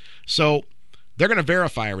 right? So they're going to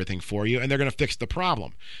verify everything for you and they're going to fix the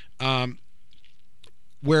problem.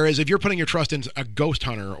 Whereas if you're putting your trust in a ghost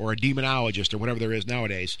hunter or a demonologist or whatever there is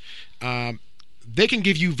nowadays, they can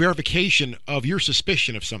give you verification of your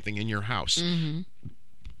suspicion of something in your house. Mm-hmm.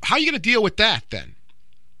 How are you going to deal with that then?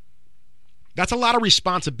 That's a lot of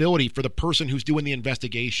responsibility for the person who's doing the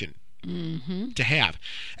investigation to have.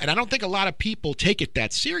 And I don't think a lot of people take it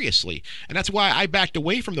that seriously. And that's why I backed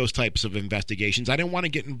away from those types of investigations. I didn't want to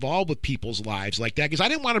get involved with people's lives like that because I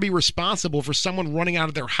didn't want to be responsible for someone running out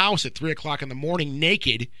of their house at 3 o'clock in the morning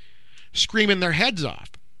naked, screaming their heads off.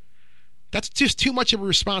 That's just too much of a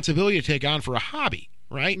responsibility to take on for a hobby,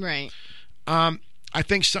 right? Right. I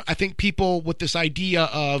think people with this idea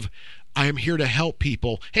of I am here to help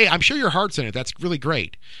people. Hey, I'm sure your heart's in it. That's really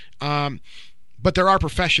great. But there are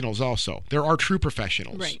professionals also. There are true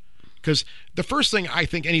professionals. Right. Because the first thing I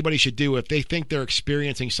think anybody should do if they think they're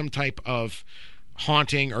experiencing some type of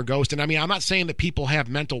haunting or ghost, and I mean, I'm not saying that people have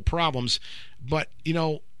mental problems, but,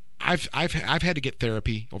 I've had to get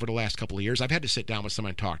therapy over the last couple of years. I've had to sit down with someone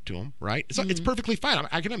and talk to them, right? It's perfectly fine.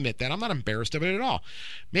 I can admit that. I'm not embarrassed of it at all.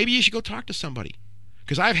 Maybe you should go talk to somebody.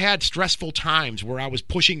 Because I've had stressful times where I was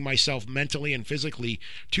pushing myself mentally and physically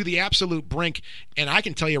to the absolute brink. And I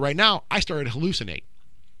can tell you right now, I started to hallucinate.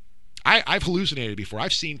 I've hallucinated before.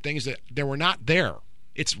 I've seen things that were not there.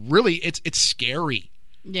 It's scary.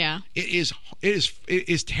 Yeah. It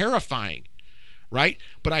is terrifying, right?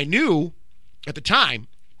 But I knew at the time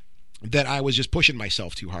that I was just pushing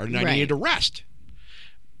myself too hard and I needed to rest.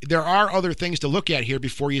 There are other things to look at here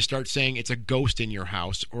before you start saying it's a ghost in your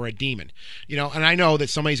house or a demon. And I know that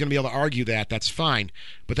somebody's going to be able to argue that. That's fine.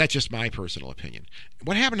 But that's just my personal opinion.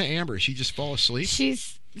 What happened to Amber? Did she just fall asleep?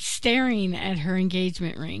 She's staring at her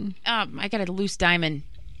engagement ring. I got a loose diamond.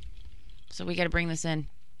 So we got to bring this in.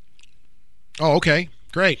 Oh, okay.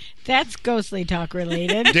 Great. That's ghostly talk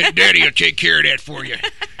related. Daddy will take care of that for you.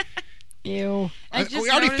 Ew.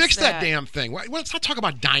 We already fixed that damn thing. Let's not talk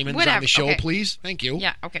about diamonds on the show, please. Thank you.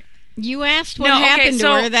 Yeah, okay. You asked what happened to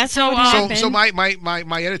her. That's what happened. So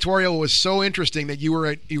my editorial was so interesting that you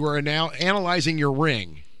were now analyzing your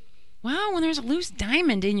ring. Wow, when there's a loose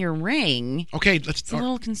diamond in your ring, it's a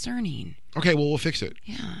little concerning. Okay, well, we'll fix it.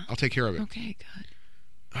 Yeah. I'll take care of it. Okay, good.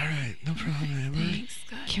 All right, no problem, Amber. Thanks,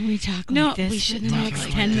 God. Can we talk like this we should for the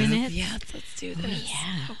next 10 minutes? Yeah, let's do this.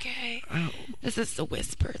 Yeah. Okay. Oh. This is the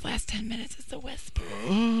whisper. Last 10 minutes is the whisper.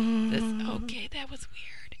 Okay, that was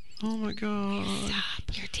weird. Oh, my God. Stop.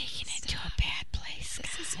 You're taking it to a bad place.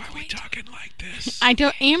 Why are we talking like this? I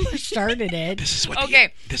don't. Amber started it. This is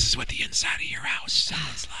what the inside of your house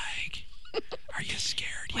sounds like. Are you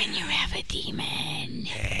scared? When you have a demon.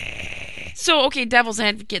 So, devil's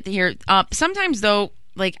advocate here. Sometimes, though,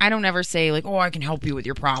 I don't ever say, I can help you with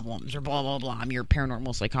your problems or blah, blah, blah. I'm your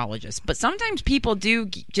paranormal psychologist. But sometimes people do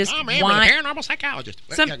just I'm a paranormal psychologist.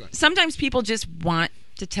 Sometimes people just want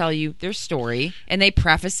to tell you their story, and they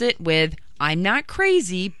preface it with, I'm not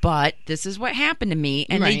crazy, but this is what happened to me.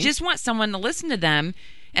 And they just want someone to listen to them.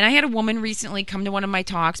 And I had a woman recently come to one of my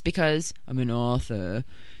talks because I'm an author.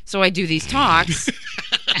 So I do these talks.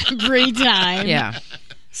 Every time. Yeah.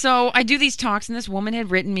 So I do these talks, and this woman had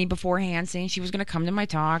written me beforehand saying she was going to come to my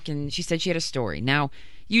talk, and she said she had a story. Now,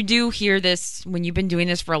 you do hear this when you've been doing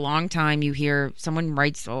this for a long time. You hear someone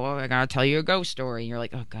writes, "Oh, I got to tell you a ghost story." And you're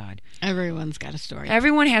like, "Oh, God." Everyone's got a story.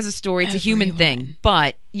 Everyone has a story. It's a human thing. Everyone.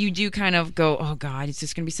 But you do kind of go, "Oh, God, it's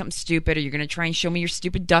just going to be something stupid," or you're going to try and show me your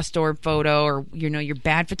stupid dust orb photo, or, your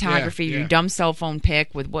bad photography, your dumb cell phone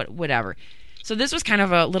pic with whatever. So this was kind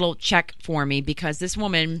of a little check for me, because this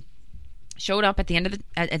woman showed up at the end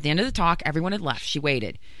of the talk. Everyone had left. She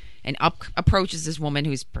waited, and approaches this woman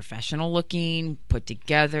who's professional looking, put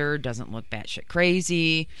together, doesn't look batshit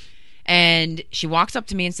crazy, and she walks up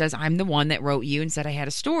to me and says, "I'm the one that wrote you and said I had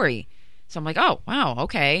a story." So I'm like, "Oh, wow,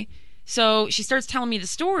 okay." So she starts telling me the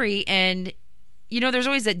story, and there's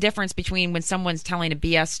always that difference between when someone's telling a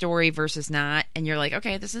BS story versus not, and you're like,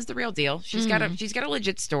 "Okay, this is the real deal. She's got a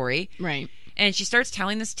legit story." Right. And she starts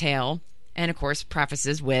telling this tale, and of course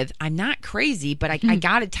prefaces with, "I'm not crazy, but I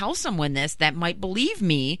got to tell someone this that might believe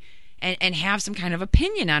me and have some kind of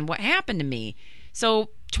opinion on what happened to me." So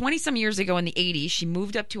 20 some years ago in the 80s, she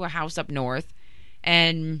moved up to a house up north,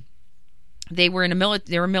 and they were in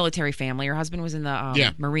they were a military family. Her husband was in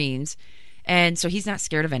the Marines, and so he's not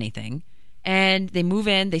scared of anything. And they move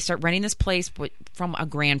in, they start renting this place from a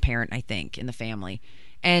grandparent, I think, in the family,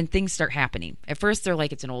 and things start happening. At first they're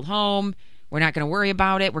like, "It's an old home. We're not going to worry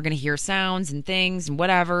about it. We're going to hear sounds and things and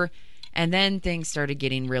whatever." And then things started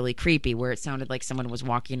getting really creepy, where it sounded like someone was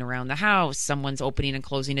walking around the house. Someone's opening and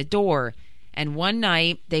closing a door. And one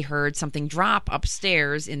night they heard something drop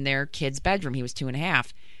upstairs in their kid's bedroom. He was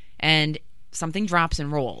 2.5. And something drops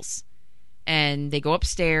and rolls. And they go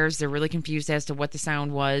upstairs. They're really confused as to what the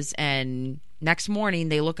sound was. And next morning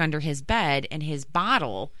they look under his bed, and his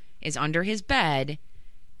bottle is under his bed,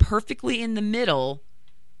 perfectly in the middle,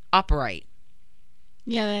 upright.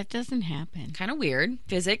 Yeah, that doesn't happen. Kind of weird.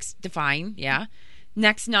 Physics defying, yeah.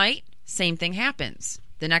 Next night, same thing happens.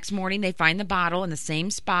 The next morning, they find the bottle in the same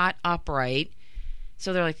spot, upright.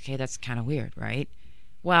 So they're like, "Okay, that's kind of weird, right?"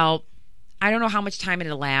 Well, I don't know how much time had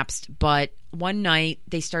elapsed, but one night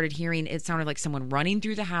they started hearing, it sounded like someone running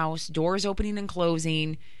through the house, doors opening and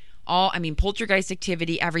closing, poltergeist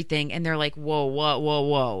activity, everything. And they're like, "Whoa, whoa, whoa,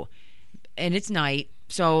 whoa." And it's night.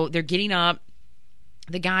 So they're getting up.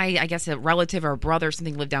 The guy, I guess a relative or a brother or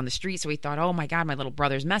something, lived down the street, so he thought, "Oh my God, my little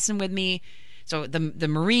brother's messing with me." So the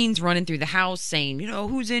Marines running through the house saying,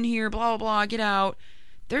 "Who's in here, blah, blah, blah, get out."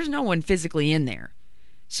 There's no one physically in there.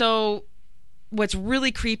 So what's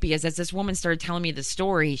really creepy is, as this woman started telling me the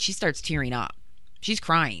story, she starts tearing up. She's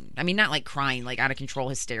crying. I mean, not like crying, like out of control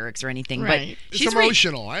hysterics or anything, right. But she's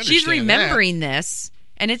emotional. I understand she's remembering this,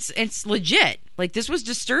 and it's legit. Like, this was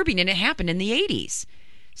disturbing, and it happened in the 80s.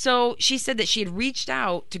 So she said that she had reached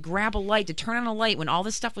out to grab a light, to turn on a light when all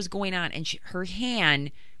this stuff was going on, and her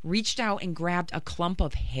hand reached out and grabbed a clump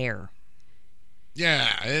of hair.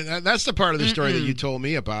 Yeah, that's the part of the story that you told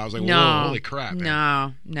me about. I was like, "Whoa, holy crap."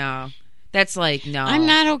 Man. No. That's like, no. I'm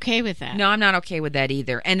not okay with that. No, I'm not okay with that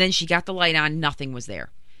either. And then she got the light on, nothing was there.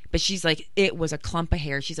 But she's like, it was a clump of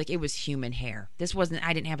hair. She's like, it was human hair. This wasn't,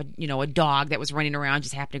 I didn't have a dog that was running around,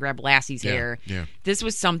 just happened to grab Lassie's hair. Yeah. This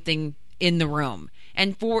was something in the room.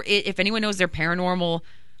 And for it, if anyone knows their paranormal,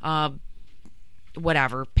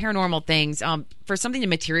 paranormal things, for something to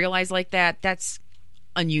materialize like that, that's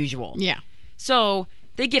unusual. Yeah. So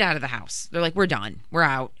they get out of the house. They're like, "We're done. We're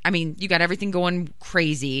out." I mean, you got everything going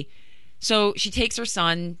crazy. So she takes her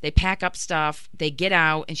son. They pack up stuff. They get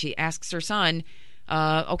out, and she asks her son,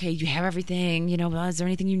 "Okay, you have everything? Is there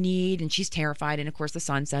anything you need?" And she's terrified. And of course, the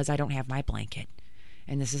son says, "I don't have my blanket."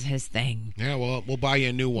 And this is his thing. Yeah, well, we'll buy you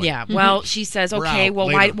a new one. Yeah, well, she says, "Okay, well,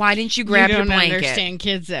 later. why didn't you grab your blanket?" You don't understand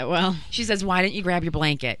kids that well. She says, "Why didn't you grab your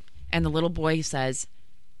blanket?" And the little boy says,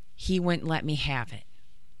 "He wouldn't let me have it."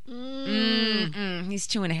 He's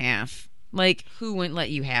 2.5. Like, who wouldn't let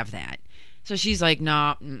you have that? So she's like,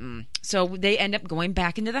 "No." So they end up going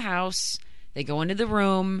back into the house. They go into the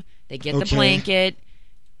room. They get the blanket.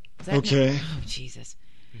 Okay. Oh, Jesus.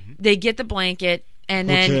 They get the blanket. And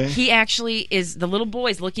then he actually is, the little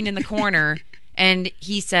boy's looking in the corner, and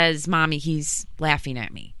he says, "Mommy, he's laughing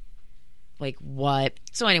at me." Like, what?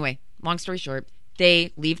 So anyway, long story short,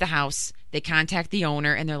 they leave the house. They contact the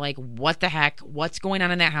owner, and they're like, "What the heck? What's going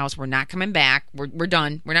on in that house? We're not coming back. We're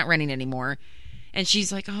done. We're not renting anymore." And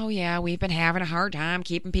she's like, "Oh, yeah, we've been having a hard time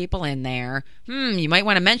keeping people in there. You might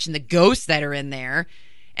want to mention the ghosts that are in there."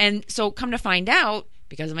 And so come to find out,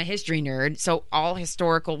 because I'm a history nerd, so all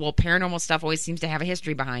paranormal stuff always seems to have a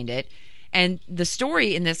history behind it. And the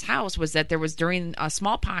story in this house was that there was, during a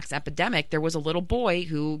smallpox epidemic, there was a little boy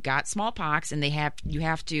who got smallpox, and you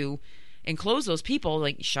have to enclose those people,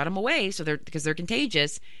 like shut them away because they're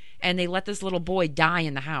contagious. and they let this little boy die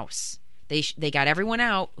in the house. They got everyone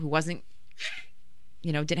out who wasn't,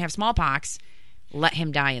 didn't have smallpox, let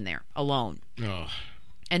him die in there alone. Oh.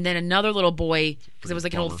 And then another little boy, because it was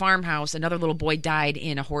like an old farmhouse, another little boy died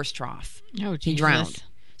in a horse trough. Oh, he drowned.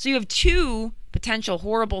 So you have two potential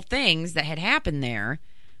horrible things that had happened there.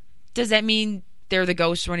 Does that mean they're the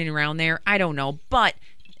ghosts running around there? I don't know. But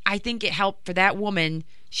I think it helped for that woman.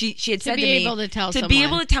 She had said to me, be able to tell,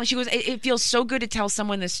 she goes, it feels so good to tell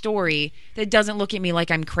someone this story that doesn't look at me like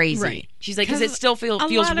I'm crazy. Right. She's like, because it still feels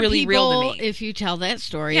really people, real to me. If you tell that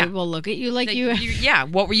story, will look at you like you yeah,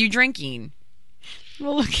 what were you drinking?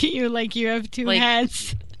 We'll look at you like you have two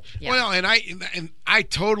heads. Yeah. Well, and I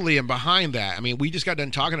totally am behind that. I mean, we just got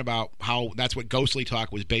done talking about how that's what Ghostly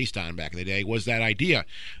Talk was based on back in the day, was that idea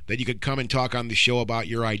that you could come and talk on the show about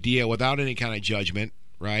your idea without any kind of judgment,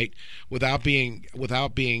 right? Without being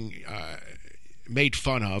made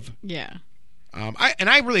fun of. Yeah.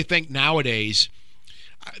 I really think nowadays,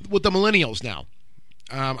 with the millennials now,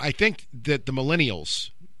 I think that the millennials,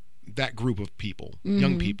 that group of people,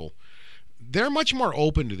 young people, they're much more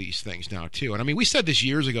open to these things now too. And I mean, we said this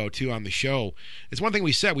years ago too on the show. It's one thing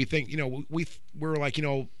we said. We think, we're like,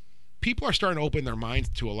 people are starting to open their minds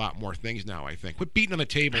to a lot more things now. I think. Quit beating on the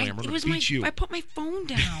table, Amber. I put my phone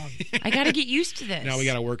down. I got to get used to this. No, we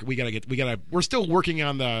got to work. We're still working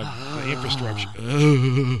on the infrastructure.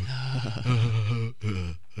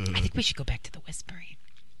 I think we should go back to the whispering.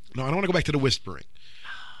 No, I don't want to go back to the whispering.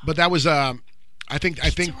 But that was. I think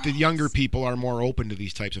the younger people are more open to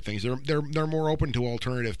these types of things. They're more open to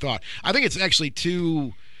alternative thought. I think it's actually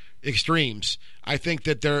two extremes. I think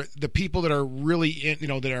that the people that are really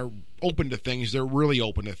that are open to things, they're really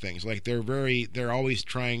open to things. Like they're always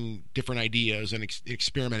trying different ideas and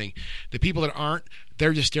experimenting. The people that aren't,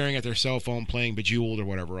 they're just staring at their cell phone playing Bejeweled or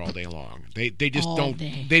whatever all day long. They just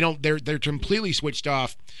they're completely switched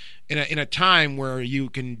off in a time where you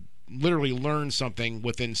can literally learn something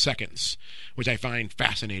within seconds, which I find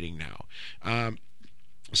fascinating now.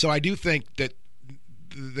 So I do think that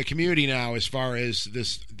the community now, as far as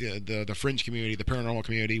the fringe community, the paranormal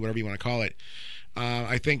community, whatever you want to call it,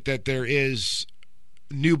 I think that there is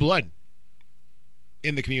new blood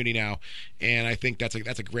in the community now, and I think that's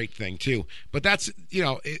a great thing too. But that's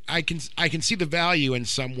I can see the value in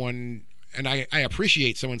someone, and I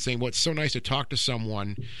appreciate someone saying, "Well, it's so nice to talk to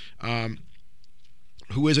someone."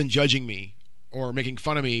 Who isn't judging me or making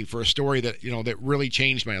fun of me for a story that that really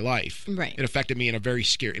changed my life. Right. It affected me in a very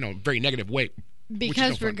scary, very negative way.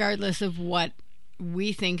 Because regardless of what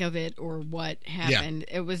we think of it or what happened,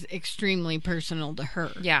 it was extremely personal to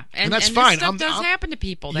her. Yeah, and that's fine. This stuff does happen to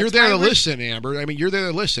people. That's you're there to listen, Amber. I mean, you're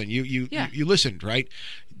there to listen. You listened, right?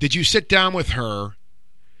 Did you sit down with her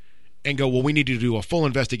and go, well, we need to do a full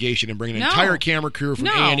investigation and bring an entire camera crew from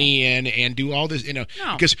A&E in and do all this,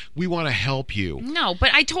 because we want to help you. No,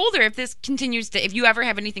 but I told her if this continues if you ever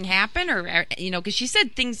have anything happen or, because she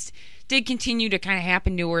said things did continue to kind of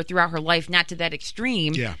happen to her throughout her life, not to that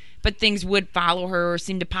extreme. Yeah. But things would follow her or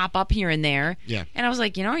seem to pop up here and there. Yeah. And I was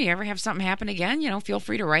like, you ever have something happen again, feel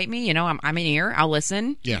free to write me. I'm in here. I'll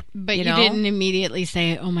listen. Yeah. But you didn't immediately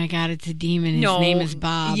say, oh, my God, it's a demon. His name is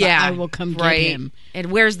Bob. Yeah. I will come get him.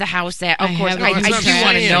 And where's the house at? Of course, I do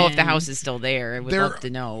want to know if the house is still there. I would love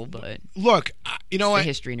to know. But look, you know what? The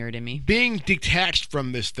history nerd in me. Being detached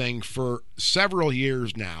from this thing for several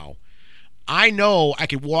years now, I know I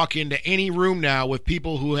could walk into any room now with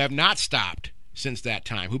people who have not stopped since that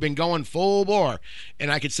time, who've been going full bore, and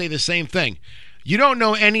I could say the same thing. You don't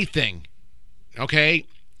know anything, okay?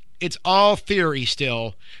 It's all theory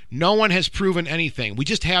still. No one has proven anything. We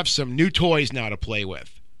just have some new toys now to play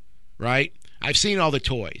with, right? I've seen all the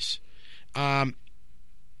toys. And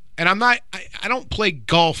I don't play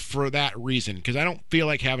golf for that reason, because I don't feel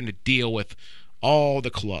like having to deal with all the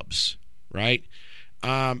clubs, right?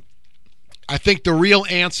 I think the real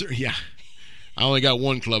answer, I only got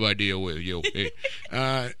one club I deal with,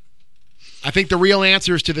 I think the real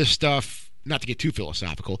answers to this stuff, not to get too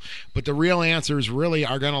philosophical, but the real answers really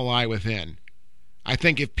are going to lie within. I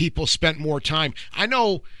think if people spent more time, I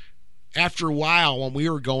know after a while when we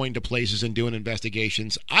were going to places and doing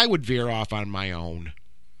investigations, I would veer off on my own.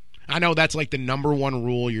 I know that's like the number one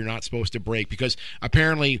rule you're not supposed to break, because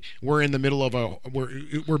apparently we're in the middle of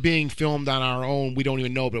we're being filmed on our own. We don't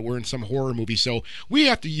even know, but we're in some horror movie, so we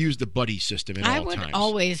have to use the buddy system at all times. I would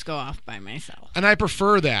always go off by myself, and I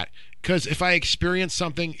prefer that, because if I experience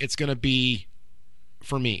something, it's going to be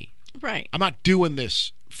for me. Right. I'm not doing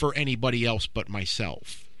this for anybody else but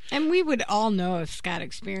myself. And we would all know if Scott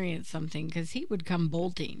experienced something, because he would come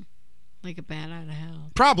bolting like a bat out of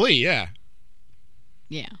hell. Probably, yeah.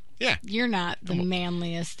 Yeah. Yeah. You're not the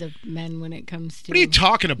manliest of men when it comes to... What are you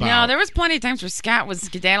talking about? No, there was plenty of times where Scott was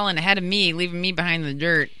skedaddling ahead of me, leaving me behind the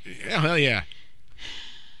dirt. Yeah, hell yeah.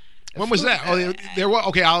 When was that? Oh, there was.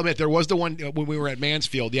 Okay, I'll admit there was the one when we were at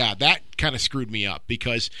Mansfield. Yeah, that kind of screwed me up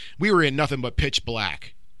because we were in nothing but pitch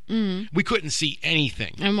black. We couldn't see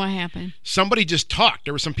anything. And what happened? Somebody just talked.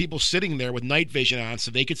 There were some people sitting there with night vision on,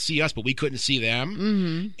 so they could see us, but we couldn't see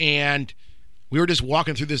them. And we were just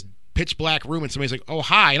walking through this pitch black room, and somebody's like, "Oh,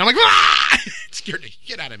 hi," and I'm like, "Ah!" It scared the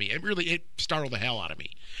shit out of me. It startled the hell out of me.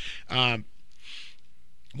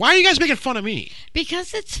 Why are you guys making fun of me?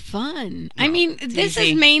 Because it's fun. I mean, this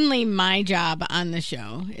is mainly my job on the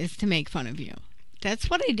show, is to make fun of you. That's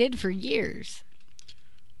what I did for years.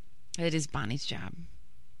 It is Bonnie's job.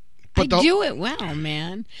 I do it well,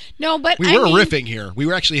 man. No, but we were riffing here.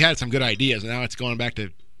 We actually had some good ideas, and now it's going back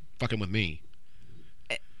to fucking with me.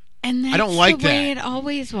 And that's I don't like the way that. it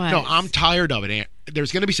always was. No, I'm tired of it.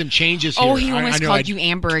 There's going to be some changes here. Oh, he almost called you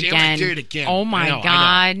Amber again. Damn, I did it again. Oh, my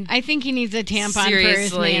God. I think he needs a tampon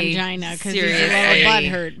Seriously. for his mangina because he's a little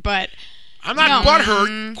butthurt. But I'm not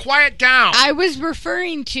butthurt. Quiet down. I was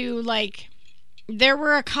referring to, like, there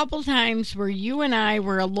were a couple times where you and I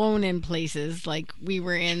were alone in places. Like, we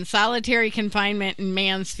were in solitary confinement in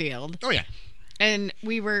Mansfield. Oh, yeah. And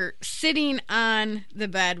we were sitting on the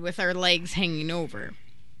bed with our legs hanging over.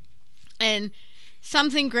 And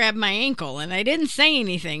something grabbed my ankle, and I didn't say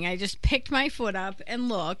anything. I just picked my foot up and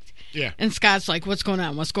looked. Yeah. And Scott's like, "What's going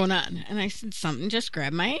on? What's going on?" And I said, "Something just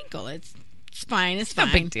grabbed my ankle. It's fine. It's fine."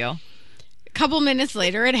 No big deal. A couple minutes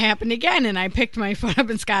later, it happened again, and I picked my foot up,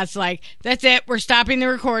 and Scott's like, "That's it. We're stopping the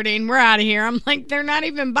recording. We're out of here." I'm like, "They're not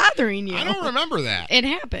even bothering you." I don't remember that. It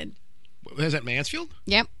happened. Was that Mansfield?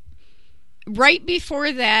 Yep. Right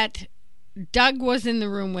before that, Doug was in the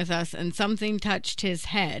room with us, and something touched his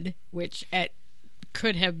head, which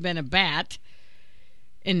could have been a bat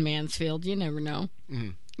in Mansfield. You never know.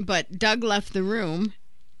 Mm-hmm. But Doug left the room,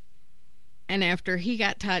 and after he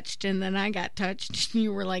got touched, and then I got touched,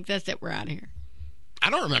 you were like, "That's it. We're out of here." I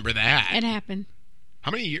don't remember that. It happened.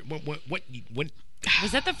 How many years? What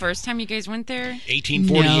Was that the first time you guys went there?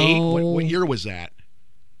 1848? No. What year was that?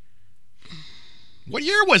 What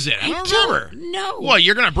year was it? I don't remember. No. Well,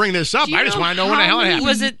 you're going to bring this up. I just want to know when the hell it happened.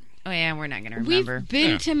 Was it? Oh, yeah, we're not going to remember. We've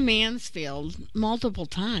been to Mansfield multiple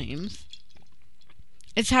times.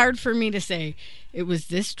 It's hard for me to say it was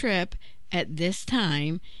this trip at this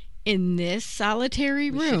time in this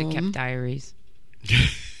solitary We should room. have kept diaries.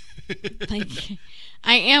 Like,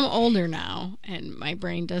 I am older now, and my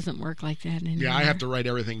brain doesn't work like that anymore. Yeah, I have to write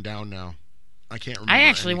everything down now. I can't remember. I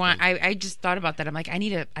actually anything. I just thought about that. I'm like, I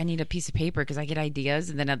need a piece of paper because I get ideas,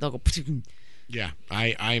 and then they'll go. Yeah,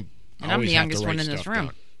 I And I'm always the have to youngest write one in this stuff room.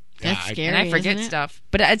 down. That's Yeah, scary. And I forget isn't it? stuff.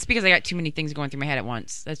 But it's because I got too many things going through my head at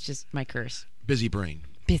once. That's just my curse. Busy brain.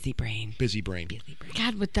 Busy brain. Busy brain. Busy brain.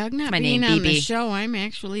 God, with Doug not My being name, on the BB. show, I'm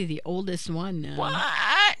actually the oldest one now. What?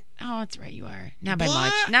 Oh, that's right. You are. Not by What?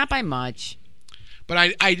 much. Not by much.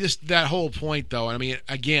 But I just, that whole point, though, I mean,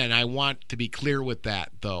 again, I want to be clear with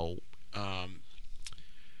that, though.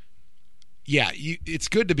 Yeah, it's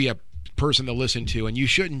good to be a person to listen to, and you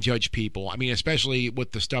shouldn't judge people. I mean, especially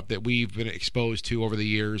with the stuff that we've been exposed to over the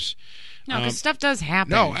years. No, because stuff does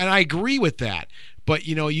happen. No, and I agree with that. But,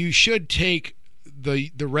 you should take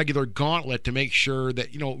the regular gauntlet to make sure that,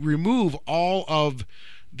 remove all of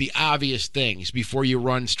the obvious things before you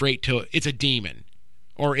run straight to it's a demon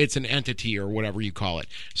or it's an entity or whatever you call it.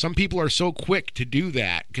 Some people are so quick to do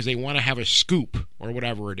that because they want to have a scoop or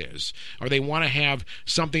whatever it is, or they want to have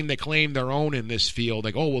something they claim their own in this field,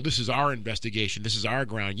 like, oh, well, this is our investigation, this is our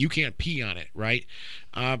ground, you can't pee on it, right?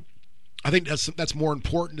 I think that's more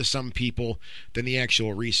important to some people than the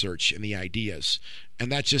actual research and the ideas, and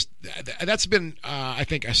that's been I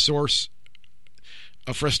think a source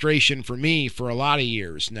of frustration for me for a lot of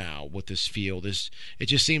years now with this field. Is it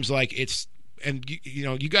just seems like it's, and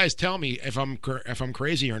you guys tell me if I'm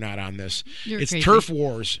crazy or not on this. You're it's crazy. turf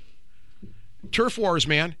wars,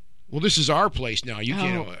 man. Well, this is our place now. You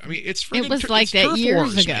can't. I mean, it's It was like it's that turf years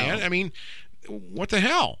wars, ago. man. I mean, what the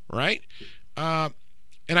hell, right?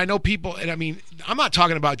 And I know people, and I mean, I'm not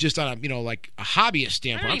talking about just on a like a hobbyist I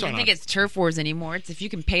standpoint. don't I'm even talking think it's turf wars anymore. It's if you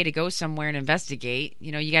can pay to go somewhere and investigate.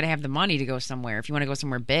 You got to have the money to go somewhere if you want to go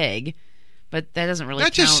somewhere big. But that doesn't really.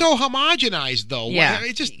 that's count. just so homogenized, though. Yeah,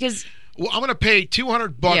 It just because. well, I'm going to pay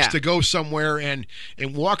 $200 Yeah. to go somewhere and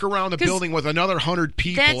walk around the 'Cause building with another 100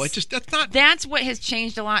 people. That's not. That's what has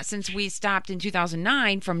changed a lot since we stopped in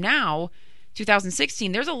 2009. From now,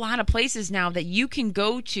 2016, there's a lot of places now that you can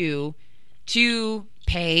go to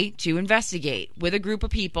pay to investigate with a group of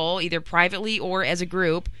people, either privately or as a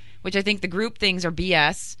group, which I think the group things are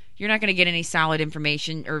BS. You're not going to get any solid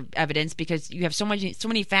information or evidence because you have so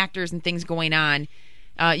many factors and things going on.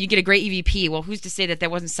 You get a great EVP. Well, who's to say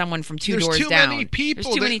that wasn't someone from two doors down? There's too many people.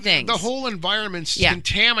 There's too many things. The whole environment's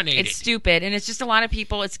contaminated. It's stupid, and it's just a lot of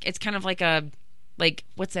people. It's kind of like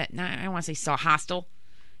what's that? I don't want to say hostile.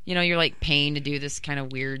 You know, you're like paying to do this kind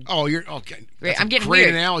of weird. Oh, you're okay. I'm getting great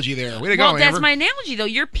weird. Analogy there. Way to go, well, that's Amber. my analogy, though.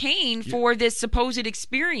 You're paying for this supposed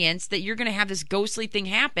experience that you're going to have this ghostly thing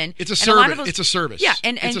happen. It's a service. It's a service. Yeah,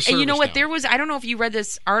 and you know what? Now. I don't know if you read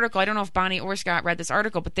this article. I don't know if Bonnie or Scott read this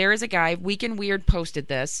article, but there is a guy. Week in Weird posted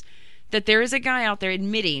this. That there is a guy out there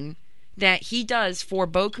admitting that he does for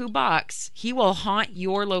Boku bucks. He will haunt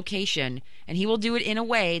your location, and he will do it in a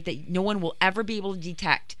way that no one will ever be able to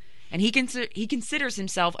detect. And he considers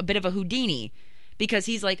himself a bit of a Houdini because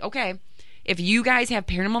he's like, okay, if you guys have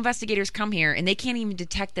paranormal investigators come here and they can't even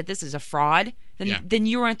detect that this is a fraud, then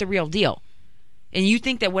you aren't the real deal. And you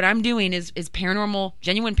think that what I'm doing is paranormal,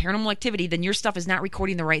 genuine paranormal activity, then your stuff is not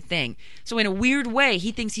recording the right thing. So in a weird way,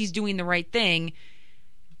 he thinks he's doing the right thing,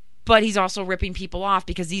 but he's also ripping people off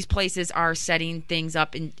because these places are setting things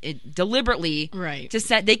up deliberately to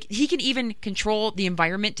set. He can even control the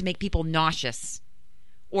environment to make people nauseous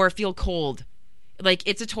or feel cold. Like,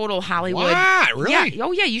 it's a total Hollywood. What? Really? Yeah.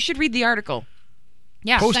 Oh, yeah. You should read the article.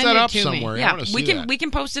 Yeah, post send that it up to somewhere. Me. Yeah, that. we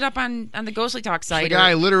can post it up on the Ghostly Talk site. The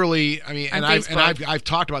guy literally, I mean, and Facebook. I've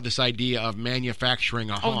talked about this idea of manufacturing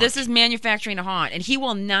a haunt. Oh, this is manufacturing a haunt, and he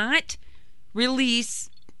will not release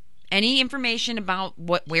any information about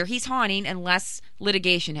where he's haunting unless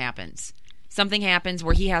litigation happens. Something happens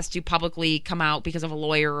where he has to publicly come out because of a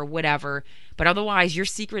lawyer or whatever. But otherwise, your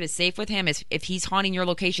secret is safe with him if he's haunting your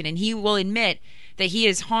location. And he will admit that he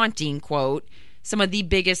is haunting, quote, some of the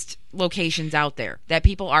biggest locations out there that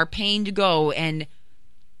people are paying to go and,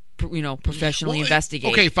 professionally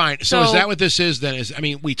investigate. Okay, fine. So is that what this is then?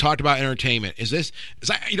 We talked about entertainment.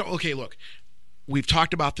 Okay, look, we've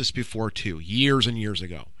talked about this before too, years and years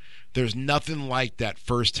ago. There's nothing like that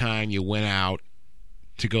first time you went out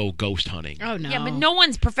to go ghost hunting. Oh, no. Yeah, but no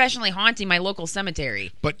one's professionally haunting my local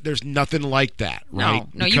cemetery. But there's nothing like that, right?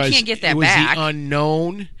 No, you can't get that back. It was back. the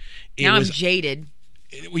unknown. I'm jaded.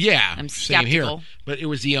 Yeah, I'm same skeptical. here. But it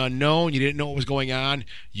was the unknown. You didn't know what was going on.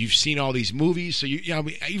 You've seen all these movies, so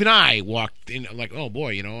even I walked in like, oh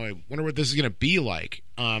boy, I wonder what this is going to be like.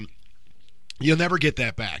 You'll never get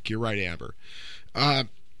that back. You're right, Amber.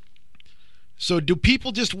 So do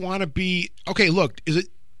people just want to be okay? Look, is it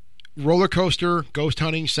roller coaster, ghost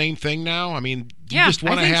hunting, same thing now? Do you just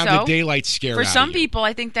want to have the daylight scared For out some of you? people,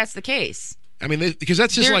 I think that's the case. Because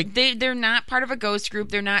that's just they're not part of a ghost group.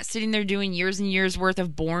 They're not sitting there doing years and years worth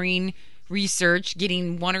of boring research,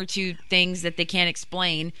 getting one or two things that they can't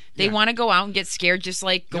explain. They want to go out and get scared, just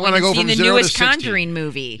like going and seeing the newest Conjuring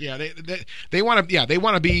movie. Yeah, they want to. Yeah, they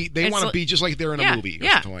want to be. They want to be just like they're in a movie or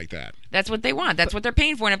something like that. That's what they want. That's what they're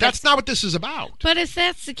paying for. And if that's not what this is about. But if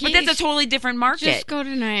that's the case, but that's a totally different market. Just go to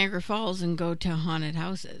Niagara Falls and go to haunted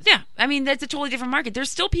houses. Yeah, that's a totally different market.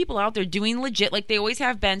 There's still people out there doing legit, like they always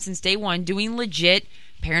have been since day one, doing legit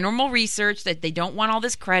paranormal research that they don't want all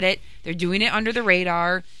this credit. They're doing it under the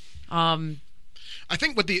radar. I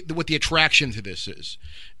think what the attraction to this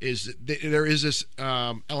is there is this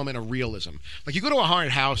element of realism. Like, you go to a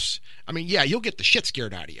haunted house, you'll get the shit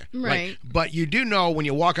scared out of you. Right. But you do know when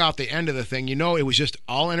you walk out the end of the thing, it was just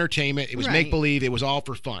all entertainment. It was make-believe. It was all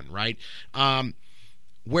for fun, right?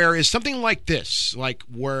 Whereas something like this, like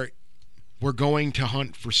where we're going to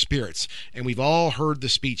hunt for spirits, and we've all heard the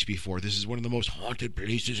speech before, this is one of the most haunted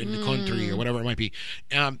places in the country, or whatever it might be.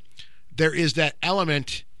 There is that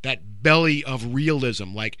element, that belly of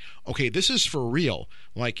realism, like, okay, this is for real.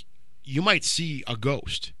 Like, you might see a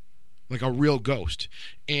ghost, like a real ghost.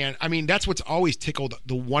 And that's what's always tickled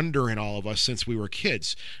the wonder in all of us since we were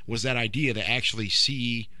kids, was that idea to actually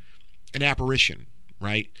see an apparition,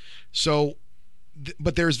 right? So,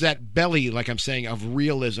 but there's that belly, like I'm saying, of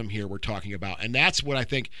realism here we're talking about. And that's what I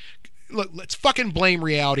think. Look, let's fucking blame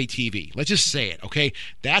reality TV. Let's just say it, okay?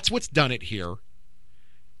 That's what's done it here.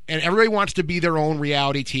 And everybody wants to be their own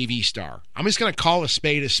reality TV star. I'm just going to call a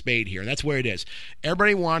spade here. That's where it is.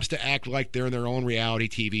 Everybody wants to act like they're in their own reality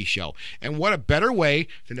TV show. And what a better way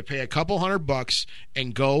than to pay a couple $100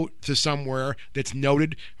 and go to somewhere that's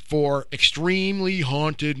noted for extremely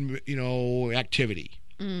haunted, activity.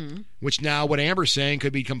 Which now, what Amber's saying,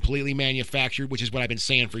 could be completely manufactured, which is what I've been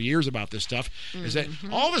saying for years about this stuff, is that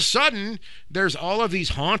all of a sudden, there's all of these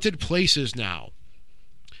haunted places now.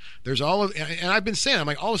 There's and I've been saying,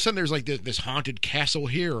 all of a sudden there's like this haunted castle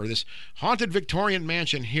here, or this haunted Victorian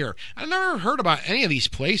mansion here. I've never heard about any of these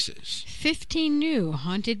places. 15 new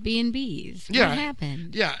haunted B&Bs. What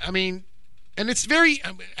happened? Yeah, And it's very,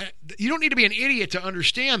 you don't need to be an idiot to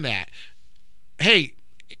understand that. Hey,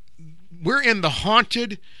 we're in the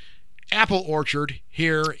haunted apple orchard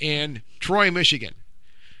here in Troy, Michigan.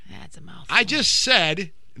 That's a mouthful. I just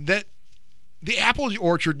said that the apple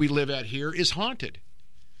orchard we live at here is haunted.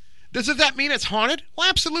 Does that mean it's haunted? Well,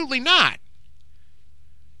 absolutely not.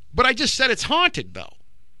 But I just said it's haunted, though,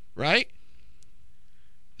 right?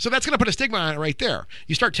 So that's going to put a stigma on it right there.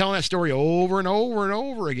 You start telling that story over and over and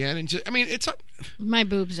over again, and just, I mean, it's my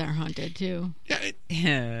boobs are haunted too.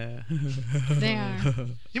 Yeah, they are.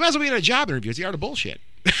 You might as well be in a job interview. It's the art of bullshit.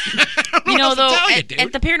 You know, though, at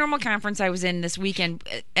the paranormal conference I was in this weekend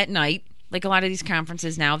at night, like a lot of these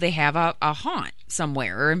conferences now, they have a haunt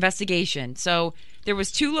somewhere or investigation. So there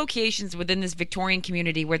was 2 locations within this Victorian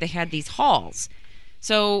community where they had these halls.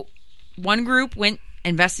 So one group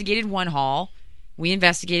investigated one hall. We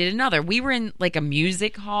investigated another. We were in like a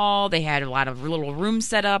music hall. They had a lot of little rooms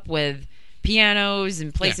set up with pianos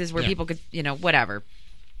and places where people could, whatever.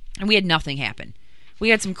 And we had nothing happen. We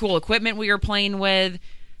had some cool equipment we were playing with.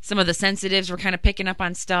 Some of the sensitives were kind of picking up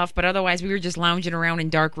on stuff, but otherwise we were just lounging around in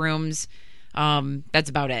dark rooms. That's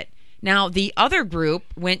about it. Now, the other group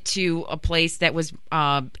went to a place that was,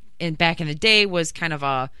 back in the day, was kind of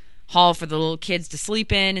a hall for the little kids to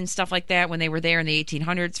sleep in and stuff like that when they were there in the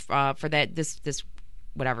 1800s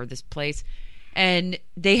for this place. And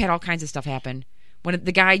they had all kinds of stuff happen. When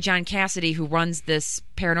the guy, John Cassidy, who runs this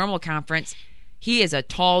paranormal conference, he is a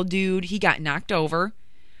tall dude. He got knocked over.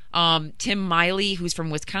 Tim Miley, who's from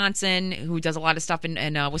Wisconsin, who does a lot of stuff in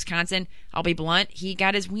Wisconsin, I'll be blunt, he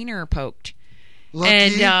got his wiener poked.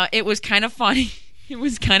 Lucky. And it was kind of funny. It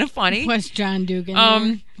was kind of funny. Was John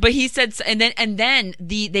Dugan but he said, and then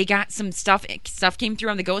they got some stuff came through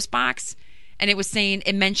on the ghost box, and it was saying,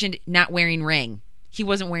 it mentioned not wearing ring. He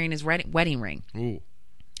wasn't wearing his wedding ring. Ooh.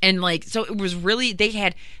 And so it was really, they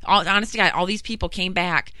had, honest to God, all these people came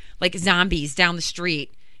back like zombies down the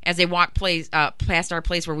street as they walked past our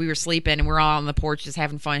place where we were sleeping, and we're all on the porch just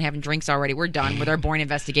having fun, having drinks already. We're done with our boring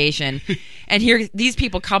investigation. And here these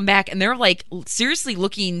people come back, and they're like seriously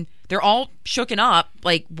looking, they're all shooken up,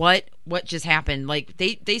 like what just happened? Like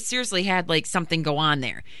they seriously had like something go on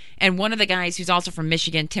there. And one of the guys who's also from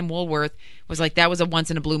Michigan, Tim Woolworth, was like, that was a once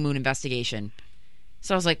in a blue moon investigation.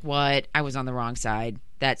 So I was like, what? I was on the wrong side.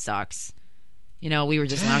 That sucks. We were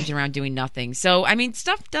just lounging around doing nothing. So, I mean,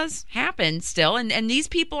 stuff does happen still. And these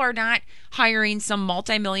people are not hiring some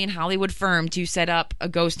multi-million Hollywood firm to set up a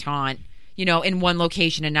ghost haunt, in one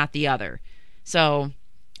location and not the other. So,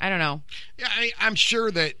 I don't know. Yeah, I'm sure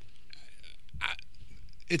that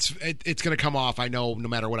it's going to come off, I know, no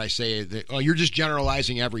matter what I say, that, you're just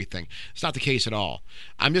generalizing everything. It's not the case at all.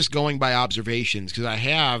 I'm just going by observations, because I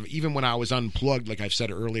have, even when I was unplugged, like I've said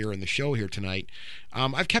earlier in the show here tonight,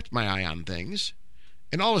 I've kept my eye on things.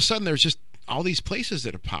 And all of a sudden, there's just all these places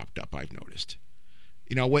that have popped up, I've noticed.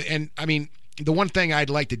 And I mean, the one thing I'd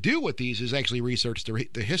like to do with these is actually research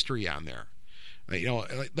the history on there.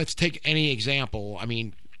 Let's take any example,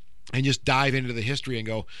 and just dive into the history and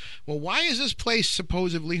go, well, why is this place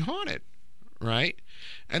supposedly haunted? Right?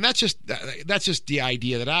 And that's just the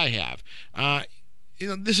idea that I have.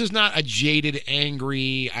 This is not a jaded,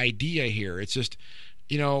 angry idea here. It's just,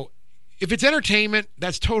 if it's entertainment,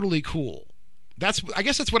 that's totally cool. I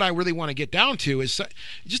guess that's what I really want to get down to, is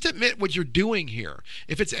just admit what you're doing here.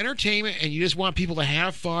 If it's entertainment and you just want people to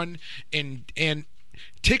have fun and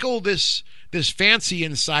tickle this fancy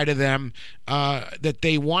inside of them, that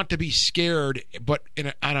they want to be scared, but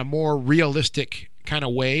on a more realistic kind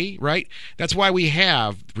of way, right? That's why we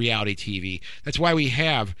have reality TV. That's why we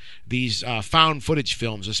have these found footage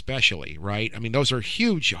films, especially, right? I mean, those are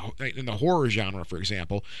huge in the horror genre, for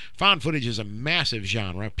example. Found footage is a massive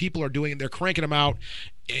genre. People are they're cranking them out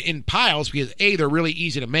in piles because A, they're really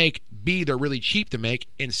easy to make, B, they're really cheap to make,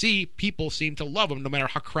 and C, people seem to love them no matter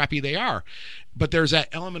how crappy they are. But there's that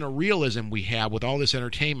element of realism we have with all this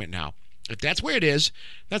entertainment now. If that's where it is,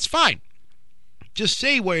 that's fine. Just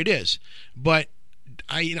say where it is. But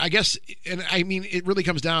I guess, and I mean, it really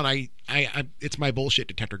comes down, it's my bullshit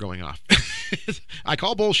detector going off. I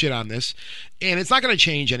call bullshit on this, and it's not going to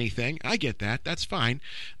change anything. I get that. That's fine.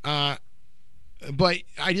 But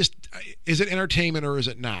is it entertainment or is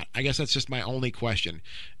it not? I guess that's just my only question.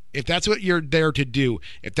 If that's what you're there to do,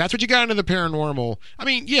 if that's what you got into the paranormal,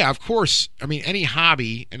 yeah, of course. Any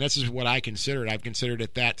hobby, and this is what I consider it. I've considered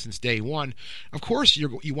it that since day one. Of course,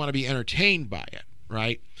 you want to be entertained by it,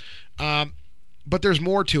 right? But there's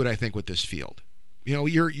more to it, I think, with this field.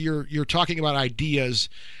 You're talking about ideas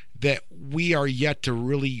that we are yet to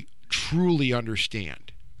really truly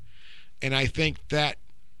understand, and I think that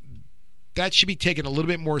that should be taken a little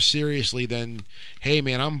bit more seriously than, hey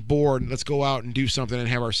man, I'm bored, let's go out and do something and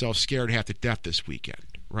have ourselves scared half to death this weekend,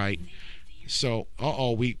 right? So,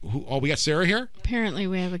 we got Sarah here? Apparently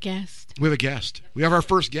we have a guest. We have a guest. We have our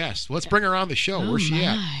first guest. Let's bring her on the show. Where's she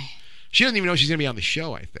at? She doesn't even know she's going to be on the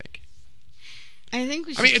show, I think. I think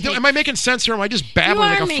we should am I making sense here? Am I just babbling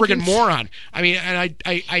like a friggin' moron? I mean, and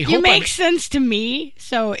I hope you make sense to me,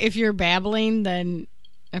 so if you're babbling, then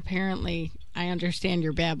apparently I understand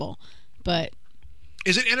your babble. But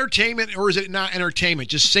is it entertainment or is it not entertainment?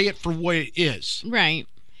 Just say it for what it is. Right.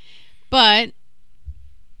 But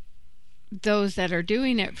those that are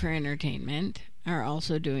doing it for entertainment are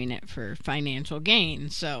also doing it for financial gain.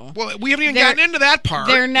 So we haven't even gotten into that part.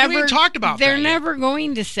 They're never we haven't even talked about They're that never yet.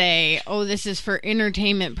 Going to say, "Oh, this is for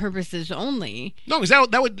entertainment purposes only." No, because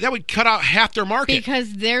that would cut out half their market.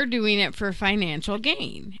 Because they're doing it for financial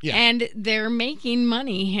gain, and they're making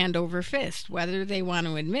money hand over fist, whether they want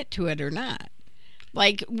to admit to it or not.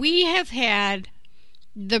 Like, we have had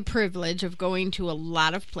the privilege of going to a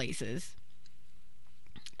lot of places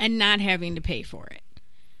and not having to pay for it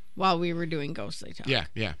while we were doing Ghostly Talk.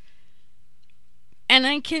 Yeah. And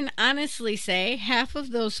I can honestly say half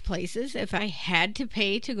of those places, if I had to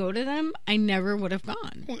pay to go to them, I never would have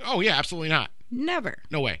gone. Oh, yeah, absolutely not. Never.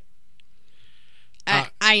 No way.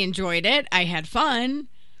 I enjoyed it. I had fun.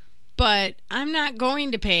 But I'm not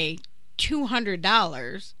going to pay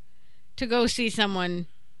 $200 to go see someone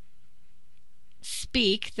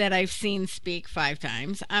speak that I've seen speak 5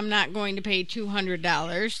 times. I'm not going to pay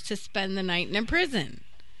 $200 to spend the night in a prison.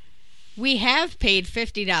 We have paid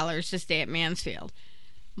 $50 to stay at Mansfield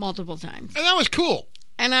multiple times. And that was cool.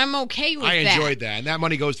 And I'm okay with that. I enjoyed that. And that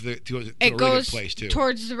money goes to a really good place, too.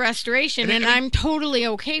 Towards the restoration, and I'm totally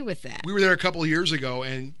okay with that. We were there a couple of years ago,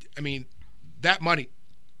 and, I mean, that money,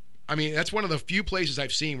 that's one of the few places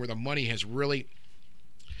I've seen where the money has really,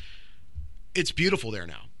 it's beautiful there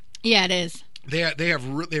now. Yeah, it is.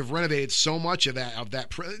 They've renovated so much of that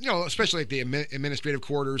especially like the administrative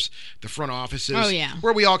quarters, the front offices,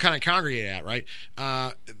 where we all kind of congregate at, right?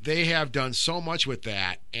 They have done so much with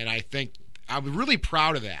that, and I think I'm really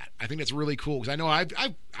proud of that. I think that's really cool because I know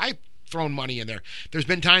I've thrown money in there. There's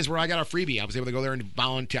been times where I got a freebie. I was able to go there and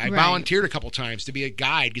volunteer. I volunteered a couple times to be a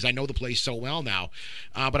guide because I know the place so well now.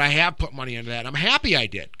 But I have put money into that. I'm happy I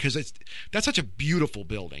did because that's such a beautiful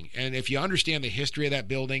building. And if you understand the history of that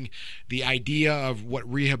building, the idea of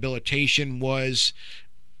what rehabilitation was,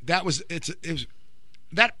 that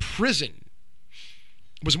prison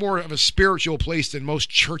was more of a spiritual place than most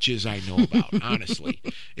churches I know about, honestly.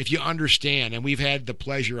 If you understand, and we've had the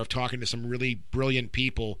pleasure of talking to some really brilliant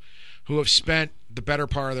people who have spent the better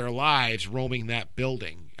part of their lives roaming that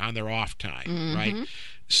building on their off time, right?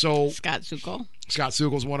 So Scott Zuckel. Scott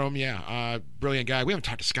Zuckel's one of them, brilliant guy. We haven't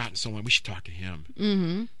talked to Scott in so long. We should talk to him.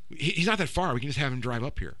 Mm-hmm. He's not that far. We can just have him drive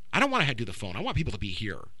up here. I don't want to do the phone. I want people to be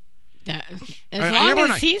here. As long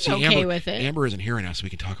as he's okay with it. Amber isn't here now, so we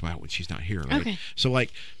can talk about it when she's not here, right? Okay. So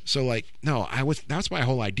no, that's my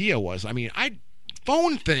whole idea was,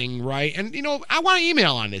 phone thing, right? And I want to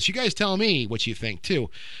email on this. You guys tell me what you think too.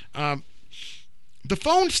 The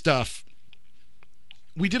phone stuff,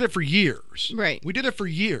 we did it for years. Right. We did it for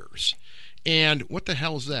years. And what the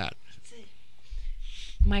hell is that?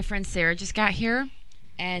 My friend Sarah just got here.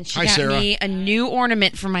 And she got Sarah. me a new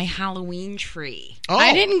ornament for my Halloween tree. Oh,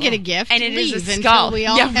 I didn't get a gift. And it is a until skull. We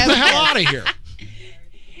all Yeah, have Get the hell out of here.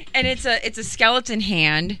 And it's a skeleton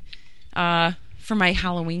hand for my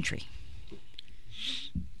Halloween tree.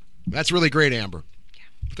 That's really great, Amber.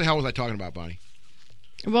 What the hell was I talking about, Bonnie?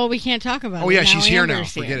 Well, we can't talk about it. Oh, yeah, she's here now.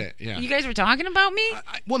 Amber's Forget here. it. Yeah. You guys were talking about me?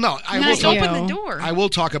 Well, no. I Not will Just talk. you. open the door. I will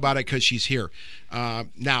talk about it because she's here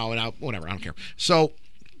now, and whatever. I don't care. So,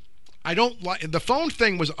 I don't like the phone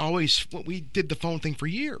thing. Was always we did the phone thing for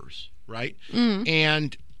years, right? Mm.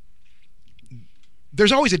 And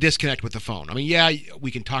there's always a disconnect with the phone.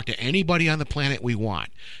 We can talk to anybody on the planet we want.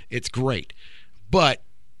 It's great, but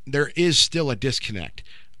there is still a disconnect.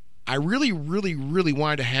 I really, really, really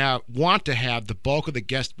want to have the bulk of the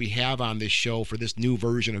guests we have on this show for this new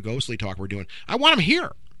version of Ghostly Talk we're doing. I want them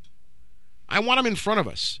here. I want them in front of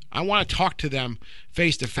us. I want to talk to them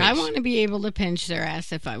face to face. I want to be able to pinch their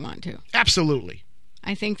ass if I want to. Absolutely.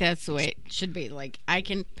 I think that's the way it should be. Like, I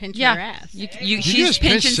can pinch her ass. She's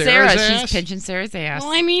pinching Sarah. She's pinching Sarah's ass.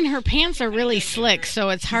 Well, her pants are really slick, so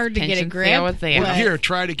it's hard to get a grip. Well, here,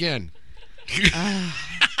 try it again.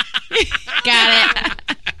 Got it.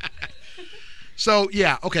 So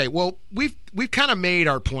yeah, okay. Well, we've kind of made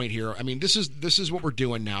our point here. This is what we're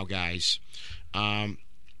doing now, guys. I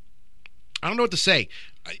don't know what to say.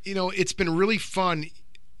 It's been really fun.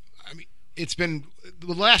 It's been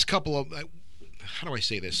the last couple of how do I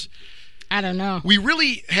say this? I don't know. We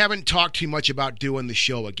really haven't talked too much about doing the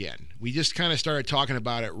show again. We just kind of started talking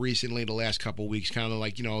about it recently, the last couple of weeks, kind of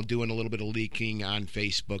like, doing a little bit of leaking on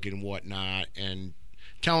Facebook and whatnot, and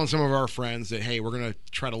telling some of our friends that, hey, we're going to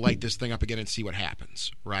try to light this thing up again and see what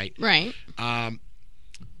happens, right? Right.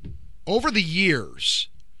 Over the years,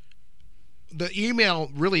 the email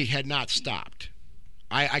really had not stopped.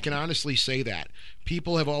 I can honestly say that.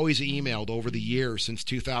 People have always emailed over the years since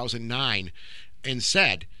 2009 and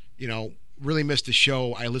said, really missed the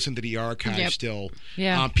show. I listened to the archive still.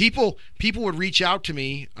 Yeah. People would reach out to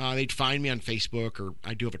me. They'd find me on Facebook, or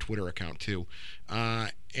I do have a Twitter account too,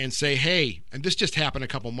 and say, hey, and this just happened a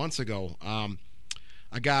couple months ago.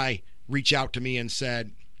 A guy reached out to me and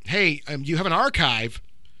said, hey, you have an archive.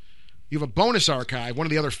 You have a bonus archive, one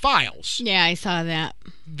of the other files. Yeah, I saw that.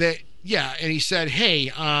 And he said,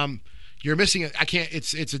 hey, you're missing it. I can't.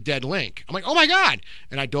 It's a dead link. I'm like, oh my god!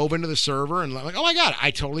 And I dove into the server and I'm like, oh my god!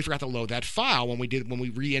 I totally forgot to load that file when we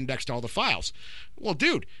re-indexed all the files. Well,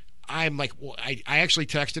 dude, I'm like, well, I actually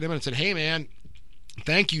texted him and said, hey man,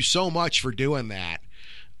 thank you so much for doing that.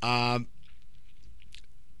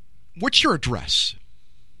 What's your address?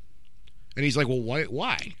 And he's like, well,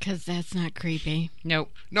 why? Because that's not creepy.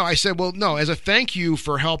 Nope. No, I said, well, no, as a thank you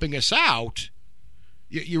for helping us out.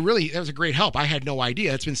 You really, that was a great help. I had no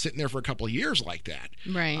idea. It's been sitting there for a couple of years like that.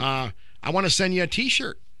 Right. I want to send you a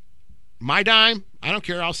T-shirt. My dime. I don't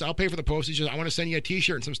care. I'll pay for the postage. I want to send you a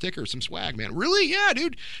T-shirt and some stickers, some swag, man. Really? Yeah,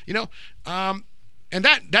 dude. And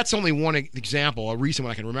that's only one example, a recent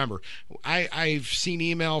one I can remember. I've seen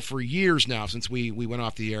email for years now since we went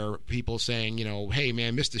off the air, people saying, hey,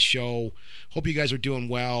 man, missed the show. Hope you guys are doing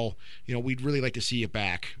well. We'd really like to see you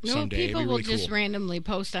back someday. People really will just randomly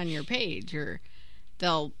post on your page, or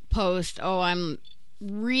they'll post, I'm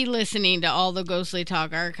re-listening to all the Ghostly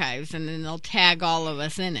Talk archives, and then they'll tag all of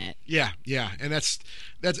us in it. Yeah, and it's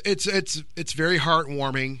very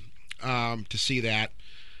heartwarming to see that.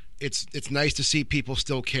 It's nice to see people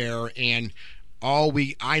still care, and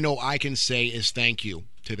I know I can say is thank you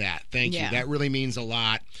to that. Thank you. That really means a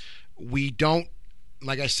lot. We don't,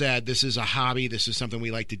 like I said, this is a hobby. This is something we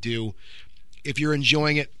like to do. If you're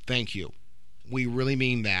enjoying it, thank you. We really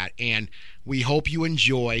mean that, and we hope you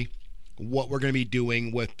enjoy what we're going to be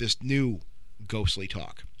doing with this new Ghostly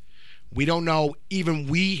Talk. We don't know, even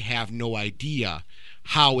we have no idea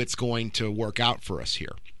how it's going to work out for us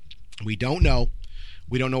here. We don't know.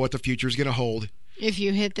 We don't know what the future is going to hold. If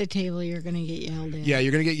you hit the table, you're going to get yelled at. Yeah,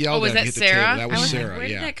 you're going to get yelled at. Was that Sarah? That was Sarah. Where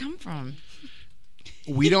did that come from?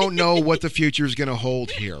 We don't know what the future is going to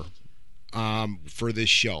hold here for this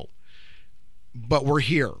show. But we're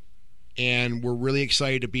here. And we're really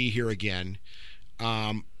excited to be here again.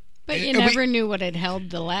 But you never knew what it held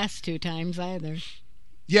the last two times either.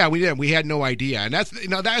 Yeah, we did. We had no idea. And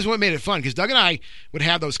that's what made it fun, because Doug and I would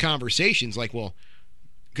have those conversations like, well,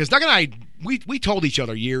 because Doug and I, we told each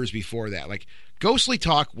other years before that, like, Ghostly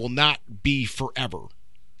Talk will not be forever,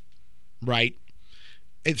 right?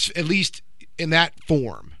 It's at least in that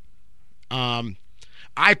form.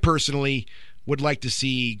 I personally would like to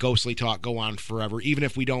see Ghostly Talk go on forever, even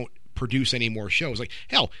if we don't produce any more shows. Like,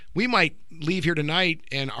 hell, we might leave here tonight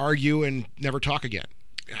and argue and never talk again.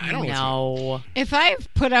 I don't know. If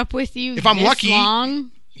I've put up with you if I'm lucky,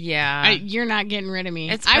 long, yeah, you're not getting rid of me.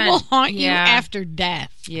 I will haunt you after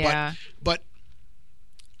death. Yeah. But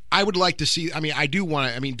I would like to see, I do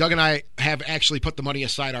want to, Doug and I have actually put the money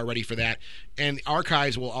aside already for that, and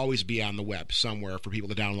archives will always be on the web somewhere for people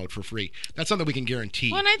to download for free. That's something we can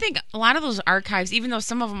guarantee. Well, and I think a lot of those archives, even though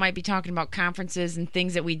some of them might be talking about conferences and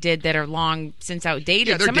things that we did that are long since outdated,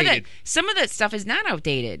 yeah, they're dated. Some of that stuff is not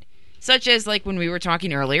outdated, such as like when we were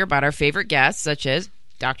talking earlier about our favorite guests, such as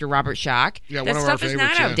Dr. Robert Schock. Yeah, that one of stuff our is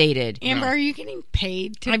favorites, not outdated. Amber, are you getting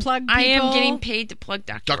paid to plug people? I am getting paid to plug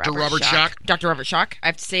Dr. Robert Schock. Dr. Robert Schock. I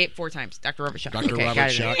have to say it 4 times. Dr. Robert Schock. Dr.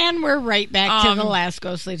 Robert Schock. And we're right back to the last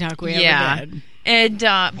Ghostly Talk we ever did. And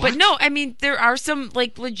but no, there are some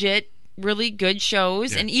like legit, really good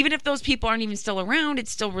shows, and even if those people aren't even still around,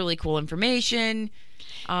 it's still really cool information.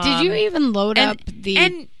 Did you even load up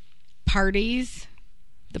the parties?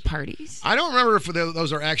 The parties? I don't remember if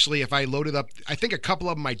those are actually, if I loaded up, I think a couple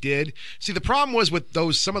of them I did. See, the problem was with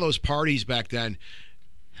some of those parties back then.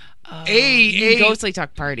 Ghostly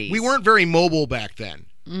Talk parties. We weren't very mobile back then.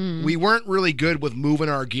 We weren't really good with moving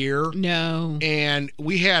our gear. No. And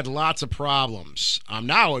we had lots of problems.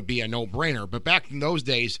 Now it would be a no-brainer. But back in those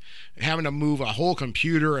days, having to move a whole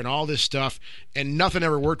computer and all this stuff, and nothing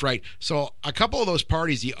ever worked right. So a couple of those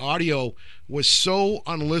parties, the audio was so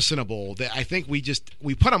unlistenable that I think we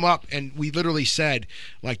put them up and we literally said,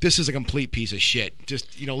 like, this is a complete piece of shit.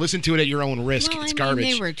 Just, listen to it at your own risk. Well, it's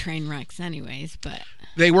garbage. They were train wrecks anyways, but...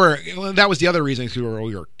 They were. Well, that was the other reason, because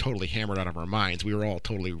we were totally hammered out of our minds. We were all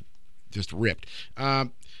totally just ripped.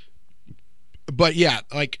 But yeah,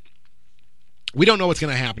 like, we don't know what's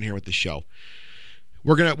going to happen here with the show.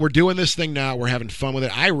 We're doing this thing now. We're having fun with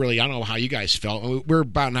it. I don't know how you guys felt. We're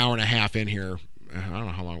about an hour and a half in here. I don't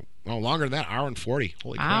know how long. Oh, longer than that, hour and 40.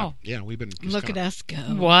 Holy crap. Yeah, we've been... Look at us go.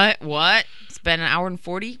 What? It's been an hour and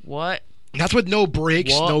 40? What? That's with no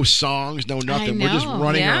breaks, no songs, no nothing. We're just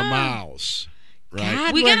running our mouths. Right?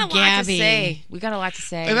 God, we got a lot gabbing. to say. We got a lot to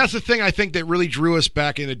say. And that's the thing I think that really drew us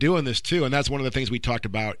back into doing this too. And that's one of the things we talked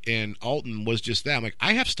about in Alton was just that. I'm like,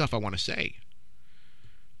 I have stuff I want to say.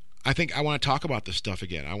 I think I want to talk about this stuff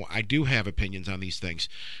again. I do have opinions on these things.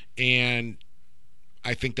 And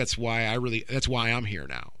I think that's why I'm here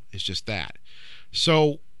now. It's just that.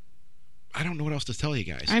 So I don't know what else to tell you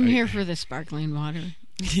guys. I'm here for the sparkling water.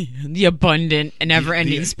 The abundant and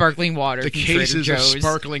never-ending sparkling water. The from cases Trader of Joe's.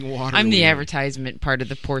 sparkling water. I'm the advertisement part of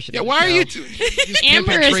the portion. Yeah, of the why are show. you?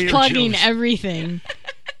 Amber is plugging everything.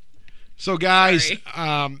 So, guys,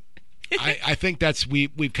 I think that's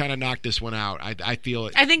we've kind of knocked this one out. I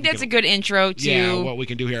feel. I think that's a good intro to what we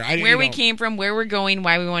can do here. Where we came from, where we're going,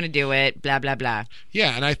 why we want to do it, blah blah blah.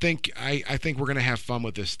 Yeah, and I think we're gonna have fun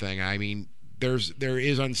with this thing. I mean, there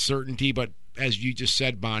is uncertainty, but as you just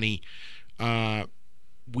said, Bonnie,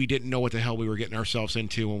 we didn't know what the hell we were getting ourselves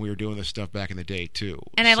into when we were doing this stuff back in the day too.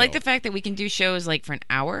 And I like the fact that we can do shows like for an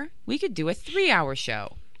hour. We could do a 3-hour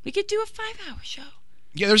show. We could do a 5-hour show.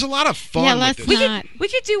 Yeah, there's a lot of fun with this. We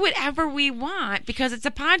could do whatever we want because it's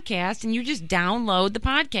a podcast, and you just download the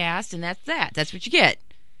podcast, and that's that. That's what you get.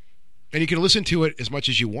 And you can listen to it as much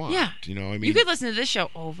as you want. Yeah. You know, I mean, you could listen to this show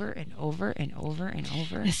over and over and over and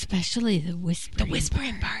over. Especially the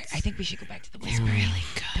whispering part. I think we should go back to the whispering. They're really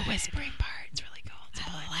good. The whispering part. It's really cool.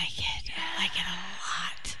 I like it. Yeah. I like it a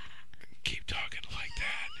lot. Keep talking like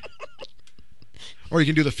that. Or you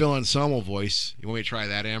can do the Phil Anselmo voice. You want me to try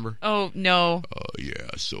that, Amber? Oh, no.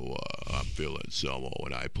 Yeah, so I'm Phil Anselmo,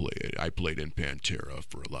 and I played in Pantera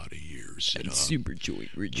for a lot of years. And, Super Joint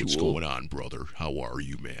Ritual. What's going on, brother? How are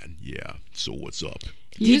you, man? Yeah, so what's up?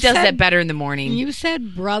 He does that better in the morning. You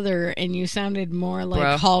said brother, and you sounded more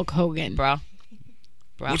like Hulk Hogan. Bro.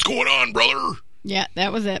 What's going on, brother? Yeah,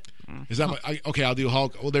 that was it. Is that okay, I'll do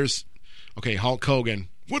Hulk. Oh, Hulk Hogan.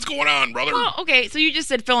 What's going on, brother? Well, okay, so you just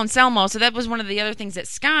said Phil Anselmo, so that was one of the other things that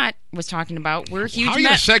Scott was talking about. We're huge. How are you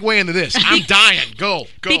going to segue into this? I'm dying. Go.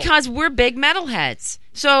 Because we're big metalheads.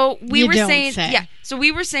 So we were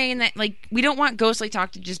saying that like we don't want Ghostly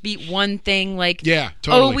Talk to just be one thing. Like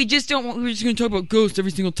totally. We just don't. We're just going to talk about ghosts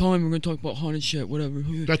every single time. We're going to talk about haunted shit, whatever.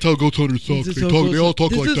 That's how ghost hunters talk. They all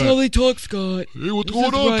talk like that. This is how they talk, Scott. Hey, what's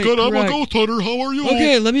going on, Scott? I'm a ghost hunter. How are you?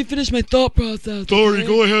 Okay, let me finish my thought process. Sorry,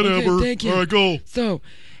 go ahead, Amber. Thank you. All right, go. So,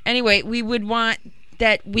 anyway, we would want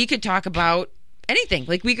that we could talk about anything.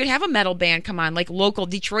 Like we could have a metal band come on. Like local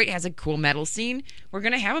Detroit has a cool metal scene. We're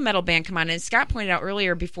going to have a metal band come on. And Scott pointed out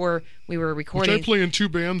earlier before we were recording. Which I play in 2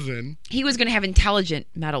 bands in. He was going to have intelligent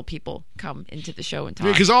metal people come into the show and talk.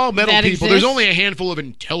 Yeah, because all metal that people, exists? there's only a handful of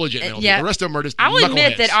intelligent metal people. The rest of them are just I'll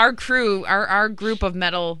admit knuckleheads. that our crew, our group of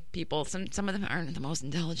metal people, some of them aren't the most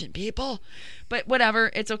intelligent people. But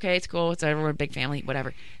whatever, it's okay, it's cool, it's whatever, we're a big family,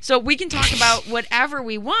 whatever. So we can talk about whatever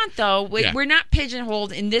we want, though. We're not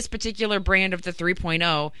pigeonholed in this particular brand of the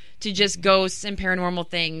 3.0 to just ghosts and paranormal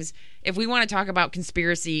things. If we want to talk about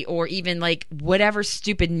conspiracy or even like whatever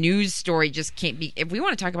stupid news story just can't be. If we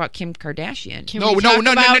want to talk about Kim Kardashian, Can we talk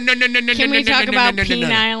about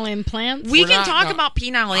penile implants? We can talk about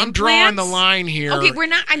penile implants. I'm drawing the line here. Okay, we're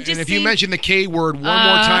not. I'm just. And if saying, you mention the K word one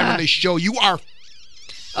more time on this show, you are.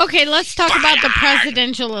 Okay, let's talk about the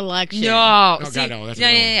presidential election. No. Oh, See, God, no. That's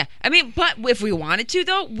yeah. I mean, but if we wanted to,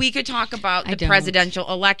 though, we could talk about the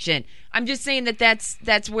presidential election. I'm just saying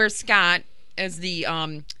that's where Scott, as the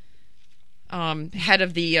head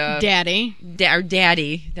of the daddy. Our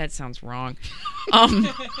daddy. That sounds wrong. Our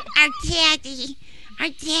daddy.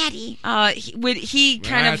 He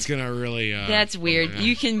kind of. That's gonna really. That's weird.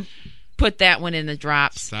 You can put that one in the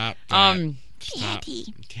drops. Stop. That.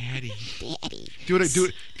 Daddy. Do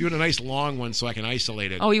it a nice long one so I can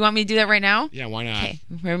isolate it. Oh, you want me to do that right now? Yeah, why not? Okay.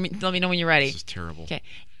 Let me know when you're ready. This is terrible. Okay.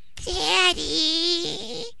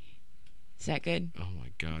 Daddy. Is that good? Oh my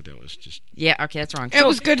God, that was just. Yeah. Okay, that's wrong. It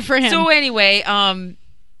was good for him. So anyway,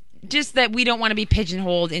 just that we don't want to be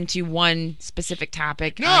pigeonholed into one specific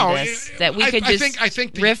topic. No, on this, that we could I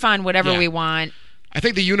think riff on whatever we want. I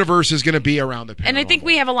think the universe is going to be around the paranormal. And I think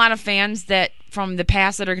we have a lot of fans that from the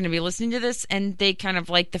past that are going to be listening to this, and they kind of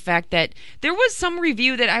like the fact that there was some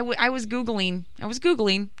review that I was Googling. I was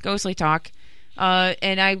Googling Ghostly Talk,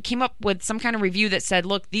 and I came up with some kind of review that said,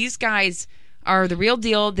 look, these guys are the real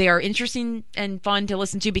deal. They are interesting and fun to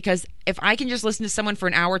listen to because if I can just listen to someone for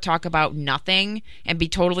an hour talk about nothing and be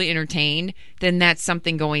totally entertained, then that's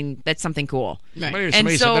something cool. Somebody And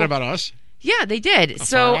said so- that about us. Yeah, they did.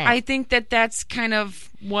 So wow. I think that that's kind of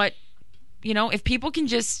what, if people can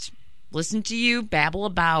just listen to you babble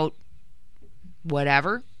about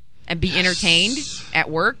whatever and be entertained at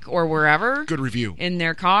work or wherever, Good review. in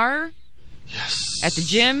their car, at the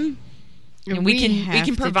gym, and we have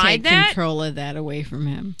can to provide take that. control of that away from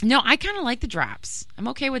him. No, I kind of like the drops. I'm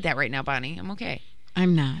okay with that right now, Bonnie. I'm okay.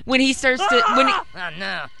 I'm not. When he starts to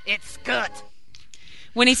no, it's good.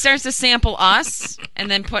 when he starts to sample us and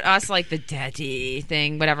then put us like the daddy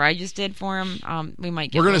thing, whatever I just did for him, we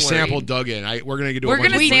might get. We're going gonna to sample Doug in. We're gonna do. We're a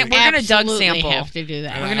bunch gonna of sam- we're gonna Doug Absolutely sample. have to do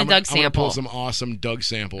that. We're gonna I'm Doug I'm gonna pull sample. some awesome Doug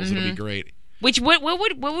samples. It'll be great. Which what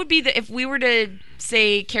would be the if we were to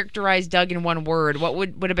say characterize Doug in one word? What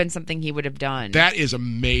would have been something he would have done? That is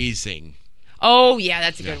amazing. Oh yeah,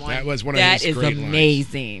 that's a good one. That was one of That his is great lines.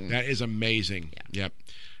 amazing. That is amazing. Yep.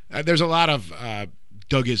 There's a lot of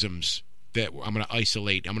Dougisms that I'm going to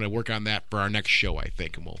isolate. I'm going to work on that for our next show, I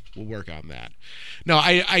think, and we'll work on that. No,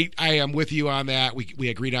 I am with you on that. We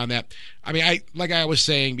agreed on that. I mean, like I was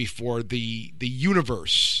saying before, the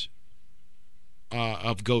universe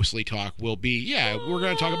of Ghostly Talk will be, we're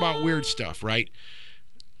going to talk about weird stuff, right?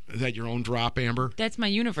 Is that your own drop, Amber? That's my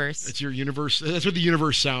universe. That's your universe. That's what the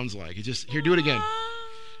universe sounds like. It just here, do it again.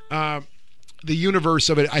 The universe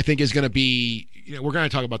of it, I think, is going to be. We're going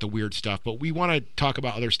to talk about the weird stuff, but we want to talk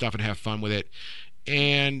about other stuff and have fun with it.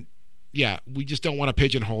 And we just don't want to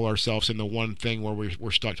pigeonhole ourselves in the one thing where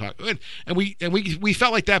we're stuck talking. And we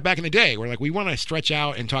felt like that back in the day. We're like, we want to stretch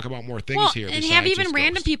out and talk about more things here. And besides have even just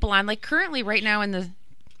random ghosts. people on. Like currently, right now in the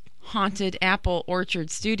haunted apple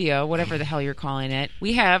orchard studio, whatever the hell you're calling it,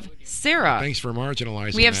 we have Sarah. Thanks for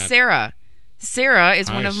marginalizing. We have that. Sarah. Sarah is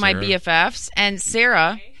Hi, one of my Sarah. BFFs, and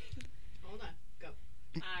Sarah.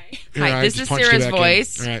 Here, Hi, I this just is punched you Sarah's back in.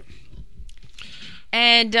 voice. All right.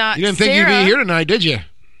 And You didn't think you'd Sarah, be here tonight, did you?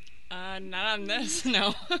 Not on this,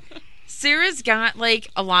 no. Sarah's got like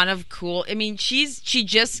a lot of cool. I mean, she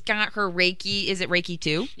just got her Reiki. Is it Reiki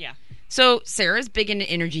 2? Yeah. So Sarah's big into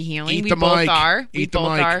energy healing. Eat we the both mic. are. We Eat the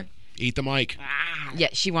both mic. are. Eat the mic. Yeah,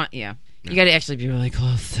 yeah. You got to actually be really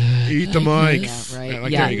close to it. Eat the mic. Yeah, right.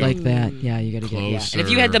 Like, yeah, there you go. like that. Yeah, you got to get. Yeah. Closer. And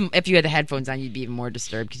if you had the headphones on, you'd be even more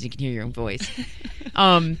disturbed because you can hear your own voice.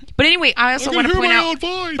 But anyway, I also want to point out.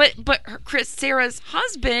 But Sarah's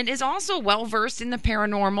husband is also well versed in the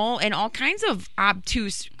paranormal and all kinds of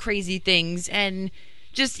obtuse, crazy things, and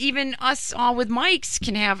just even us all with mics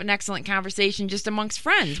can have an excellent conversation just amongst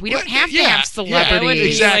friends. We don't have to have celebrities. It would be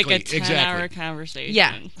Exactly, like a 10-hour conversation.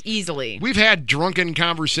 Yeah, easily. We've had drunken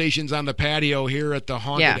conversations on the patio here at the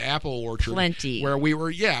haunted Yeah. apple orchard. Plenty. Where we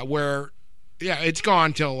were, it's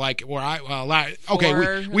gone till like where okay, 4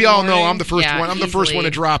 in we the all know morning. I'm the first Yeah, one. I'm the first one to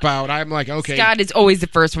easily. drop out. I'm like, okay, Scott is always the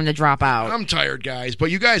first one to drop out. I'm tired, guys.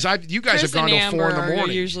 But you guys have Chris gone and till 4 in Amber the are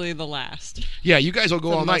morning. usually the last. Yeah, you guys will go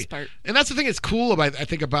For the all most night. part. And that's the thing that's cool about I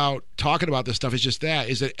think about talking about this stuff is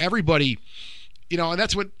that everybody, and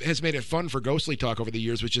that's what has made it fun for Ghostly Talk over the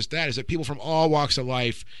years was just that, is that people from all walks of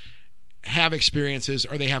life have experiences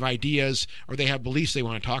or they have ideas or they have beliefs they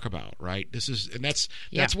want to talk about, right?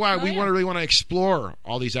 That's why we really want to explore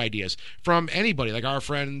all these ideas from anybody, like our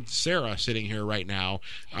friend Sarah sitting here right now,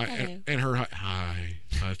 and her hi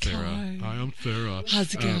Sarah, hi, I'm Sarah.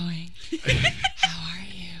 How's it going? How are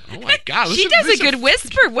you? Oh my God, She does a good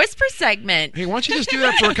whisper segment. Hey, why don't you just do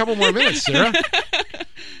that for a couple more minutes, Sarah?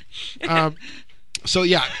 So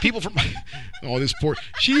yeah, people from this poor.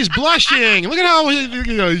 She's blushing. Look at how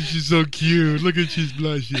she's so cute. Look at she's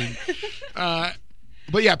blushing.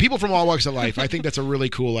 But yeah, people from all walks of life. I think that's a really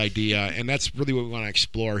cool idea, and that's really what we want to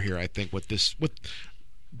explore here. I think with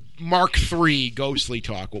Mark III Ghostly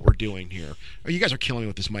Talk, what we're doing here. Oh, you guys are killing me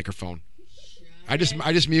with this microphone. I just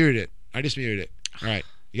muted it. All right,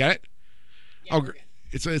 you got it.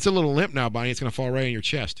 It's a little limp now, Bonnie. It's going to fall right in your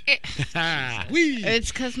chest. Whee!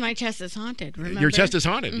 It's because my chest is haunted. Remember? Your chest is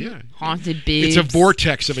haunted. Yeah, Haunted boobs. it's a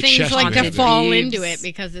vortex of a Things chest. like to haunted. fall Boobs. into it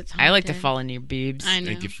because it's haunted. I like to fall into your boobs. I know.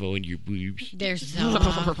 Like you fall in your boobs. They're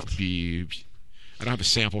soft. Boobs. I don't have a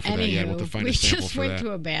sample for that yet. We'll have to find we a sample just for went that.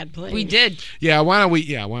 to a bad place. We did. Yeah, why don't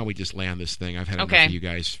we just land this thing? I've had Okay. enough of you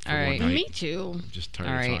guys for All right. one night. Me too. I'm just tired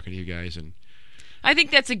All of right. talking to you guys and I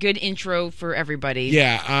think that's a good intro for everybody.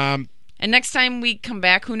 yeah. And next time we come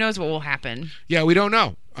back, who knows what will happen? Yeah, we don't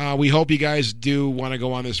know. We hope you guys do want to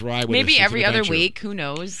go on this ride with us. Maybe It's an every other adventure. week. Who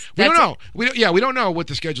knows? We don't know. We don't know what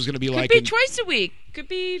the schedule's going to be Could like. be and twice a week. Could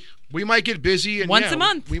be. we might get busy and Once a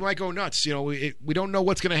month. We might go nuts. You know, we don't know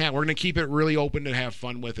what's going to happen. We're going to keep it really open to have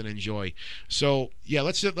fun with and enjoy. So yeah,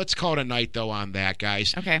 let's call it a night though on that,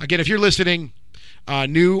 guys. Okay. Again, if you're listening,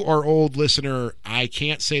 new or old listener, I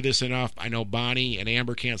can't say this enough. I know Bonnie and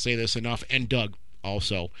Amber can't say this enough, and Doug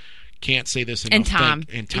also can't say this enough. And Tom,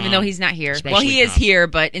 even though he's not here. Well, he is Tom. here,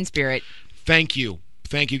 but in spirit. Thank you.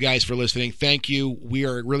 Thank you guys for listening. Thank you. We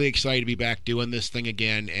are really excited to be back doing this thing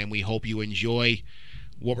again, and we hope you enjoy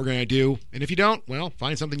what we're going to do. And if you don't, well,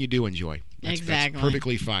 find something you do enjoy. That's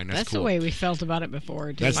perfectly fine. That's cool. the way we felt about it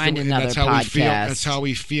before. Too. That's Find the way, another that's how we feel. podcast. That's how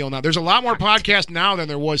we feel now. There's a lot more podcasts now than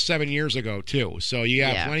there was 7 years ago, too. So you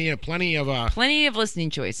have Yeah. plenty of Plenty of listening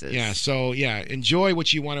choices. yeah. So yeah, enjoy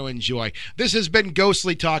what you want to enjoy. This has been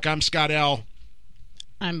Ghostly Talk. I'm Scott L.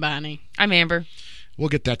 I'm Bonnie. I'm Amber. We'll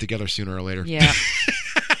get that together sooner or later. Yeah.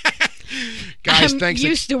 Guys, I'm thanks.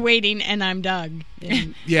 used to waiting, and I'm Doug.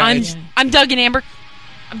 And Yeah, it's I'm Doug and Amber.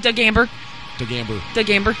 I'm Doug Amber. Doug Amber. Doug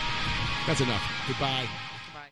Amber. That's enough. Goodbye.